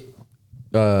to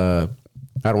I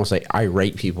don't want to say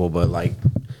irate people, but like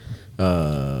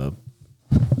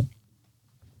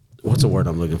what's the word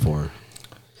I'm looking for?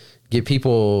 Get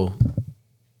people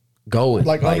going,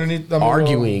 Like underneath them,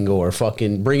 arguing or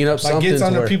fucking bringing up like something gets to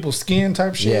under where- people's skin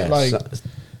type shit. Yeah, like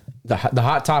the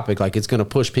hot topic, like it's gonna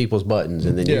push people's buttons,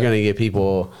 and then you're Yeah. gonna get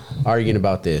people arguing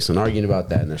about this and arguing about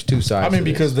that, and there's two sides. I mean, to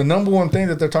this. because the number one thing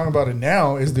that they're talking about it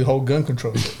now is the whole gun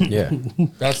control shit. yeah,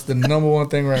 That's the number one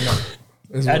thing right now.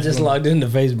 is I what's just going on. logged into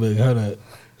Facebook. Hold up.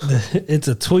 It's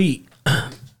a tweet,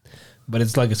 but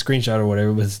it's like a screenshot or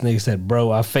whatever. But this nigga said, bro,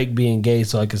 I fake being gay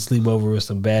so I could sleep over with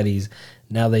some baddies.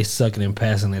 Now they sucking and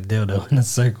passing a dildo in a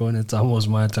circle, and it's almost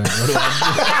my turn. What do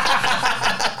I do?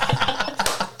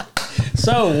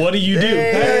 So, what do you do?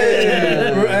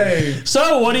 Hey,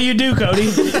 So, what do you do, Cody?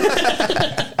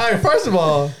 hey, first of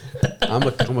all, I'm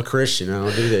a Christian. I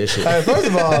don't do that shit. hey, first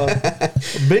of all,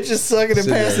 bitches sucking and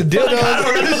passing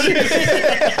dildos.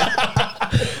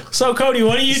 So, Cody,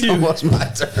 what do you do? Almost my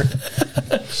turn.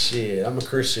 Shit, I'm a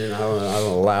Christian. I don't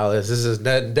allow this.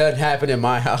 That doesn't happen in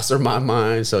my house or my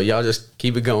mind. So y'all just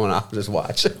keep it going. I'll just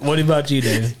watch. What about you,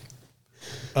 David?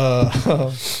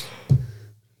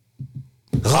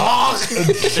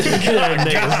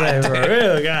 Nigga say for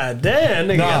real, god damn,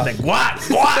 nigga got the guap,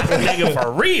 nigga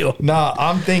for real. Nah,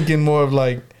 I'm thinking more of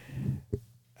like,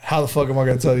 how the fuck am I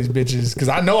gonna tell these bitches? Because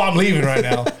I know I'm leaving right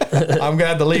now. I'm gonna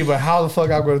have to leave, but how the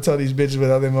fuck I'm gonna tell these bitches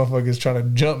without them motherfuckers trying to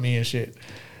jump me and shit?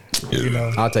 You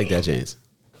know? I'll take that chance.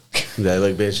 That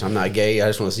look, bitch, I'm not gay. I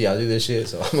just want to see y'all do this shit.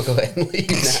 So I'm gonna go ahead and leave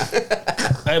now.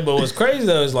 Hey, but what's crazy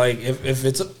though is like if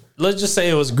it's let's just say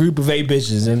it was a group of 8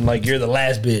 bitches and like you're the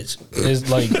last bitch. It's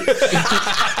like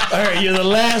all right, you're the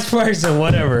last person,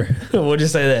 whatever. We'll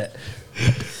just say that.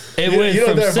 It went you know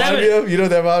from that reminded me 7. of? You know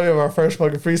that reminded me of our first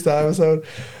fucking freestyle episode?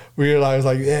 We were like, I was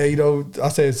like, yeah, you know, I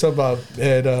said something about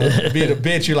being a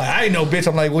bitch. You're like, I ain't no bitch.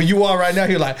 I'm like, well, you are right now.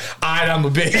 You're like, all right, I'm a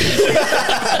bitch.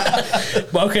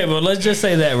 Okay, but let's just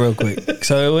say that real quick.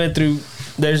 So it went through.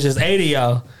 There's just 8 of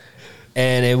y'all,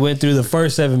 and it went through the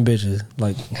first 7 bitches.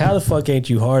 Like, how the fuck ain't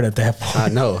you hard at that point? I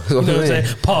know. You know what I'm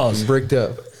saying? Pause. Bricked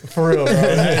up. For real,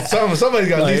 bro. Somebody's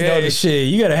got to at Like, least hey, notice. shit,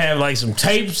 you gotta have like some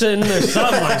tapes in there,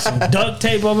 something like some duct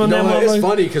tape up on that No, it's motherfucker.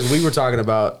 funny because we were talking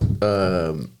about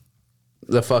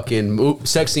the fucking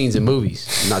sex scenes in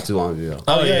movies not too long ago.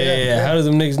 Oh yeah. How do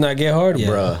them niggas not get hard yet?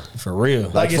 Bruh. For real.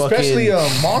 Like, fucking- especially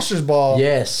Monsters Ball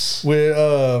Yes. with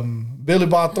Billy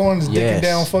Bob Thornton's dicking Yes.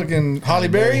 down fucking Holly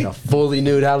Berry. A fully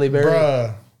nude Halle Berry.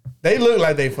 Bruh. They look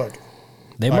like they fucking.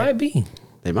 They might be.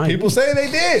 They might. People say they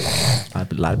did. A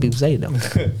lot of people say it though.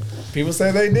 People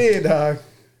say they did, dog.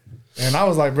 And I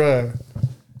was like, bruh.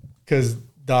 Because,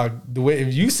 dog, the way,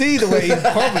 if you see the way he's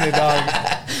pumping it, dog,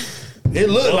 it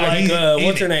looked like he's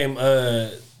what's her name?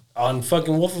 On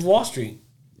fucking Wolf of Wall Street.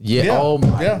 Yeah. Yeah. Oh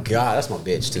my Yeah. god, that's my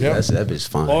bitch too. Yeah. That bitch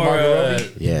fine. Or Margot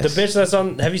Robbie? Yes. the bitch that's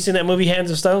on. Have you seen that movie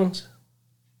Hands of Stones?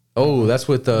 Oh, that's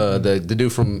with the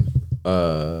dude from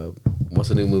what's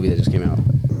the new movie that just came out?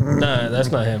 Nah,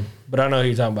 that's not him. But I know who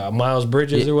you're talking about. Miles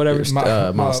Bridges or whatever.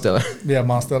 Miles Teller. Yeah,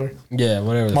 Miles Teller. Yeah,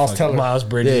 whatever. the Miles fuck. Teller. Miles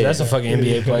Bridges. Yeah, That's a fucking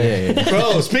NBA player. Yeah.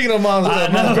 Bro, speaking of Miles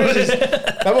Bridges,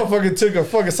 that motherfucker took a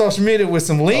fucking social media with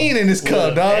some lean in his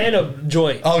cup, dog. And a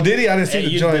joint. Oh, did he? I didn't see Hey,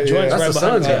 the you- joint. the joint's Yeah. That's the Right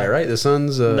behind Suns that. guy, right? The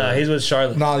Suns. Nah, he's with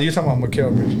Charlotte. No, you're talking about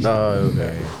Mikal Bridges. Oh,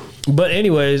 okay. But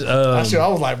anyways, I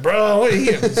was like, bro, what he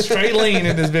get straight lean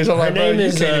in this bitch. I'm like, bro, name you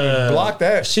is, can't even block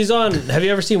that. she's on. Have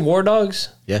you ever seen War Dogs?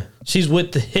 Yeah. She's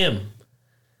with him.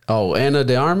 Oh, Anna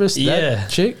de Armas. That Yeah.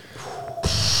 chick.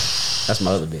 That's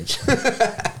my other bitch.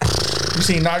 You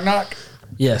seen Knock Knock?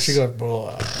 Yes. She goes, bro.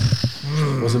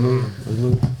 What's the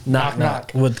movie? Knock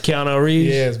Knock with Keanu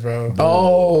Reeves. Yes, bro.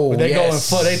 Oh, But they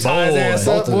yes. go and they tie his ass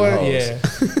Both up, of boy. them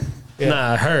Yeah.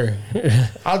 Nah, her.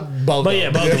 Both. But yeah,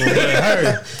 of both them. of them. But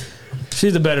her.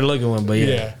 She's the better looking one. But yeah.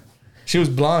 Yeah. She was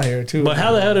blonde hair too. But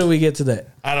how the hell did we get to that?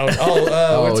 I don't. Oh,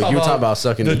 Oh, we're you were talking about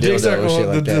sucking the dick dildo circle, and shit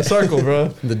like the that. circle, bro.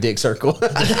 The dick circle.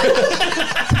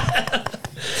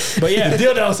 But yeah,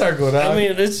 Dildo circle. Dog. I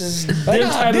mean, this is them Like,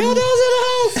 type of-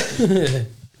 dildos in the house.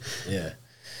 Yeah.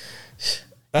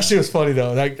 That shit was funny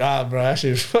though. Like, bro, that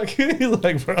shit was fucking. He's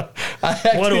like, bro,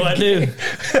 What do I do?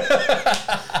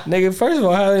 Nigga, first of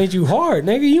all, how ain't you hard?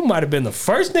 Nigga, you might have been the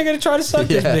first nigga to try to suck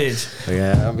this bitch.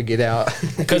 Yeah, I'm gonna get out.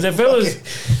 Because if it was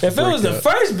the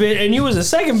first bitch and you was the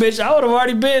second bitch, I would have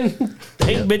already been.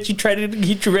 Hey, bitch, you tried to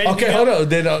get you ready. Okay, to go. hold on.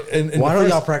 Then, in Why the don't first-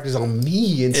 y'all practice on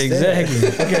me instead?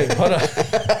 Exactly. Okay, hold on.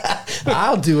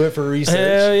 I'll do it for research.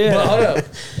 Hell yeah. But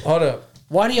hold up.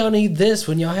 Why do y'all need this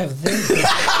when y'all have this?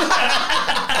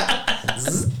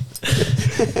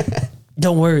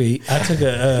 Don't worry, I took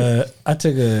a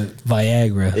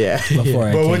Viagra. Yeah. Before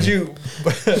I But came. would you?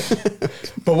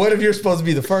 But what if you're supposed to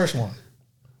be the first one?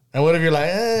 And what if you're like,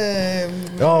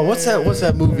 Oh, what's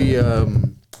that movie?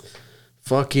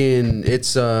 Fucking,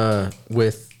 it's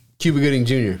with Cuba Gooding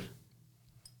Jr.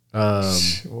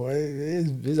 boy,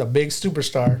 he's a big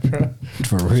superstar, bro.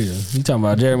 For real? You talking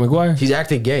about Jerry Maguire? He's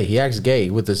acting gay. He acts gay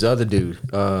with this other dude.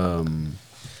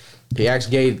 He acts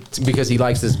gay because he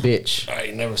likes this bitch. I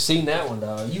ain't never seen that one,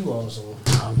 dog. You on some?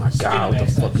 Oh my god, what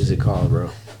the fuck is it called, bro?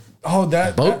 Oh,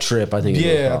 that Boat Trip, I think. it's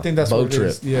Yeah, called. I think that's Boat what it Trip.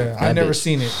 is. Yeah, I That never bitch-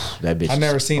 seen it. That bitch. I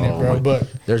never seen it, bro. my- But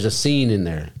there's a scene in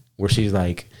there where she's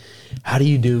like, "How do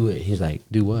you do it?" He's like,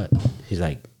 "Do what?" He's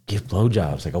like, "Give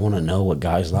blowjobs." Like, I want to know what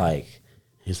guys like.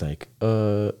 He's like,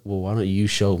 well, why don't you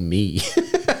show me?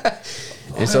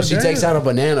 And so she damn. takes out a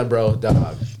banana, bro,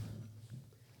 dog.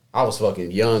 I was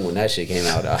fucking young when that shit came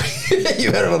out, dog. You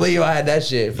better believe I had that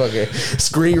shit fucking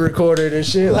screen recorded and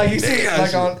shit. like you see,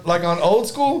 damn, like on Old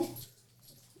School,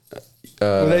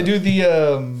 where they do the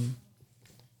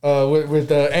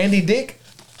with Andy Dick.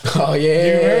 oh yeah,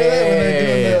 You remember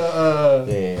that when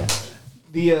they yeah.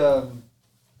 do the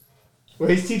where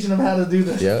he's teaching them how to do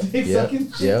the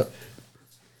fucking shit.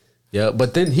 Yep.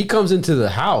 But then he comes into the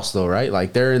house though, right?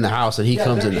 Like they're in the house and he Yeah,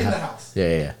 comes they're in the in the house. house.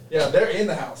 Yeah. Yeah, they're in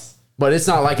the house. But it's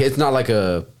not like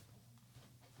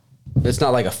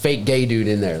a fake gay dude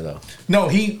in there though. No,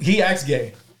 he acts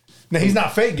gay. Now he's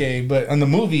not fake gay, but in the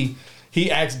movie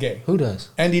he acts gay. Who does?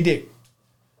 Andy Dick.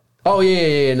 Oh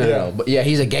yeah, no. Yeah. But yeah,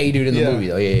 he's a gay dude in the Yeah. movie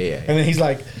though. Yeah. And then he's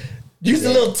like, use the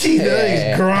little teeth. And then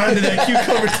he's grinding that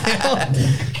cucumber down.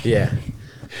 Yeah.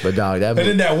 But dog, that And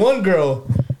then that one girl,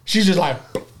 she's just like,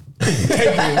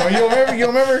 take me, bro. You don't remember? You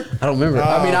don't remember? I don't remember.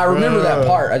 I mean, I Oh, remember bro. that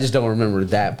part. I just don't remember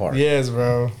that part. Yes,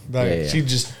 bro. Like Yeah. she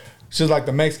just She's like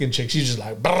the Mexican chick. She's just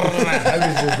like,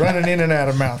 just running in and out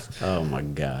of her mouth. Oh my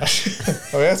gosh.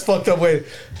 Oh, that's fucked up way.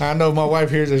 I know my wife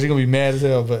hears that she's gonna be mad as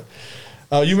hell. But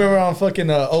you remember on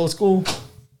fucking Old School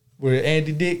where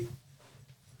Andy Dick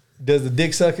does the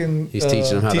dick sucking? He's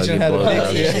teaching him how to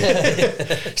dick.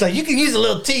 It's like you can use a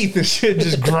little teeth and shit,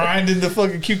 just grinding the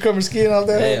fucking cucumber skin off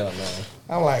that. Hell no.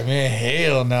 I'm like, man,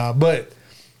 hell nah. But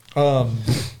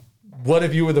what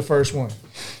if you were the first one?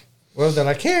 What if they're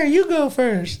like, here, you go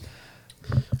first?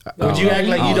 Would you act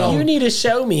like you don't? You need to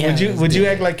show me how. Would you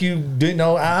act like you didn't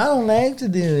know? I don't like to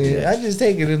do it. I just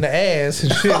take it in the ass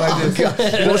and shit like this.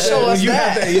 Well, show us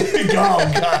that. Oh,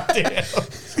 goddamn.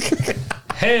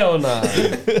 Hell no.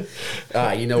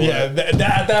 You know what? Yeah,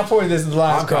 at that point, this is the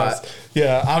last I'm cross. caught.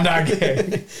 Yeah, I'm not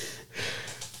gay.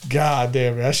 God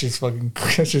damn it, that shit's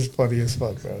funny as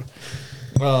fuck, bro.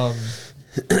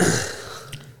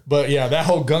 But yeah, that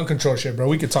whole gun control shit, bro.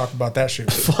 We could talk about that shit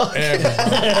forever,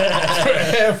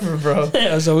 bro.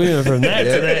 Yeah, so we went from that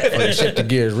to that. Fucking shift the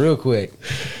gears real quick.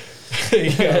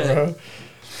 Yeah, bro.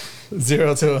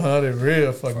 0 to 100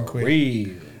 real fucking quick.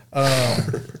 Real.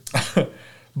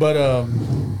 But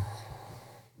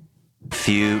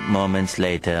Few moments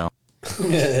later.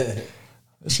 this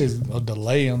shit's a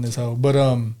delay on this hoe. But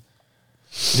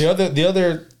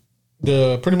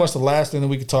the pretty much the last thing that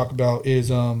we could talk about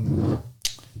is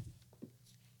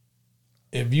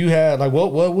if you had like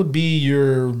what would be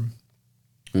your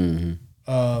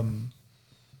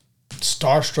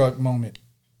starstruck moment,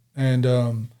 and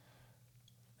it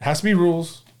has to be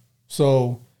rules.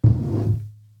 So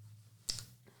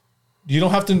you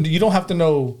don't have to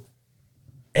know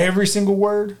every single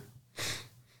word,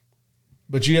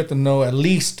 but you have to know at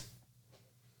least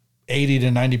 80 to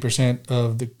 90%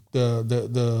 of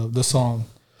the song.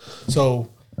 So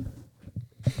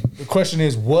the question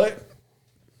is, what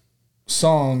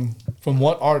song from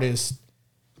what artist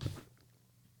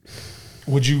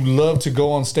would you love to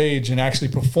go on stage and actually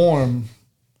perform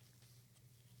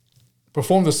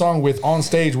the song with on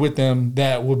stage with them?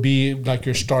 That would be like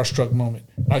your starstruck moment,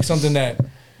 like something that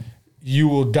you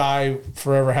will die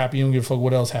forever happy. You don't give a fuck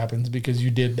what else happens because you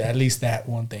did at least that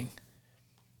one thing.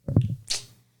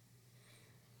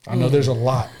 I know there's a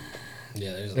lot.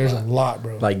 Yeah, There's a lot,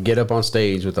 bro. Like get up on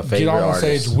stage with a favorite Get on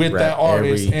artist. stage with rap that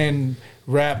artist every- and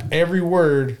rap every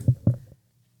word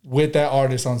with that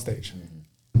artist on stage.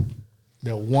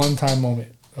 The one-time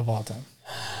moment of all time.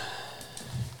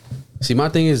 See, my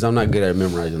thing is I'm not good at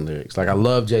memorizing lyrics. Like I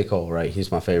love J. Cole, right?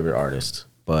 He's my favorite artist.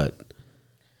 But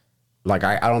like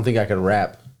I don't think I could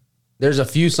rap. There's a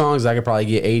few songs I could probably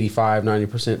get 85,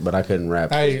 90%, but I couldn't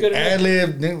rap. Hey,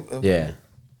 ad-lib, Yeah.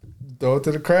 throw it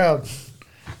to the crowd.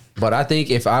 But I think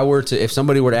if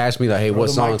somebody were to ask me like, hey, what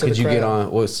the song mic to could the you get crowd.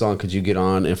 on? What song could you get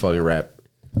on and fucking rap?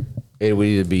 It would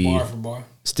either be bar for bar.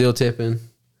 Still Tipping,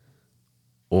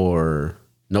 or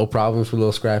No Problems from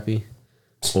Lil Scrappy,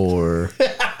 or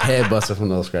Head Buster from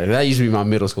Lil Scrappy. That used to be my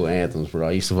middle school anthems, bro.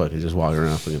 I used to fucking just walk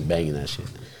around fucking banging that shit.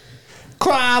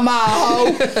 Cry my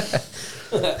hoe.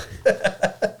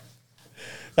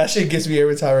 That shit gets me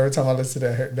every time I listen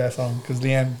to that song. Because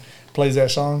Leanne plays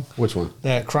that song. Which one?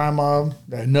 That Crime Mob,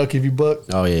 that Nuck If You Buck,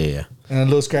 Oh yeah. and a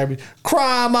little scrappy.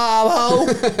 Crime Mob hoe.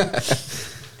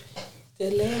 The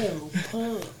little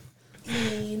pump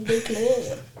in the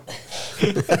club.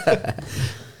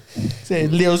 Say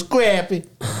Lil Scrappy.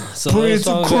 So Prince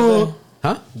of Crook.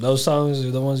 Huh? those songs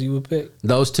are the ones you would pick.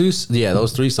 Those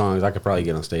those three songs I could probably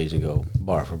get on stage and go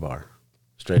bar for bar,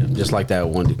 straight up, just like that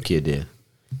one kid did.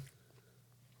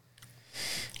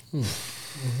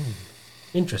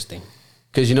 Interesting.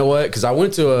 Because you know what? Because I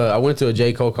went to a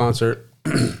J. Cole concert,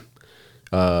 and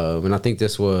I think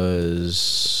this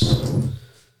was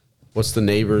what's the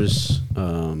Neighbors?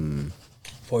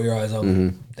 For Your Eyes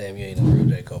Open. Damn, you ain't no real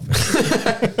J. Cole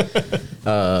fan.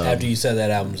 After you said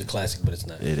that album's a classic, but it's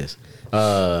not. It is.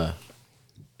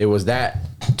 It was that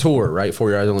tour, right? 4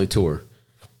 Your Eyes Only tour,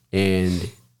 and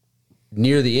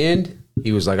near the end,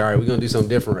 he was like, "All right, we're gonna do something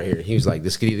different right here." He was like,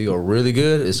 "This could either go really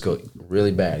good, or it's go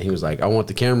really bad." He was like, "I want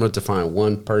the camera to find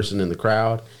one person in the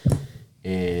crowd,"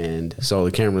 and so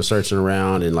the camera's searching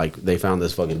around, and like they found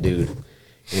this fucking dude,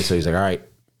 and so he's like, "All right,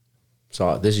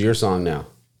 so this is your song now."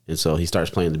 And so he starts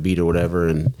playing the beat or whatever,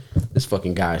 and this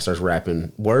fucking guy starts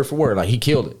rapping word for word. Like, he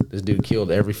killed it. This dude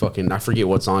killed every fucking, I forget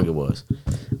what song it was.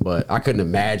 But I couldn't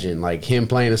imagine, like, him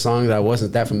playing a song that I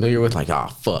wasn't that familiar with. Like, oh,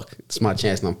 fuck. It's my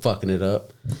chance and I'm fucking it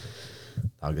up.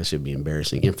 Dog, that should be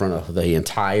embarrassing. In front of the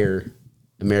entire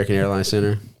American Airlines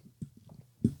Center.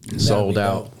 Sold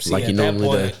out. See, like at you that normally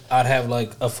point, do. I'd have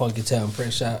like a Funky Town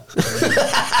print shop.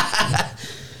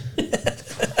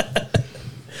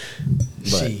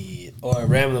 Shit. Or a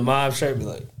Ram the Mob shirt, be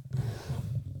like,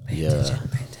 Yeah.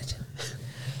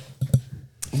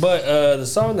 But the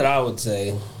song that I would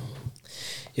say,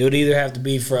 it would either have to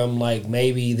be from like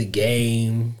maybe The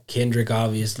Game, Kendrick,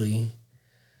 obviously,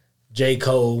 J.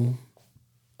 Cole.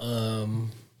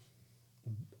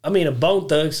 I mean, a Bone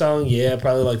Thug song, yeah,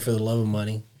 probably like For the Love of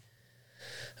Money.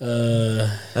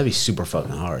 That'd be super fucking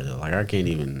hard though. Like I can't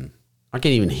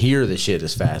even hear the shit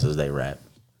as fast as they rap,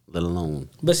 let alone.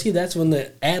 But see, that's when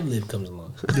the ad lib comes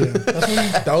along. Yeah. That's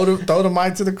when you throw the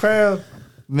mic to the crowd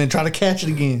and then try to catch it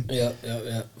again.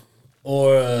 Yep.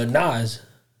 Or Nas.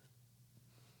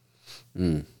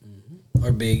 Or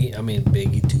Biggie. I mean,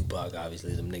 Biggie, Tupac,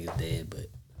 obviously, them niggas dead, but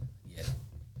yeah.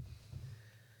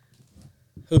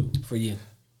 Who for you?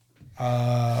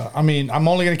 I mean, I'm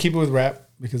only gonna keep it with rap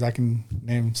because I can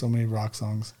name so many rock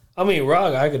songs. I mean,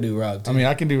 rock, I could do rock too. I mean,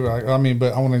 I can do rock. I mean,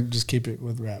 but I want to just keep it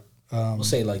with rap. We'll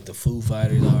say like the Foo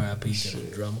Fighters, R.I.P. to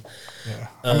the drummer. Yeah.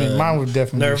 I mean, mine would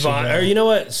definitely Nirvana, be or you know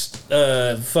what?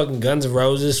 Fucking Guns N'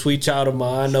 Roses, Sweet Child of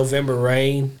Mine, November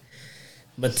Rain,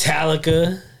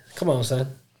 Metallica. Come on, son.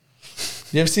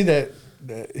 You ever see that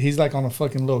he's like on a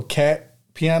fucking little cat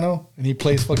piano and he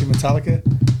plays fucking Metallica?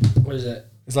 What is that?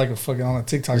 It's like a fucking on a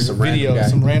TikTok Some video, random guy.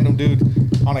 some random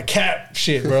dude on a cat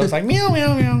shit, bro. It's like meow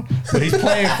meow meow, but he's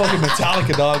playing fucking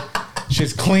Metallica, dog.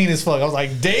 Shit's clean as fuck. I was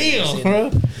like, damn, bro.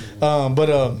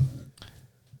 But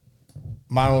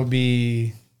mine would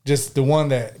be just the one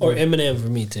that, Or Eminem for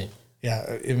me too. yeah,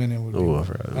 Eminem would be. Oh, I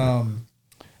forgot.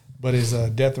 But it's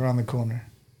Death Around the Corner.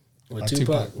 With by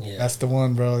Tupac. Yeah. That's the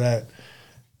one, bro. That'll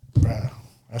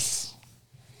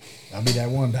be that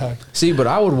one, dog. See, but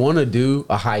I would want to do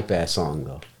a hype ass song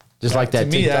though, just like that To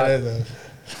me, TikTok. that is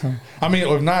I mean,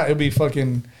 or if not, it'd be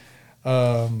fucking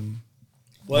Well,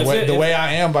 the way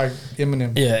I Am by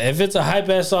Eminem. Yeah, if it's a hype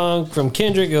ass song from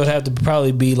Kendrick, it would have to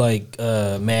probably be like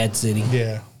Mad City.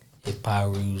 Yeah. Hip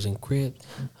Pyros and Crypt.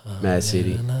 Mad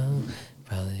City,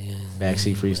 Probably.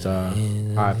 Backseat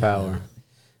Freestyle, High Power.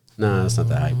 Nah, it's not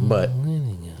that hype, but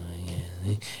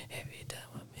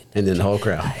and then the whole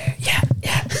crowd. Yeah.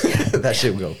 That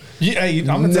shit would go. Yeah, I'm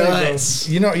gonna tell Nuts.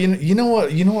 you, bro. You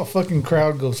know what fucking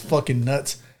crowd goes fucking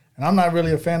nuts. And I'm not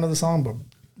really a fan of the song, but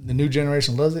the new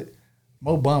generation loves it.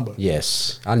 Mo Bamba.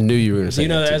 Yes, I knew you were gonna say You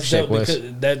know that. that's too. dope Sheck West.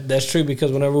 because that's true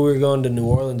because whenever we were going to New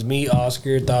Orleans, me,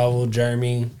 Oscar, Thawel,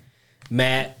 Jeremy,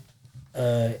 Matt,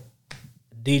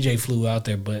 DJ flew out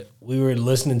there, but we were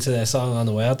listening to that song on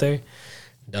the way out there.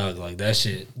 Dog, like that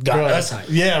shit got Bro, us hype.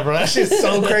 Yeah, bro. That shit's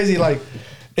so crazy. Like,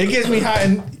 it gets me high.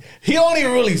 And he don't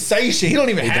even really say shit. He don't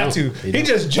even have to. He He don't.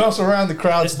 just jumps around the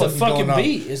crowd. It's the fucking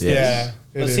beat. It's Yeah.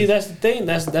 But it see, is. that's the thing.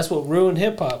 That's what ruined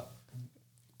hip hop.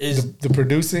 Is the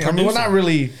producing. I mean, we're Producing. not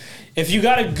really. if you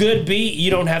got a good beat, you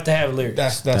don't have to have lyrics.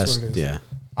 That's That's what it is. yeah.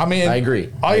 I mean, I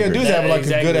agree. All I you gotta do agree. is have like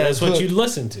Exactly. a good ass That's what hook. you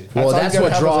listen to. Well, all you that's gotta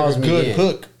what have is, draws a me good in.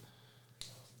 hook.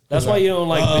 That's why you don't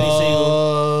like Benny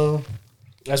Siegel.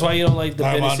 That's why you don't like the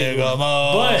Benny Siegel.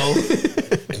 But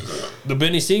the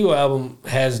Benny Siegel album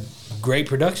has great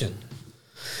production,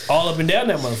 all up and down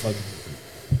that motherfucker.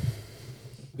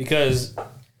 Because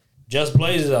Just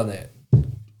Blaze is on that.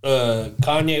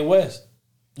 Kanye West.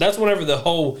 That's whenever the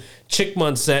whole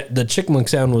Chickmunk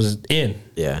sound was in.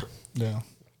 Yeah. Yeah.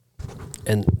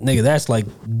 And nigga, that's like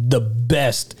the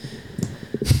best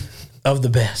of the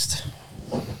best,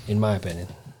 in my opinion.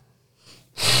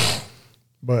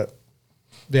 But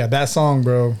yeah, that song,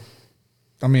 bro.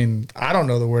 I mean, I don't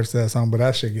know the words to that song, but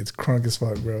that shit gets crunk as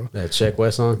fuck, bro. That Sheck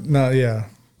West song. No, yeah.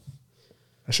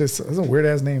 That shit's it's a weird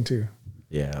ass name too.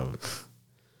 Yeah.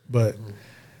 But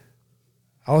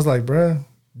I was like, bruh,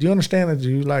 do you understand that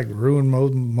you like ruined Mo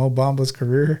Bamba's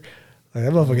career? Like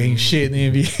that motherfucker ain't shit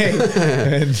in the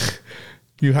NBA. And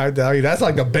you hyped out. That's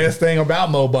like the best thing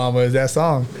about Mo Bamba is that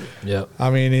song. Yep. I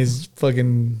mean, his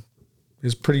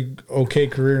pretty okay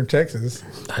career in Texas.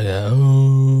 I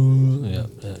know. Yeah.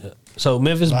 So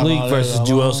Memphis Bleak versus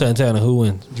Joel Santana. Who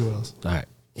wins? Joel's. All right.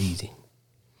 Easy.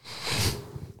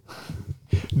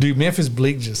 Dude, Memphis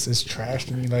Bleak just is trash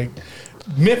to me. Like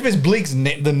Memphis Bleak's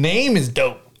the name is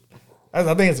dope. I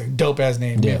think it's a dope ass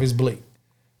name, Yeah. Memphis Bleak.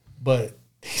 But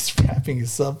his rapping is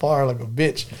subpar like a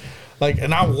bitch. Like,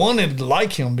 and I wanted to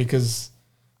like him because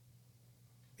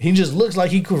he just looks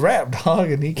like he could rap, dog,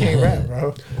 and he can't rap,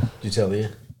 bro. Did you tell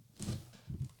Leah?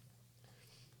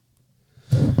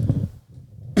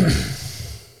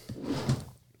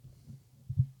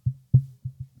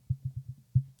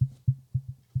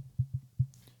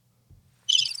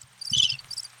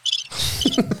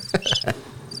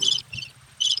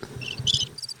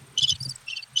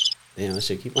 Damn, that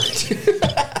shit keep on.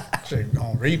 Shit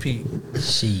on repeat.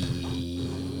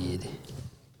 Shit.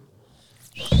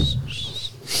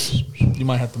 You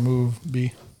might have to move,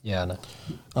 B. Yeah, I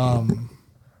know.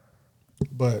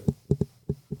 But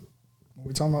what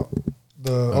we talking about?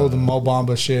 The Mo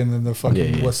Bamba shit and then the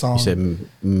fucking what song? You said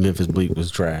Memphis Bleak was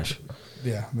trash.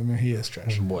 Yeah, I mean, he is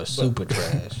trash. Boy, super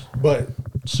trash. But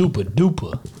Super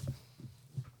duper.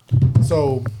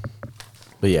 so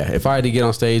But yeah, if I had to get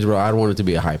on stage, bro, I'd want it to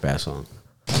be a hype ass song.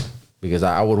 Because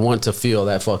I would want to feel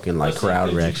that fucking like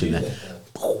crowd reaction.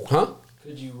 Huh?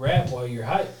 Could you rap while you're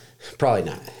hype? Probably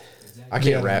not. I can't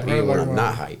Yeah, rap right, even when right, I'm right.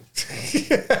 not hype.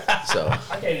 So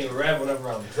I can't even rap whenever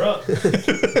I'm drunk.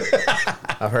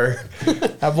 I've heard.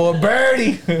 that boy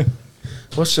Birdie.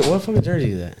 What fucking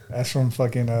jersey is that? That's from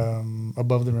fucking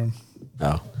Above the Rim.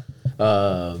 Oh.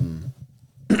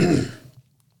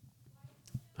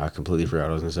 I completely forgot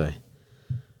what I was gonna say.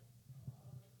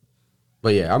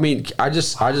 But yeah, I mean, I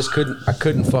just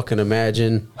couldn't fucking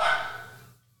imagine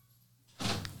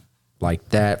like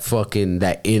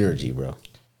that energy, bro.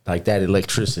 Like that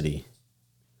electricity.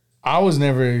 I was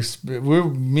never.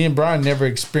 Me and Brian never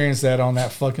experienced that on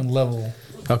that fucking level.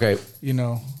 Okay. You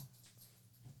know.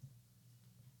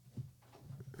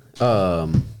 I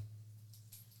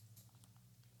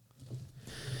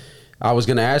was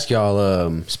gonna ask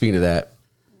y'all, speaking of that,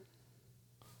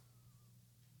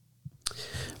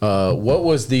 what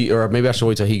was or maybe I should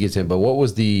wait till he gets in, but what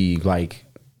was the like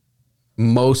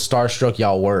most starstruck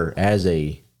y'all were as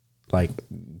a like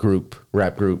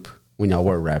rap group when y'all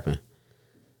were rapping?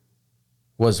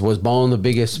 Was Bone the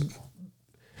biggest?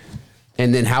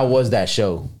 And then how was that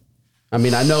show? I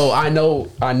mean, I know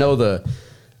the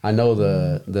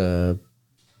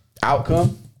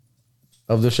outcome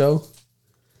of the show,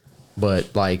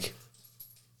 but like,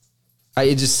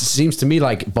 it just seems to me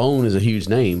like Bone is a huge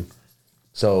name.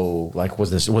 So like,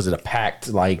 was it a packed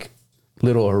like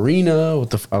little arena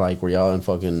with the like? Were y'all in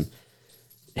fucking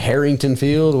Harrington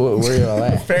Field? Where y'all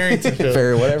at? Farrington Field.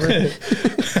 Fair, whatever.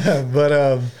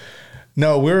 But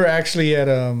no, we were actually at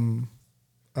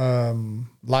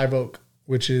Live Oak,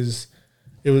 which is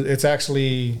it's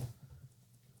actually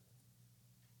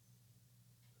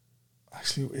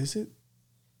is it?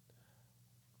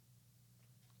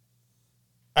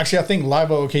 Actually, I think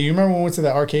Live Oak. Okay, you remember when we went to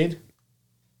that arcade?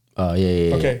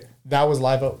 Yeah. Okay, that was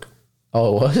Live Oak.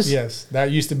 Oh, it was? Yes,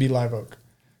 that used to be Live Oak.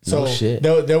 So No shit.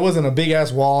 there wasn't a big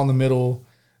ass wall in the middle.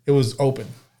 It was open.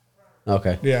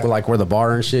 Okay. Yeah. Like where the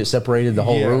bar and shit separated the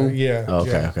whole room? Yeah.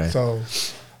 Okay, yeah. okay. So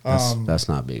That's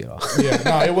not big at all. yeah,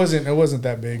 no, it wasn't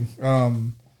that big.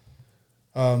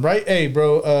 Right, hey,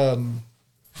 bro,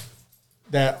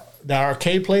 that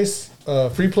arcade place,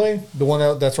 Free Play, the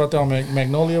one that's right there on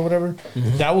Magnolia or whatever,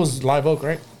 that was Live Oak,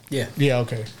 right? Yeah. Yeah,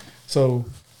 okay. So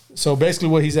basically,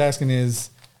 what he's asking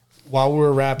is, while we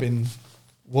were rapping,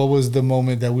 what was the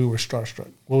moment that we were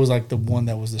starstruck? What was like the one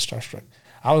that was the starstruck?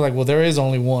 I was like, well, there is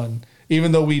only one.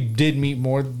 Even though we did meet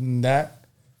more than that,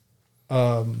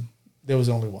 there was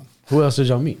only one. Who else did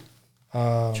y'all meet?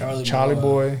 Charlie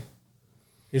Boy.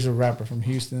 He's a rapper from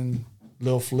Houston.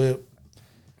 Lil Flip.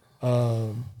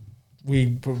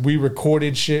 We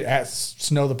recorded shit at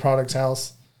Snow the Product's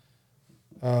house.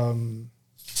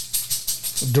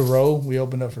 Duro. We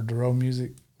opened up for Duro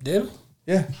Music. Did he?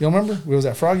 Yeah, you don't remember? We was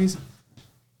at Froggy's.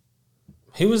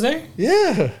 He was there?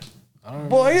 Yeah.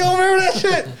 Boy, you don't remember that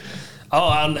shit? Oh,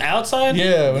 on the outside?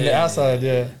 Yeah, on the outside,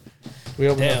 yeah. We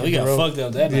opened up Damn, for we got Duro. fucked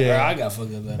up that night. Yeah. Or I got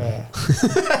fucked up that night.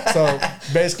 So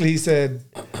basically, he said,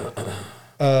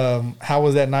 "How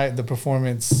was that night? The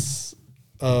performance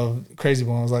of Crazy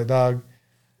Bone?" I was like, "Dog,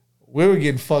 we were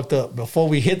getting fucked up before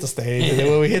we hit the stage, and then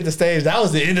when we hit the stage, that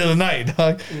was the end of the night."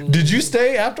 Dog. Did you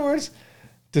stay afterwards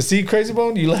to see Crazy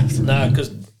Bone? You left? Nah, because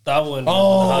I wasn't. in the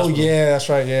Oh hospital. yeah, that's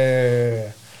right.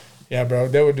 Yeah, bro.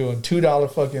 They were doing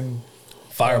 $2 fucking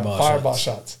Fireball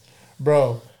shots,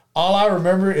 bro. All I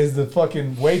remember is the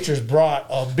fucking waitress brought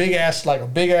a big ass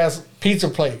pizza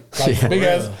plate, like big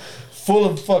ass full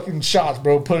of fucking shots,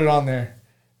 bro. Put it on there.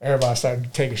 Everybody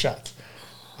started taking shots.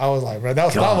 I was like, bro, that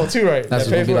was novel too, right? That's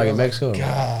That what it'd be paper, like I in was Mexico.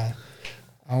 God,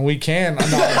 we can.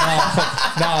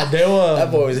 Nah, they were.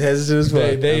 That boy was hesitant as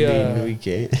fuck. We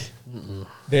can't.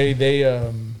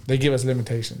 They give us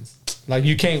limitations. Like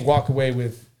you can't walk away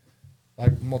with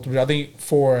like multiple. I think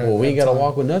four. Well, we ain't got to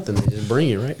walk with nothing. Just bring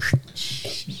it, right?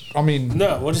 I mean,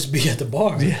 No, we'll just be at the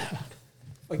bar. Yeah.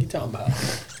 What you talking about?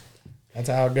 that's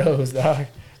how it goes, dog.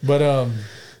 But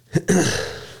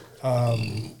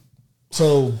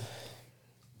so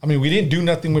I mean, we didn't do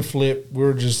nothing with Flip. We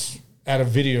were just at a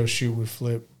video shoot with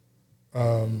Flip.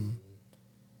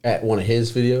 At one of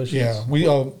his videos? Yeah, we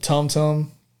Tum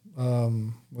Tum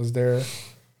was there.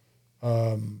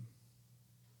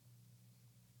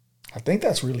 I think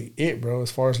that's really it, bro.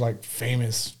 As far as like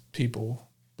famous people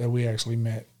that we actually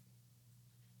met.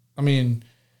 I mean,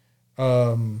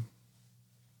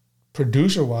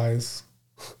 producer wise,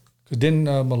 didn't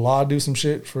Malad do some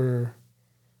shit for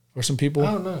some people?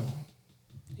 I don't know.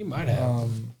 He might have.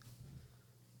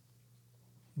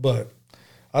 But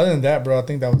other than that, bro, I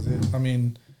think that was it. I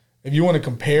mean, if you want to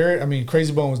compare it, I mean,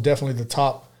 Crazy Bone was definitely the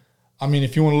top. I mean,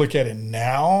 if you want to look at it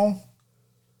now,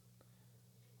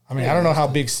 I mean, I don't know how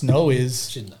big Snow is.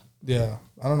 Should not. Yeah,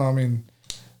 I don't know. I mean,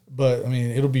 but I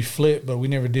mean, it'll be Flip, but we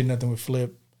never did nothing with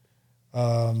Flip.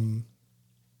 I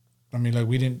mean, like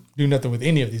we didn't do nothing with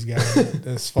any of these guys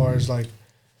as far as like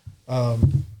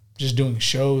just doing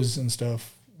shows and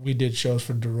stuff. We did shows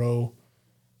for Duro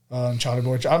and Charlie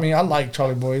Boy. I mean, I like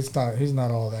Charlie Boy. He's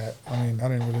not all that. I mean, I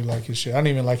didn't really like his shit. I didn't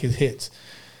even like his hits.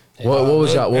 What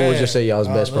would you say y'all's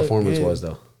best performance was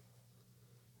though?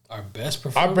 Our best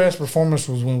performance? Our best performance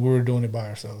was when we were doing it by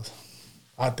ourselves.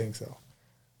 I think so.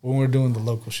 When we were doing the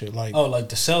local shit, like like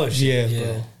the Cellar shit. yeah,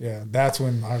 bro. Yeah, that's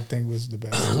when I think was the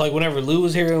best. Like whenever Lou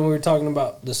was here and we were talking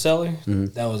about the Cellar,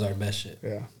 that was our best shit.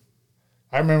 Yeah,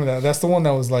 I remember that. That's the one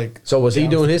that was like. So was he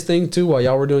doing his thing too while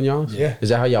y'all were doing y'all's? Yeah. Is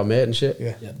that how y'all met and shit?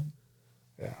 Yeah. Yeah.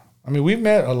 Yeah. I mean, we've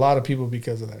met a lot of people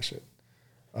because of that shit.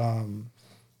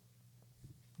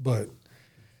 But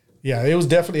yeah, it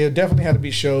definitely had to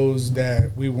be shows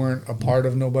that we weren't a part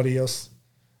of, nobody else.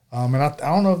 And I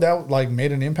don't know if that like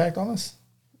made an impact on us.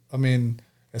 I mean,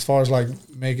 as far as like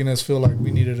making us feel like we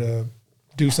needed to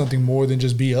do something more than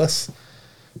just be us,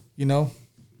 you know?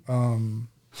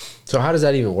 So how does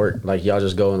that even work? Like y'all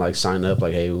just go and like sign up,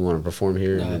 like, hey, we want to perform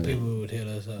here. Nah, and then people would hit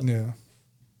us up. Yeah.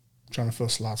 Trying to fill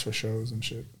slots for shows and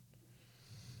shit.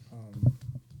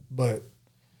 But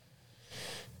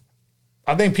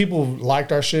I think people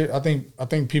liked our shit. I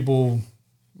think people,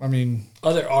 I mean,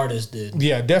 Other artists did.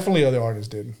 yeah, definitely other artists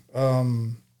did.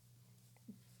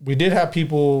 We did have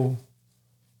people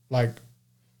like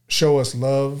show us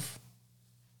love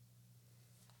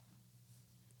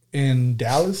in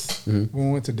Dallas when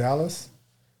we went to Dallas.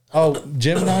 Oh,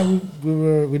 Gemini,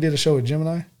 we did a show with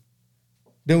Gemini.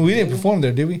 Then we didn't perform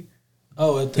there, did we?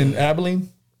 Oh, at the, In Abilene?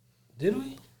 did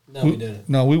we? No, we didn't.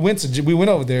 No, we went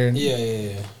over there and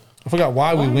Yeah. I forgot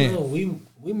why we went. No,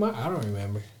 we might. I don't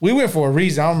remember. We went for a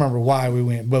reason. I don't remember why we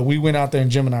went, but we went out there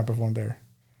and Gemini performed there.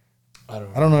 I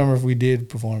don't. I don't remember if we did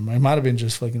perform. It might have been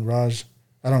just fucking Raj.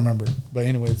 I don't remember. But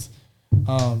anyways,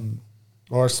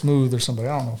 or Smooth or somebody.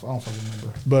 I don't fucking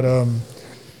remember. But it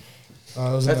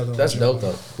was another one. that's dope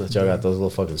though. That y'all got those little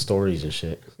fucking stories and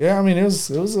shit. Yeah, I mean it was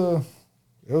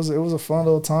a fun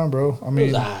little time, bro. I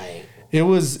mean it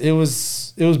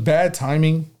was bad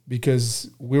timing because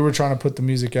we were trying to put the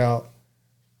music out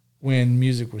when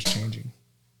music was changing.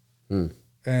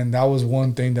 And that was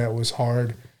one thing that was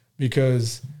hard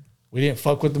because we didn't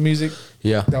fuck with the music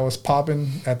Yeah. that was popping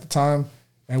at the time,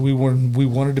 and we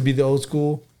wanted to be the old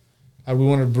school. We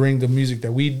wanted to bring the music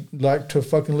that we like to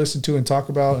fucking listen to and talk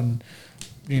about, and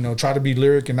you know, try to be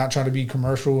lyric and not try to be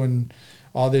commercial and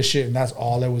all this shit. And that's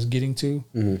all that was getting to.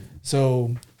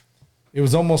 So it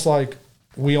was almost like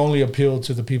we only appealed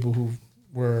to the people who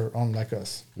were on like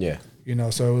us. Yeah. You know,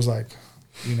 so it was like,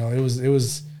 you know, it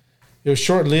was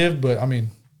short lived, but I mean,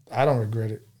 I don't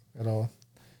regret it at all.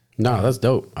 No, that's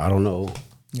dope. I don't know.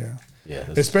 Yeah. Yeah.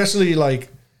 that's- Especially like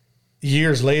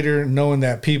years later, knowing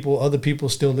that other people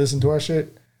still listen to our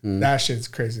shit. That shit's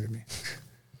crazy to me.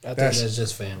 I think That's- that's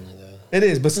just family though. It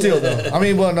is, but still though. I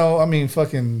mean, well, no, I mean,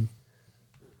 fucking,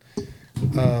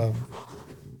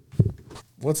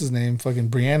 what's his name? Fucking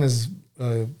Brianna's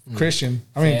Christian.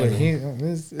 I mean, but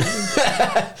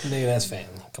Nigga, that's family.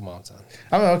 Come on, son.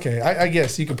 I mean, okay, I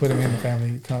guess you could put him in the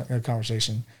family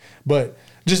conversation, but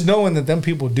just knowing that them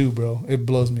people do, bro, it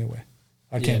blows me away.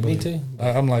 I can't me believe it. too.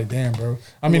 I'm like, damn, bro.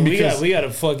 I mean, we because got a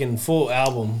fucking full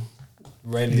album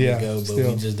ready Yeah, to go, but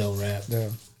still. we just don't rap. yeah,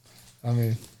 I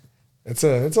mean, it's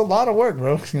a lot of work,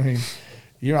 bro.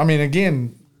 I mean,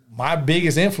 again, my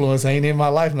biggest influence ain't in my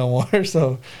life no more,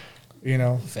 so you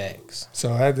know, Facts.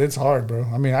 so it's hard, bro.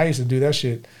 I mean, I used to do that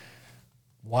shit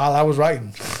while I was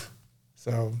writing,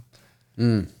 so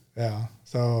yeah.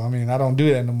 So I mean, I don't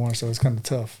do that no more, so it's kind of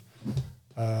tough.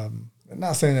 I'm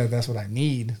not saying that that's what I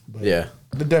need, but Yeah.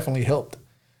 it definitely helped,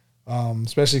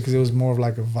 especially because it was more of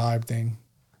like a vibe thing.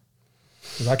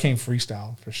 Because I can't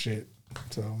freestyle for shit,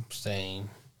 so Same.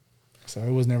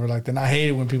 it was never like that. And I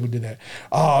hated when people did that.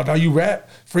 Oh, no, you rap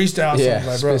freestyle? Yeah.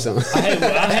 Like, bro, spit something.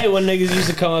 I hate when niggas used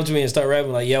to come up to me and start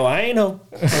rapping like, "Yo, I ain't no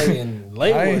fucking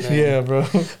label, or nothing, yeah, bro.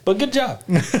 but good job."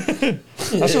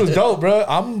 That shit was dope, bro.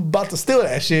 I'm about to steal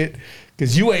that shit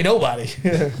because you ain't nobody.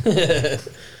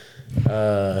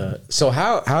 So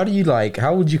how do you like?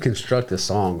 How would you construct a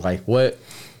song? Like what?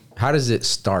 How does it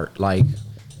start? Like,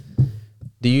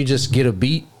 do you just get a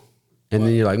beat and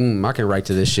then you're like, I can write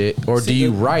to this shit, or do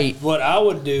you write? What I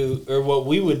would do, or what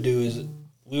we would do, is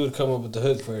we would come up with the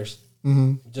hook first,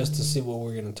 just to see what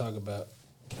we're gonna talk about.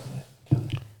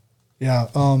 Yeah,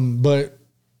 but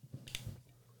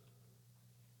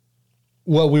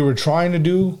what we were trying to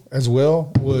do as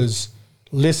well was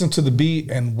listen to the beat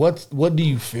and what do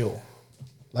you feel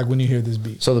like when you hear this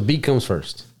beat? So the beat comes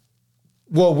first.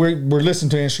 Well, we're listening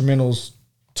to instrumentals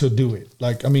to do it.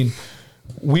 Like, I mean,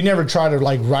 we never try to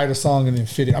like write a song and then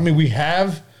fit it. I mean, we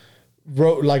have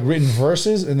written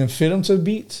verses and then fit them to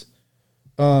beats.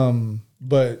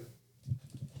 But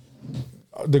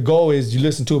the goal is you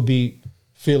listen to a beat,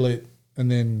 feel it, and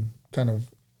then kind of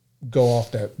go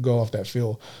off that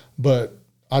feel. But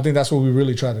I think that's what we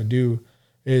really try to do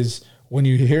is when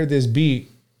you hear this beat,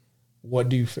 what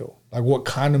do you feel? Like, what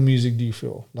kind of music do you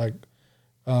feel? Like,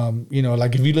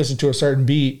 like if you listen to a certain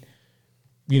beat,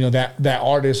 that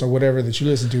artist or whatever that you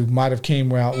listen to might have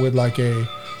came out with like a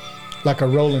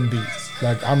rolling beat.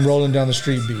 Like, I'm rolling down the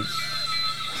street beat.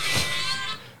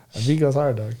 The beat goes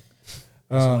hard, dog.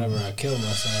 Whenever I kill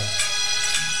myself.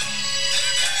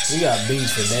 We got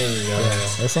beats for days, yo.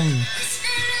 That's some.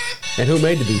 And who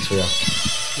made the beats for y'all?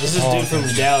 This is dude from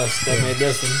Dallas that made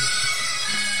this one.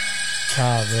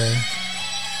 Bro.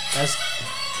 That's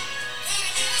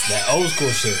that old school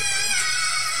shit.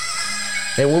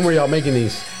 Hey, when were y'all making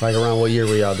these? Like around what year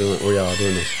were y'all doing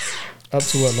this? Up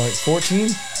to what, like 14?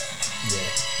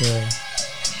 Yeah.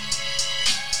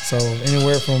 So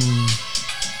anywhere from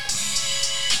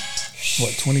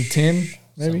what, 2010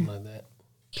 maybe? Something like that.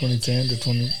 2010 to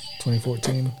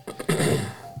 2014.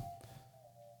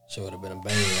 Sure would have been a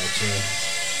banger right there.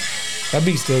 That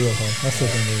beat still goes hard. I still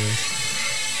think it is.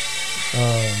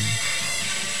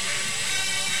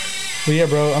 But yeah,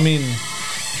 bro, I mean,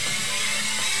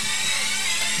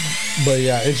 but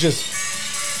yeah, it's just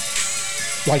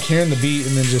like hearing the beat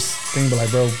and then just thinking,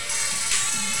 like, bro,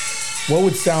 what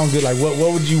would sound good? Like, what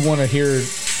would you want to hear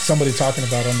somebody talking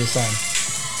about on this song?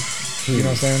 You know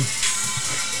what I'm saying?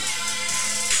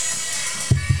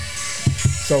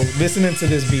 So listening to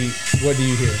this beat, what do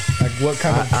you hear? Like, what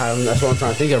kind of? That's what I'm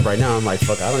trying to think of right now. I'm like,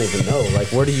 fuck, I don't even know. Like,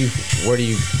 where do you?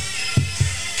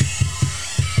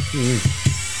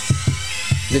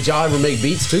 Did y'all ever make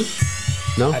beats too?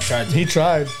 No? I tried to. He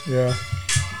tried, yeah.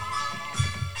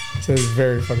 So it's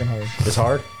very fucking hard. It's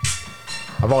hard?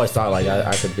 I've always thought like I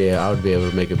would be able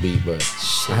to make a beat, but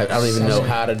I don't even know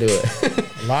how to do it.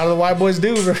 A lot of the white boys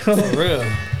do, bro. For real.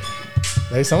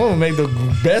 Like, some of them make the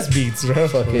best beats, bro.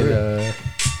 Fucking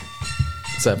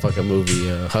what's that fucking movie?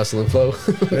 Hustle and Flow?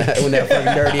 when that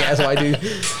fucking dirty ass white dude.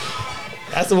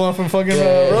 That's the one from fucking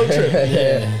Road Trip.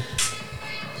 Yeah.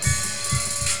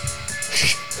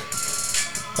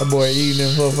 That boy eating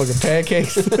them motherfucking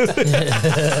pancakes.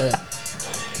 That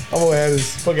boy had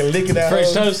his fucking licking that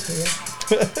French hoe. toast.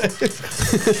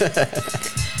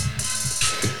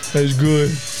 That's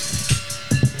good.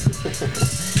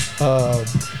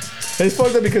 It's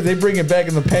fucked up because they bring it back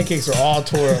and the pancakes are all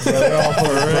tore up, bro. They're all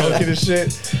fucking broken and shit.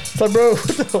 It's like, bro, what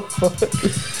the fuck?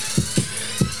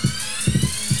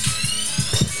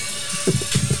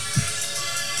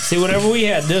 See, whenever we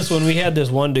had this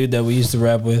one dude that we used to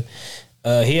rap with.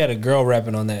 He had a girl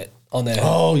rapping on that.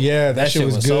 Oh yeah, that shit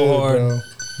was good, so hard. bro.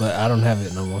 But I don't have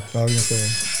it no more. I was gonna say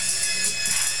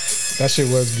that shit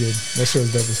was good. That shit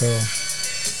was dope as hell.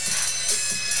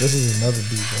 This is another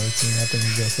beat, bro. I think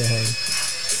it goes so hard.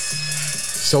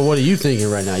 So what are you thinking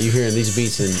right now? You hearing these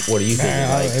beats and what are you thinking?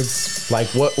 Man, like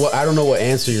what? I don't know what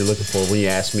answer you're looking for when you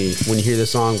ask me when you hear this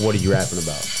song. What are you rapping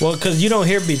about? Well, because you don't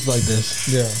hear beats like this.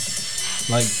 Yeah.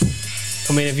 Like,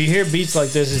 I mean, if you hear beats like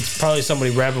this, it's probably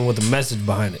somebody rapping with a message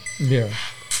behind it. Yeah.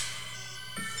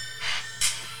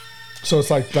 So it's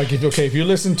like if you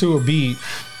listen to a beat,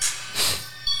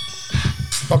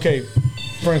 okay,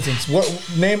 for instance, what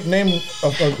name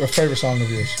a favorite song of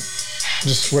yours?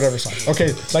 Just whatever song.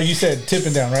 Okay, like you said,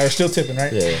 tipping down, right? Or still tipping,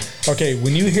 right? Yeah. Okay,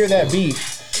 when you hear that beat,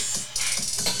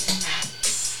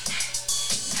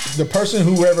 the person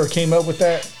whoever came up with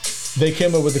that, they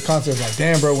came up with the concept like,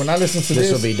 damn, bro, when I listen to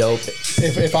this will be dope.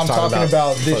 If I'm talking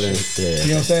about this fucking, shit, yeah. you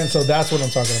know what I'm saying? So that's what I'm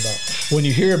talking about. When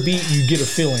you hear a beat, you get a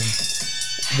feeling.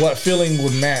 What feeling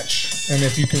would match? And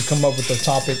if you can come up with a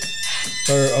topic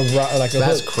or like a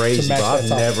That's hook crazy, to match bro. I've that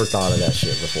topic. never thought of that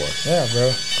shit before. Yeah,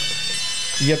 bro.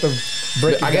 You get to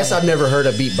break it I guess down. I've never heard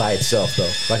a beat by itself though.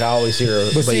 Like I always hear a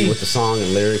But beat see- with the song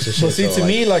and lyrics and shit. But see, so to like,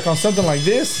 me, like on something like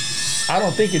this, I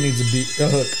don't think it needs a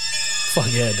hook. Fuck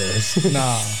yeah, it does.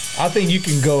 Nah, I think you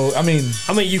can go. I mean,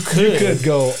 you could.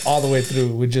 go all the way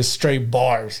through with just straight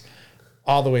bars,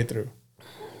 all the way through.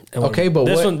 okay, but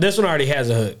this what? one already has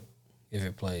a hook if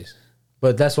it plays.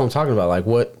 But that's what I'm talking about. Like,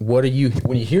 what are you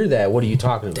when you hear that? What are you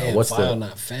talking about? Damn, What's file the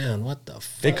not found. What the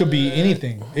fuck? It could be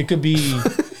anything. It could be.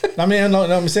 I mean,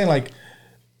 no, I'm saying like.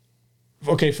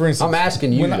 Okay, for instance, I'm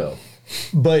asking you though.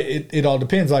 But it all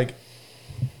depends. Like,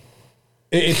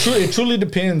 it truly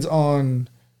depends on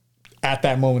at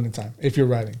that moment in time if you're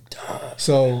writing.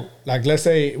 So, like, let's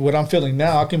say what I'm feeling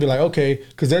now, I can be like, okay,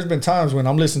 because there's been times when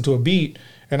I'm listening to a beat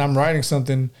and I'm writing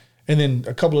something, and then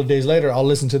a couple of days later I'll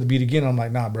listen to the beat again. And I'm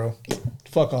like, nah, bro,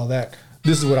 fuck all that.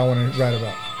 This is what I want to write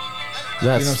about.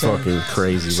 That's You know what I'm fucking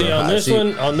crazy, bro.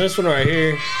 See, on this one right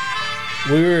here,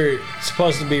 we were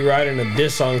supposed to be writing a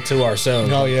diss song to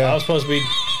ourselves. Oh, yeah. I was supposed to be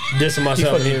dissing You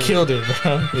myself. fucking here. killed it,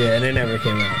 bro. Yeah, and it never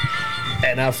came out.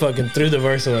 And I fucking threw the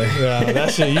verse away. Yeah,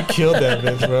 that shit, you killed that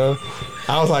bitch, bro.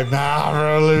 I was like, nah,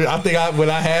 bro. I think when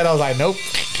I was like, nope,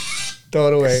 throw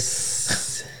it away.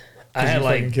 I had you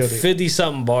like fucking killed it. 50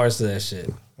 something bars to that shit.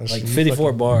 Like You 54 fucking-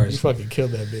 You bars. fucking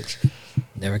killed that bitch.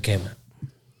 Never came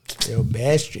out. Yo,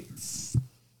 bad streets.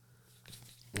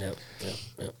 Yep.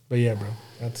 But yeah, bro,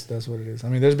 that's what it is. I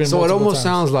mean, there's been So it multiple almost times.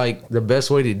 sounds like the best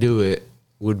way to do it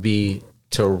would be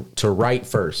to write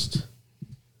first,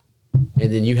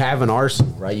 and then you have an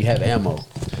arsenal, right? You have ammo,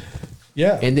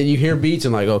 Yeah, and then you hear beats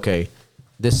and like, okay,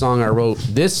 this song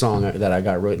that I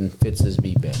got written fits this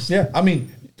beat best. yeah. I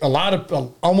mean, a lot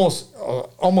of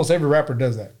almost every rapper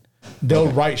does that.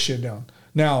 They'll write shit down.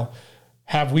 Now,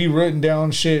 have we written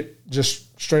down shit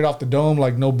just straight off the dome,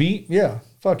 like no beat? Yeah,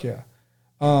 fuck yeah.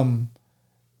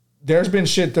 There's been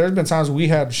times we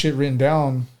had shit written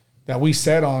down that we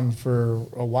sat on for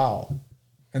a while,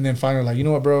 and then finally like, you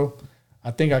know what, bro? I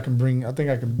think I can bring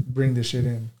this shit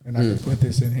in, and I can put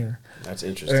this in here. That's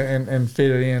interesting. and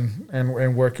fit it in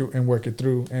and work it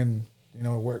through, and you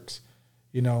know it works,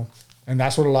 you know, and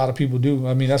that's what a lot of people do.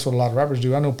 I mean, that's what a lot of rappers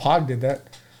do. I know Pac did that.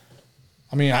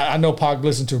 I mean, I know Pac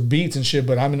listened to beats and shit,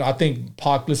 but I mean, I think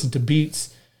Pac listened to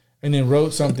beats and then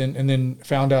wrote something and then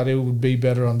found out it would be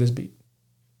better on this beat.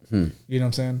 You know what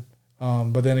I'm saying?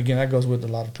 But then again, that goes with a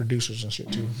lot of producers and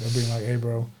shit too. They'll be like, hey,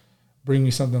 bro, bring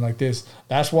me something like this.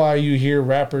 That's why you hear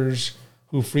rappers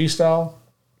who freestyle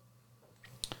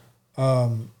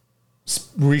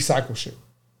recycle shit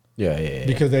Yeah.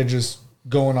 because they're just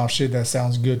going off shit that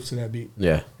sounds good to that beat,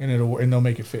 Yeah. and they'll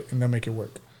make it fit and they'll make it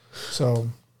work. So,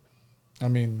 I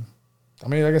mean,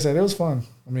 like I said, it was fun.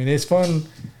 I mean, it's fun.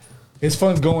 It's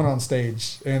fun going on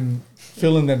stage and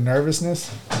feeling the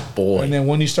nervousness. Boy. And then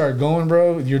when you start going,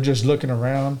 bro, you're just looking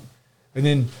around, and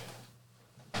then,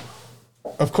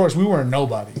 of course, we weren't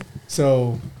nobody.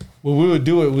 So when we would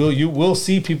do it, we'll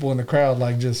see people in the crowd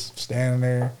like just standing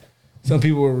there. Some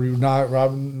people were not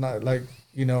like,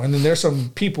 you know, and then there's some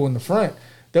people in the front.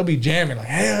 They'll be jamming like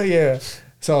hell yeah.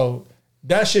 So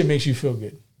that shit makes you feel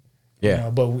good. Yeah. You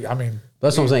know, but I mean,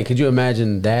 That's what I'm saying. Could you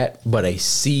imagine that, but a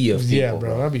sea of people? yeah,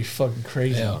 bro, that'd be fucking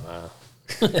crazy. Hell nah.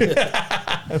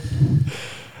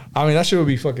 I mean, that shit would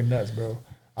be fucking nuts, bro.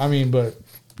 I mean,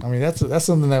 that's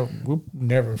something that we'll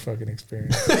never fucking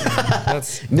experience. I mean,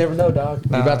 that's You never know, dog.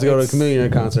 You're about to go to a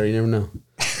Chameleon concert. You never know.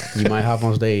 You might hop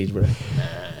on stage, bro.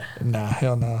 nah,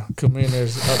 hell no.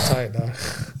 Chameleon's uptight, dog.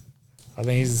 I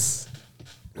think he's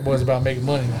boy's about making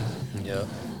money now. Yeah.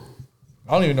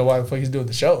 I don't even know why the fuck he's doing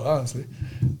the show, honestly.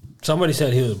 Somebody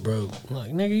said he was broke. I'm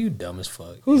like, nigga, you dumb as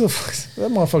fuck. Who the fuck?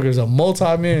 That motherfucker's a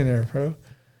multi-millionaire, bro.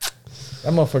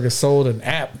 That motherfucker sold an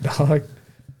app, dog.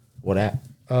 What app?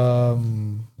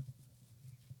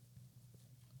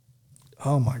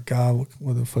 Oh my god,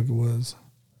 what the fuck it was?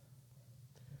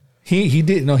 He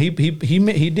did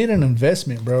he did an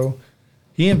investment, bro.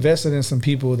 He invested in some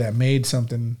people that made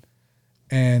something,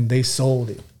 and they sold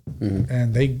it,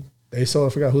 and they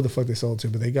sold. I forgot who the fuck they sold to,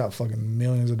 but they got fucking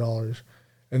millions of dollars,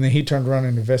 and then he turned around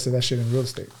and invested that shit in real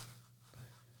estate,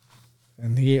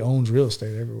 and he owns real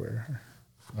estate everywhere.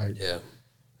 Like, Yeah.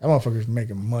 that motherfucker's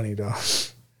making money, dog.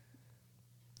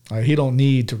 Like, he don't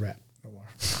need to rap no more.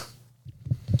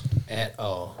 At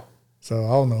all. So I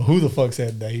don't know who the fuck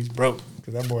said that he's broke,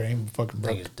 because that boy ain't fucking I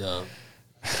broke. think it's dumb.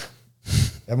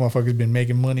 That motherfucker's been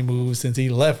making money moves since he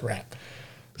left rap.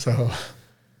 So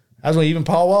that's when even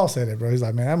Paul Wall said it, bro. He's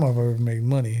like, man, that motherfucker's making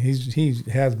money. He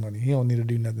has money. He don't need to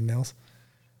do nothing else.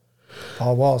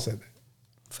 Paul Wall said that.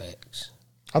 Facts.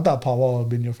 I thought Paul Wall would have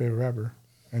been your favorite rapper.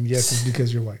 And yes, it's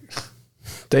because you're white.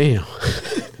 Damn.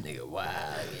 Nigga, wow.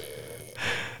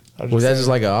 Was that just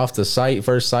like a off the sight,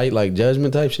 first sight, like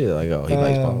judgment type shit? Like, oh, he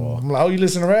likes Paul Wall. I'm like, oh, you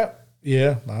listen to rap?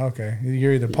 Yeah. Like, okay.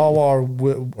 You're either Paul Wall or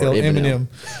Eminem.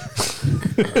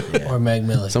 Or Mac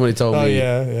Miller. Somebody told Oh, me.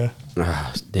 yeah.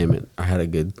 Ah, damn it. I had a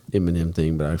good Eminem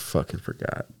thing, but I fucking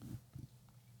forgot.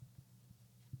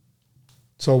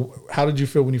 So how did you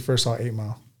feel when you first saw 8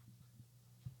 Mile?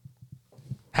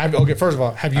 Okay, first of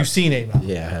all, have you seen 8 Mile?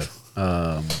 Yeah, I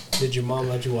have. Did your mom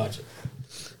let you watch it?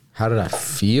 How did I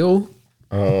feel?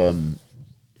 How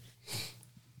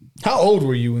old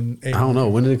were you in 8 I don't know.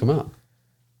 When did it come out?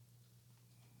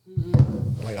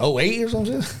 Like 08 or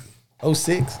something?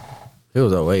 06? It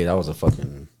was 08. I was a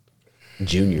fucking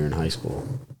junior in high school.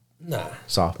 Nah.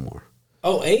 Sophomore.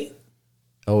 08?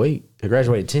 08. I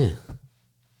graduated 10.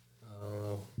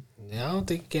 Yeah, I don't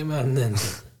think it came out then.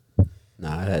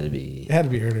 Nah, it had to be. It had to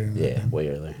be earlier than that. Yeah, way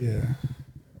earlier. Yeah.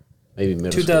 Maybe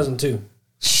middle 2002.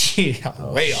 Shit,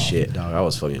 school. way Oh, off. shit, dog. I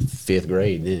was fucking 5th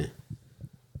grade then.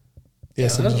 Yeah,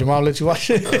 so did your mom let you watch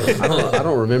it? I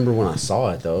don't remember when I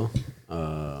saw it though.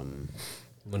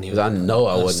 When he Because I know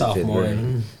I a wasn't 5th sophomore grade.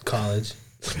 in college.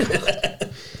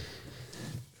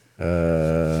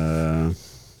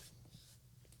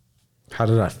 How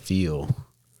did I feel?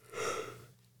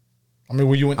 I mean,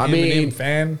 were you an I Eminem mean-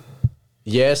 fan?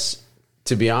 Yes,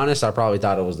 to be honest, I probably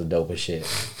thought it was the dopest shit.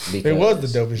 It was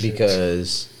the dopest shit.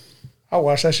 Because I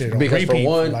watched that shit on Because for repeat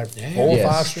one- like 4 or Yes.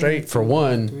 5 straight. for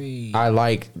one, I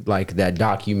like that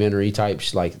documentary type,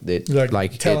 like that,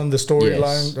 Like telling the storyline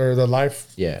yes. or the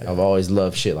life. Yeah, I've always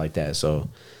loved shit like that. So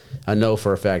I know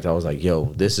for a fact I was like, yo,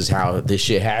 this is how this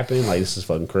shit happened. Like, this is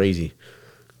fucking crazy.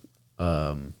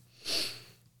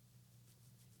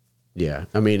 Yeah,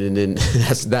 I mean, and then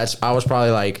that's I was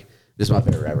probably like, this is my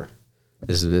favorite rapper.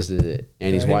 This is it.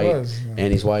 And he's Yeah, he white. was, yeah.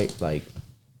 And he's white. Like,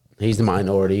 he's the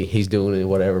minority. He's doing it.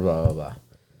 Whatever. Blah blah blah.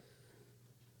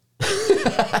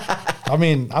 I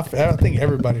mean, I think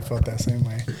everybody felt that same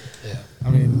way. Yeah. I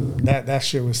mean, that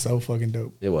shit was so fucking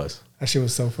dope. It was. That shit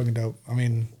was so fucking dope. I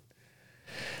mean,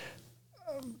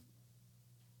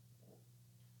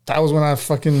 that was when I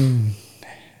fucking.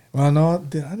 Well, no, I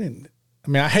didn't. I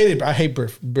mean, I hate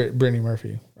Brittany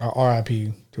Murphy.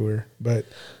 R.I.P. to her, but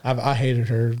I hated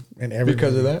her in every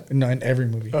Because of movie. that? No, in every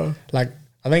movie. Oh. Like,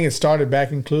 I think it started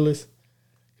back in Clueless,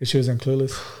 because she was in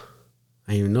Clueless.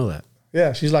 I didn't even know that.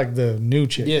 Yeah, she's like the new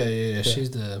chick. Yeah.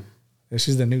 She's the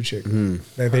She's the new chick. Mm-hmm.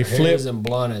 They hair flipped. wasn't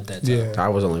blonde at that time. Yeah. I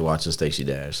was only watching Stacey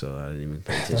Dash, so I didn't even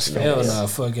pay attention. to Hell that. no,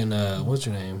 fucking what's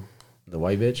her name? The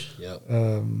white bitch. Yep.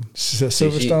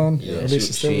 Silverstone. Yeah,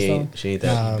 Alicia Silverstone. she ain't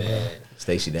Nah, that. bro.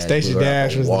 Stacey Dash. Stacey blew her out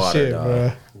Dash the was water, the shit, dog.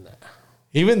 bro.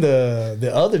 Even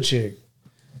the other chick,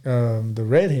 the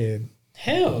redhead,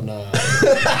 Hell no. is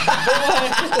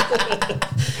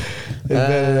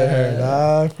better than her.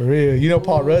 Nah, for real. You know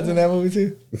Paul Rudd's in that movie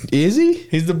too? Is he?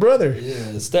 He's the brother.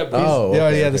 Yeah, step. Oh, Yeah,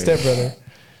 okay, yeah, the okay. stepbrother.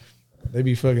 They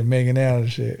be fucking making out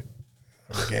and shit.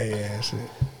 Gay ass shit.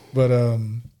 But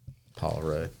Paul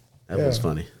Rudd. That Yeah. was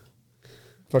funny.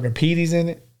 fucking Petey's in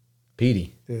it.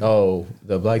 Petey. Yeah. Oh,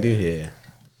 the black dude. Yeah.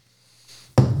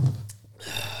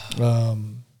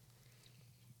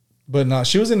 But no,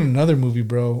 she was in another movie,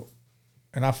 bro,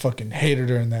 and I fucking hated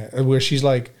her in that, where she's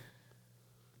like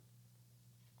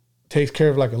takes care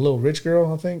of like a little rich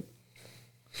girl, I think.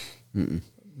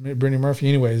 Brittany Murphy.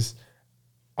 Anyways,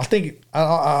 I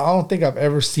don't think I've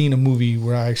ever seen a movie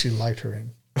where I actually liked her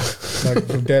in. Like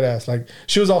from dead ass. Like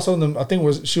she was also in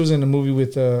the she was in the movie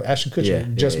with Ashton Kutcher, Yeah,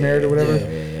 Just yeah, Married or whatever.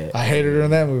 yeah. I hated her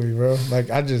in that movie, bro. Like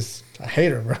I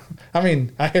hate her, bro. I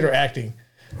mean, I hate her acting.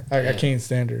 I can't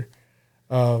stand her.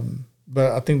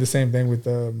 But I think the same thing with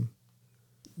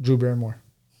Drew Barrymore.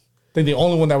 I think the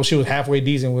only one that she was halfway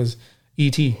decent was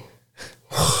E.T.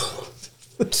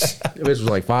 That bitch was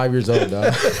like 5 years old,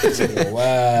 dog.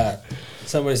 Wow.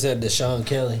 Somebody said Deshaun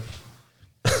Kelly.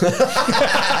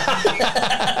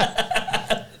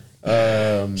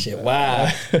 Shit, wow.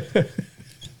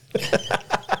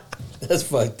 That's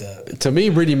fucked up. To me,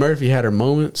 Brittany Murphy had her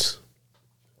moments,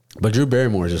 but Drew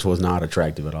Barrymore just was not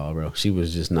attractive at all, bro. She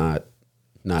was just not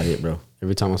it, bro.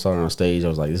 Every time I saw her on stage, I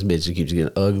was like, this bitch just keeps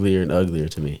getting uglier and uglier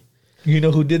to me. You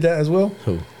know who did that as well?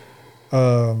 Who?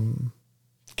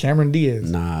 Cameron Diaz.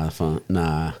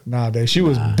 Nah. Nowadays, she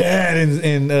was bad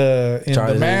in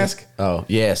Charlie's The Mask. Oh,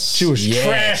 yes. She was Yes.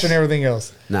 trash and everything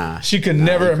else. Nah. She could Nah,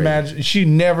 never you crazy. imagine. She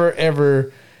never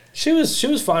ever She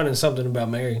was finding something about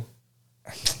Mary.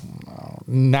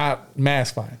 not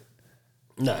Mask fine.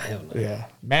 Nah, hell no. Yeah,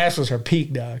 Mask was her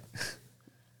peak, dog.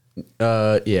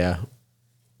 Yeah.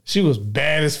 She was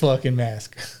bad as fucking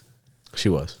Mask. She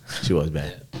was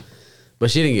bad. But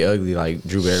she didn't get ugly like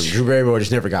Drew Barrymore. Drew Barrymore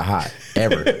just never got hot,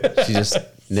 ever. She just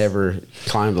never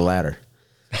climbed the ladder.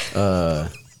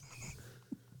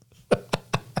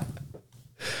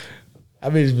 I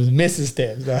mean, it was missing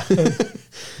steps, dog.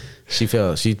 She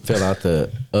fell out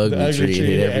the ugly ugly tree and tree,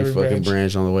 hit yeah, every every fucking branch.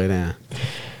 branch on the way down.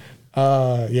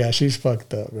 Yeah, she's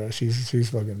fucked up, bro. She's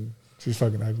fucking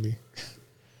ugly.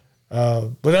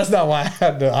 But that's not why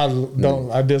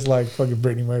I dislike fucking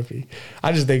Brittany Murphy.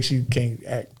 I just think she can't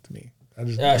act to me. I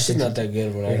just she's not that good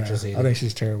of an actress either. I think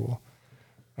she's terrible.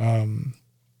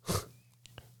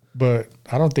 But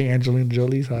I don't think Angelina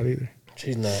Jolie's hot either.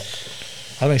 She's not.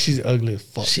 I think she's ugly as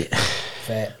fuck. Shit.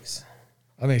 Facts.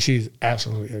 I think she's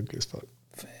absolutely ugly as fuck.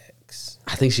 Facts.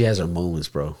 I think she has her moments,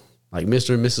 bro. Like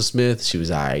Mr. and Mrs. Smith, she was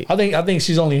alright. I think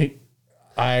she's only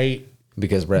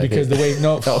Because Brad because Pitt. the way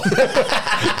no.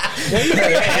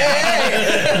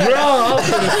 Bro, I was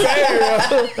gonna say,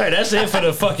 bro. Hey, that's it for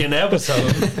the fucking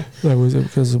episode. Like, was it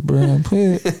because of Brad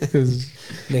Pitt? Because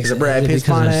Because of Brad Pitt's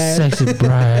fine ass. Sexy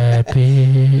Brad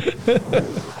Pitt.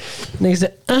 Nigga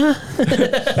said,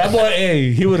 that boy,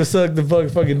 hey, he would have sucked the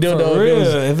fucking dildo for real.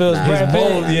 if it was Brad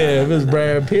Pitt. Pitt. Yeah, if it was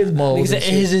Brad Pitt's mold. Nigga said,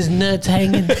 is his nuts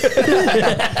hanging?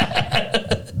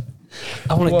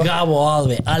 I want to gobble all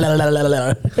of it.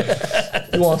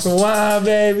 You want some wine,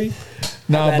 baby?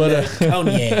 Nah, but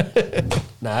Cognac.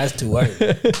 Nah, that's too wordy.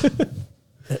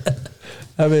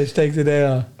 I bitch takes it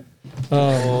down.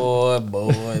 Boy.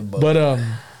 But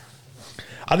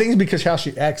I think it's because how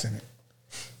she acts in it.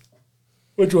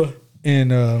 Which one? In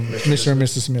Mr. and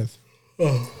Mrs. Smith.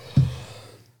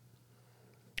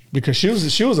 Because she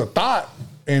was a thought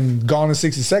and Gone in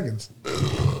 60 Seconds.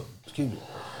 Excuse me.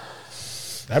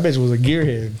 That bitch was a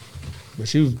gearhead, but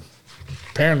she was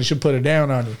apparently she put it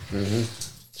down on her.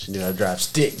 She knew how to drive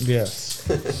stick. Yes.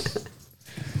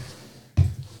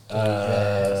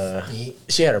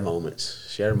 She had her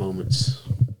moments.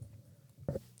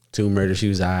 Tomb Raider, she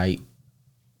was alright.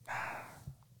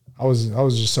 I was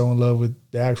just so in love with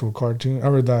the actual cartoon,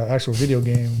 or the actual video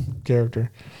game character.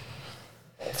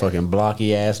 Fucking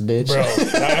blocky ass bitch. Bro,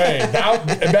 hey,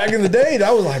 back in the day,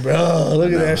 that was like, bro,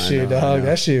 look at that shit, I dog. know.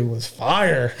 That shit was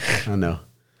fire. I know.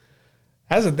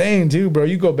 That's the thing, too, bro.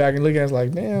 You go back and look at it, it's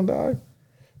like, man, dog,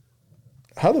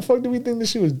 how the fuck do we think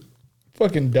this shit was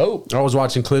fucking dope? I was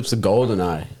watching clips of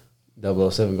GoldenEye,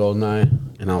 007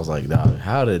 GoldenEye, and I was like, dog,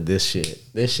 how did this shit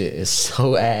is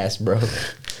so ass, bro.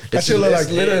 That shit look it's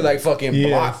like literally like fucking Yeah.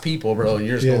 block people, bro, and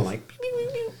you're just Yeah. going like,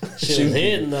 Shit was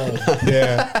hitting though.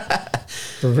 Yeah.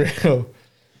 For real.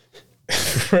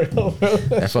 For real, bro.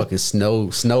 that fucking snow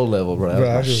level, bro. That Bro, was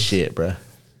my I just- shit, bro.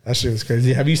 That shit was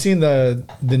crazy. Have you seen the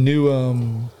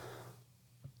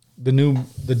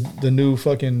new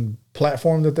fucking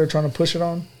platform that they're trying to push it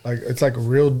on? Like it's like a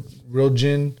real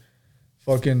gen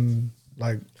fucking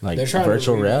like Like They're trying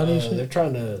virtual to reality shit. They're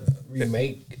trying to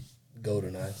remake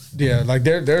GoldenEye. yeah, like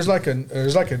there's like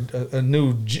a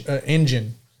new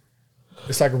engine.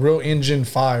 It's like a real engine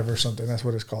 5 or something. That's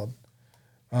what it's called.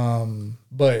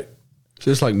 But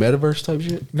Just like metaverse type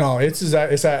shit. no, it's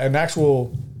an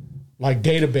actual like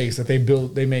database that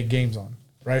they make games on,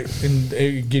 right? And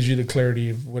it gives you the clarity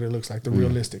of what it looks like, the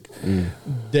realistic.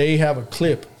 They have a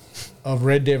clip of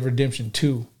Red Dead Redemption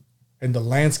 2 and the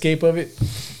landscape of it,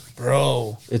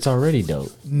 bro. It's already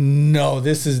dope. No,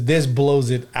 this blows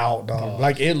it out, dog.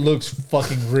 Like it looks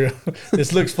fucking real.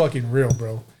 This looks fucking real,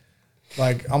 bro.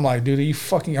 Like I'm like, dude, are you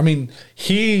fucking? I mean,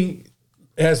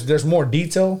 there's more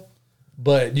detail,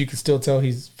 but you can still tell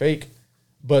he's fake.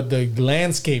 But the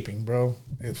landscaping, bro,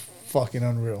 is fucking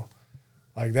unreal.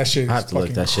 Like that shit I is have to look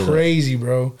fucking that shit up. crazy,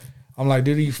 bro. I'm like,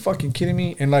 dude, are you fucking kidding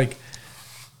me? And like,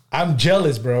 I'm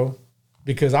jealous, bro,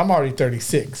 because I'm already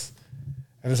 36,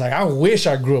 and it's like I wish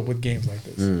I grew up with games like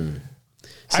this.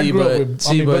 I See, grew but- up with,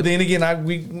 see, but but- then again,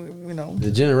 we you know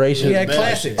The generation. we had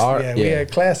classics. We Yeah. had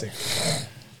classics.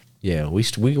 Yeah, we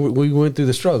went through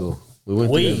the struggle. We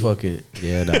went through the fucking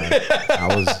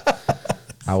dog.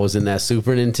 I was in that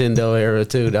Super Nintendo era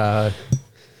too, dog.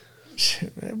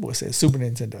 Shit, that boy said Super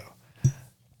Nintendo.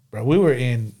 Bro, we were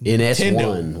in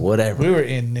NS1, whatever. We were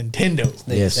in Nintendo.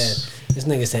 Yes. This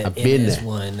nigga said I've been there.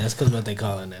 NS1. That's because what they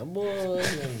calling that. Boy,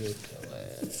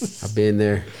 nigga. I've been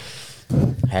there.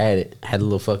 Had it. Had a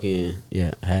little fucking had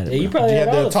Yeah, it. you bro. probably You had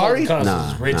had the all the Atari? fucking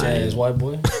consoles, Nah, rich nah, ass yeah. white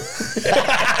boy.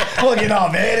 Fucking all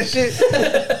man and shit.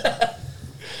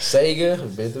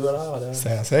 Sega. Been through it all, dog.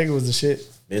 Sega was the shit.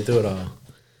 Been through it all.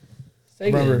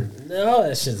 Remember- No,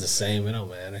 that shit's the same. It don't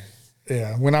matter.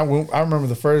 Yeah, when I remember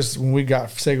when we got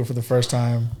Sega for the first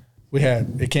time,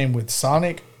 it came with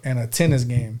Sonic and a tennis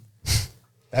game.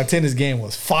 That tennis game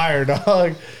was fire,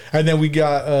 dog. And then we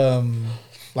got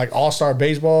like All-Star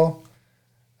Baseball.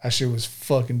 That shit was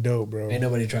fucking dope, bro. Ain't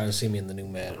nobody trying to see me in the new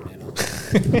Madden. You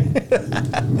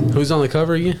know? Who's on the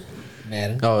cover again?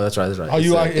 Madden. Oh, that's right. That's right. Oh,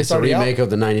 you like- it's it's a already remake out? of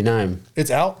the '99. It's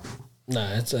out?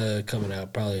 Nah, it's coming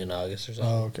out probably in August or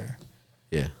something. Oh, okay.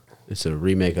 Yeah, it's a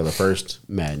remake of the first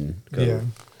Madden. Cover. Yeah.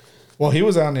 Well, he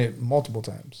was on it multiple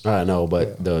times. I know,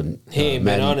 but the He ain't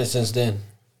been Madden- on it since then.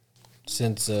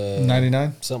 Since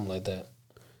 99? something like that.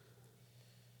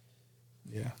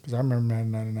 Yeah, because I remember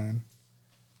Madden 99.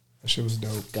 That shit was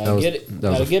dope. Gotta get it.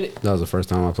 Gotta get it. That was the first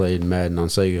time I played Madden on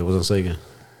Sega. It was on Sega.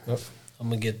 Yep. I'm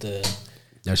gonna get the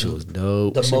That shit was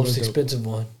dope. most was dope. expensive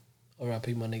one.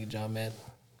 R.I.P. my nigga John Madden.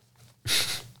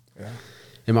 Yeah.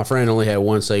 And my friend only had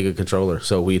one Sega controller,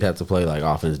 so we'd have to play like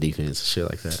offense, defense, shit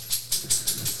like that.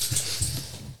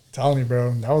 Telling you,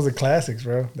 bro. That was the classics,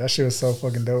 bro. That shit was so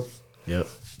fucking dope. Yep.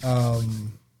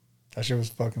 That shit was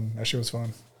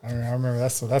fun. I remember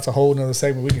that's a whole nother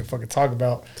segment we can fucking talk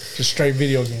about. Just straight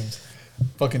video games.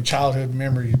 Fucking childhood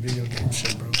memory video game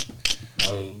shit,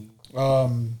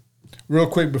 bro. Real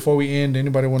quick before we end,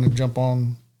 anybody want to jump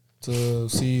on to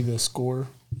see the score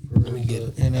for Let me get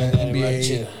it. the I got it right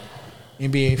here.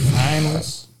 NBA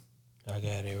Finals? I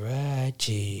got it right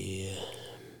here.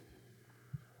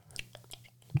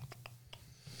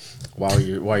 While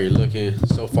you're looking,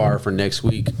 so far for next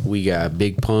week, we got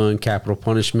Big Pun, Capital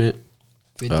Punishment.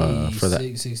 For that.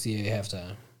 56-68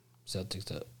 halftime.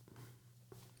 Celtics up.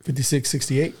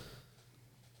 56-68.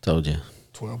 Told you.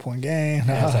 12-point game.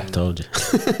 Halftime. Told you.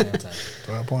 Halftime.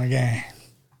 12-point game.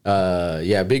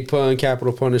 Yeah, Big Pun,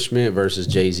 Capital Punishment versus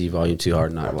Jay-Z Volume 2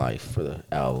 Hard Knock Life for the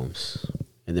albums.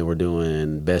 And then we're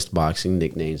doing best boxing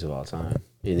nicknames of all time.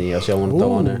 Anything else y'all want to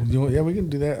throw on there? Yeah, we can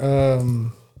do that.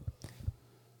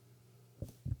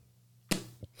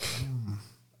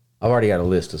 I've already got a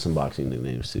list of some boxing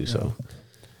nicknames too, so.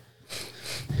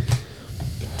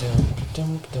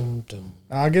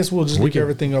 I guess we'll just leave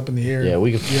everything up in the air. Yeah,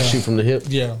 we can shoot from the hip.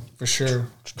 Yeah, for sure.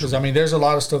 Because I mean, there's a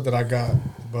lot of stuff that I got,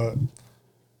 but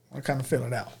I kind of fill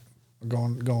it out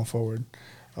going forward.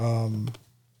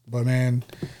 But man,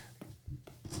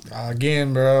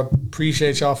 again, bro,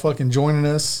 appreciate y'all fucking joining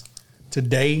us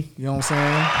today. You know what I'm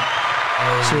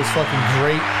saying? She was fucking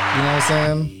great. You know what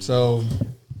I'm saying? So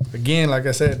again, like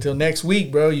I said, until next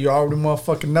week, bro. You already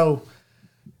motherfucking know.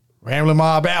 Rambling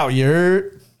Mob out. You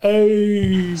heard?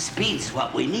 Hey. Speed's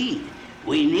what we need.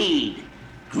 We need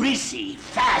greasy,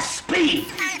 fast speed.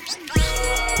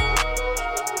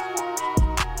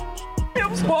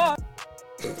 Film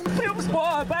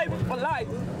squad, baby, for life.